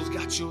devil's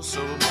got your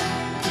soul.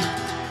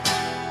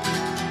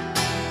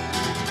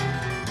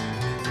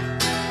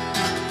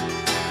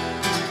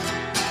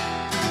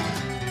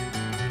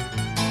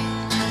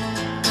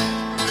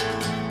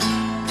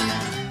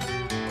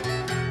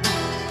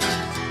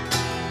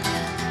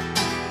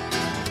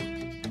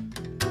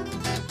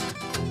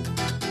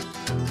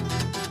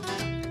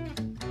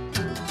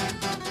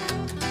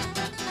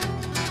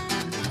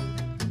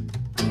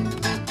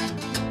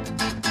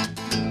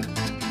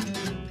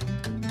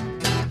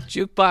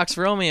 Jukebox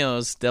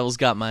Romeo's Devil's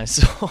Got My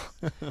Soul.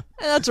 And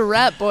that's a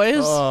wrap, boys.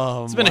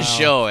 Oh, It's been a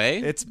show,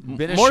 eh? It's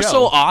been a More show.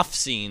 so off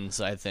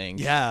scenes, I think.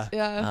 Yeah.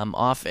 Yeah.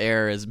 Off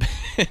air has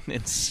been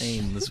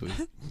insane this week.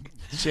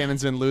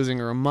 Shannon's been losing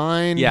her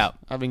mind. Yeah.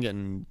 I've been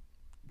getting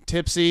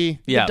tipsy.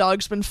 Yeah. The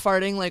dog's been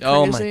farting like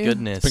Oh crazy. my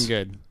goodness. It's been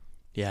good.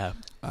 Yeah.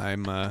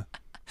 I'm a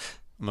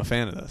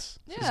fan of this.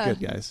 This is Yeah. good,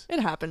 guys. It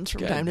happens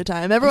from Good. time to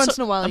time. Every once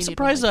in a while, I'm you need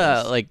surprised one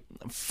like this. like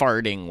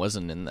farting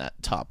wasn't in that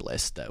top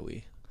list that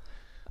we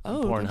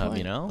Oh, good Pornhub, point.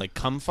 you know? Like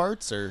cum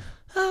farts or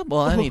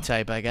Well, any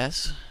type, I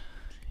guess.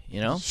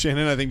 You know?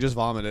 Shannon, I think just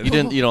vomited.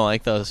 You don't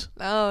like those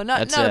Oh, not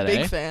That's a it, big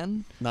eh?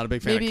 fan. Not a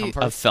big fan Maybe of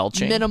cum of farts.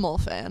 felching Minimal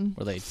fan.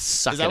 where they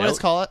suck Is it that what out it's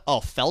called? Oh,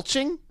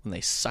 felching? when they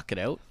suck it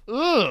out?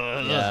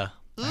 Ugh. Yeah.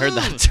 I heard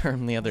that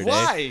term the other day.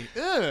 Why?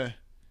 Ugh.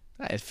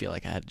 I feel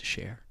like I had to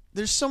share.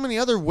 There's so many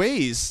other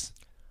ways.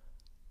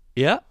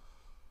 Yeah.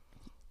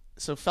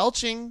 So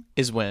felching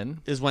Is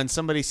when is when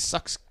somebody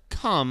sucks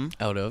cum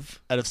out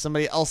of out of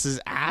somebody else's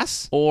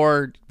ass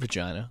or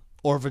vagina.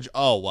 or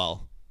oh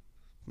well.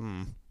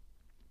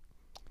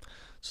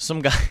 So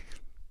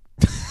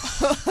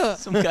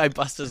some guy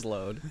busts his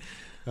load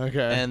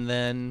Okay. and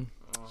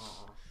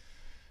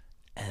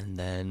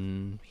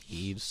then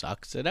he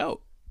sucks it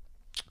out.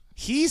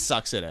 he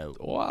sucks it out.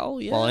 Well,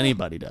 yeah. Well,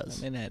 anybody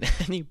does. I mean,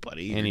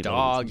 anybody, your Anybody.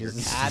 dog, your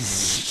cat,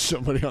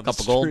 Somebody on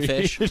couple the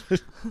street.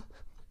 goldfish.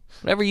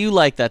 Whatever you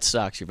like that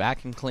sucks. Your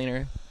vacuum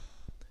cleaner.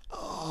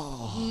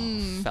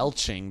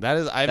 Felching. That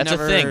is. I've That's a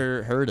never thing.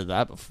 heard of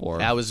that before.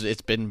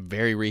 It's been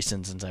very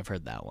recent since I've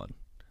heard that one.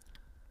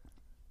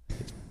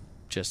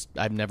 Just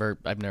I've never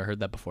heard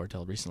that before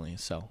till recently.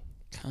 So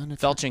kind of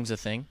felching's a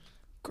thing.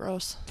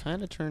 Gross.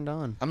 kind of turned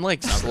on. I'm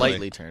like really.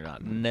 slightly turned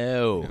on.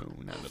 No.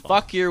 not at all.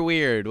 Fuck, you're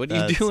weird. What are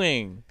you That's-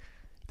 doing?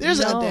 There's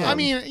No. I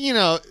mean, you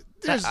know,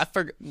 there's I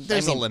forgot.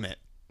 there's a limit.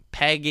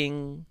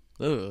 Pegging.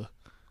 Ugh.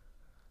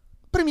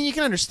 But I mean, you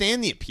can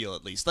understand the appeal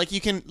at least. Like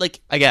you can like.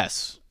 I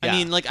guess. I Yeah.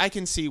 mean, like I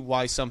can see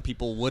why some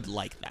people would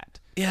like that.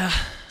 yeah.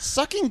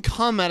 Sucking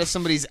cum out of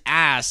somebody's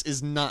ass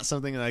is not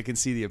something that I can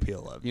see the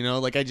appeal of. You know,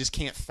 like I just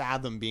can't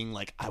fathom being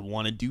like, I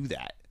want to do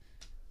that.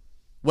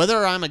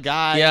 Whether I'm a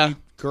guy, Yeah.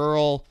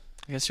 girl,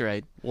 I guess you're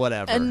right.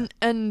 whatever.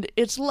 And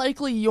it's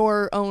likely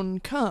your own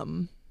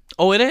cum.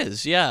 Oh, it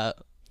is. Yeah.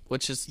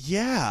 Which is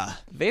yeah.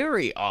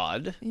 very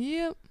odd.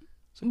 Yep.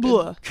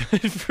 Blah.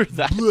 Good for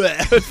that.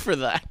 Good for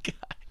that guy.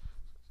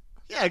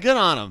 Yeah, good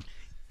on him.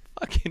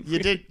 Fucking. You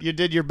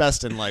did your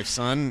best in life,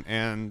 son,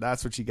 and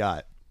that's what you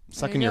got.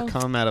 Sucking you your go.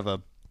 cum out of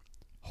a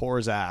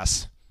whore's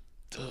ass.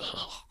 Do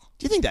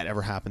you think that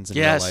ever happens in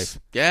real Yes. life?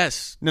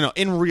 Yes. No,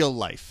 in real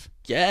life.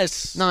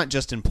 Yes. Not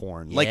just in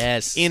porn. Like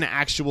Yes. in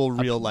actual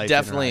real life.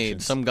 Definitely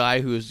interactions. some guy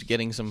who's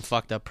getting some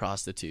fucked up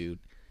prostitute.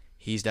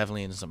 He's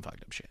definitely into some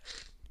fucked up shit.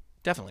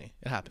 Definitely.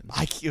 It happens.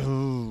 If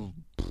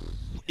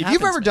you've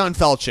happens, ever man. done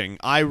felching,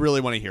 I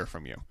really want to hear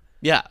from you.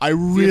 Yeah. I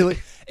really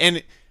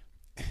and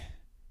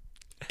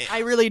I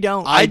really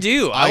don't. I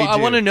do. I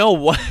do. want to know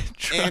what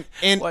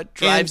and what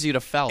drives and- you to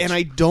felch. And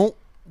I don't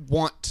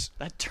want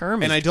that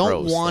term is and I don't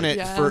gross. want Like, it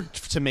Yeah. for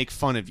to make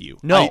fun of you.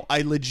 No.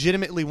 I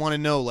legitimately want to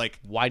know like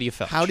Why do you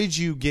felch? how did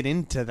you get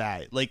into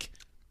that? Like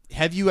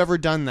have you ever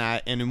done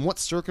that and in what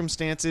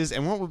circumstances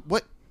and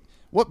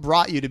what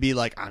brought you to be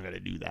like I'm going to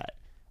do that?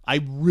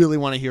 I really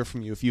want to hear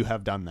from you if you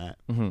have done that.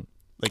 Mm-hmm.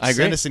 Like I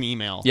agree. send us an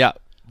email. Yeah.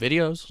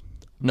 Videos?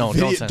 No,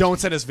 don't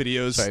send. us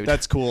videos. Sorry.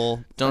 That's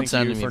cool. Don't Thank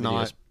send you me for videos.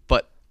 not.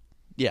 But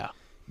yeah.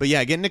 But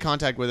yeah, get into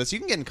contact with us. You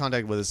can get in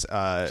contact with us,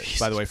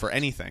 by the way, for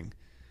anything.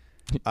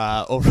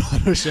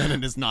 Overall,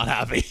 Shannon is not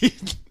happy.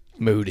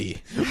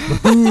 Moody.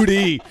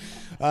 Moody.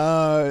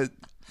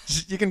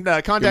 You can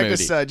contact You're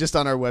us just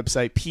on our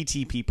website,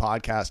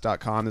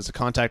 ptppodcast.com. There's a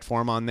contact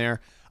form on there.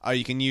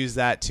 You can use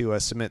that to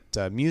submit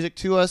music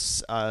to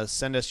us,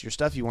 send us your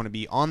stuff you want to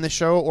be on the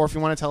show, or if you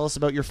want to tell us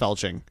about your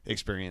felching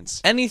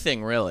experience.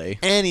 Anything really.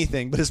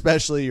 Anything, but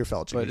especially your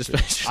felching But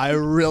experience.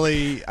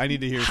 especially- I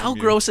need to hear How from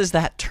you. gross is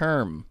that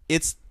term?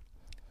 It's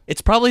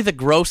probably the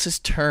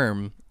grossest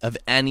term of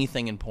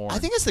anything in porn. I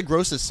think it's the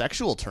grossest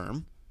sexual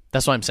term.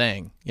 That's what I'm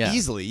saying. Yeah.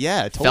 Easily,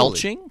 yeah, totally.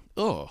 Felching?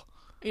 Oh.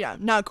 Yeah,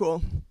 not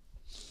cool.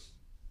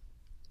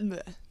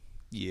 Bleh.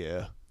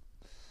 Yeah.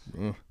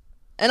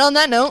 And on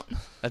that note,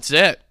 That's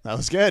it. That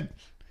was good.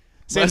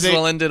 Might as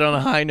well end it on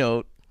a high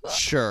note.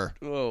 Sure.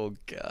 Oh,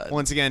 God.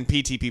 Once again,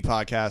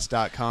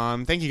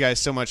 ptppodcast.com. Thank you guys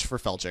so much for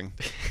felching.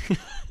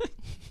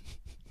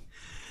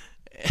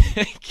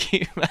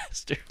 Keep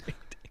masturbating.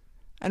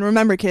 and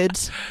remember,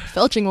 kids,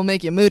 felching will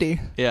make you moody.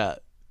 Yeah.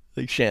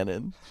 Like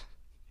Shannon.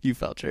 You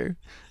felcher.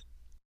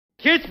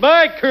 Kiss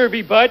my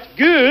curvy butt.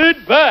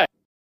 Goodbye.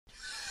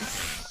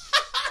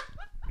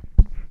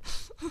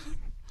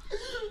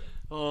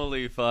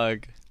 Holy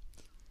fuck.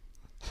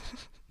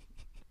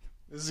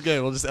 This is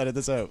good. We'll just edit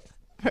this out.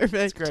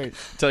 Perfect. Great.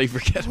 Until you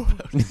forget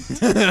about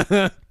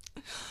it.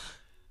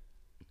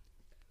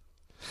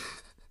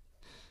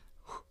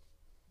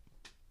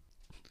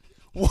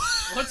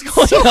 What's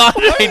going on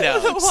right now?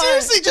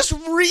 Seriously, just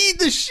read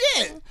the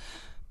shit.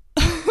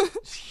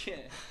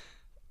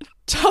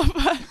 Top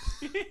 5.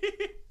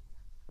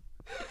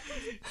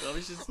 All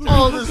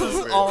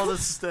this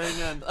is staying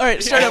in. All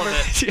right, start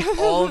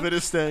over. All of it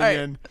is staying All right,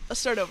 in. let's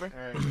start over.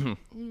 All right.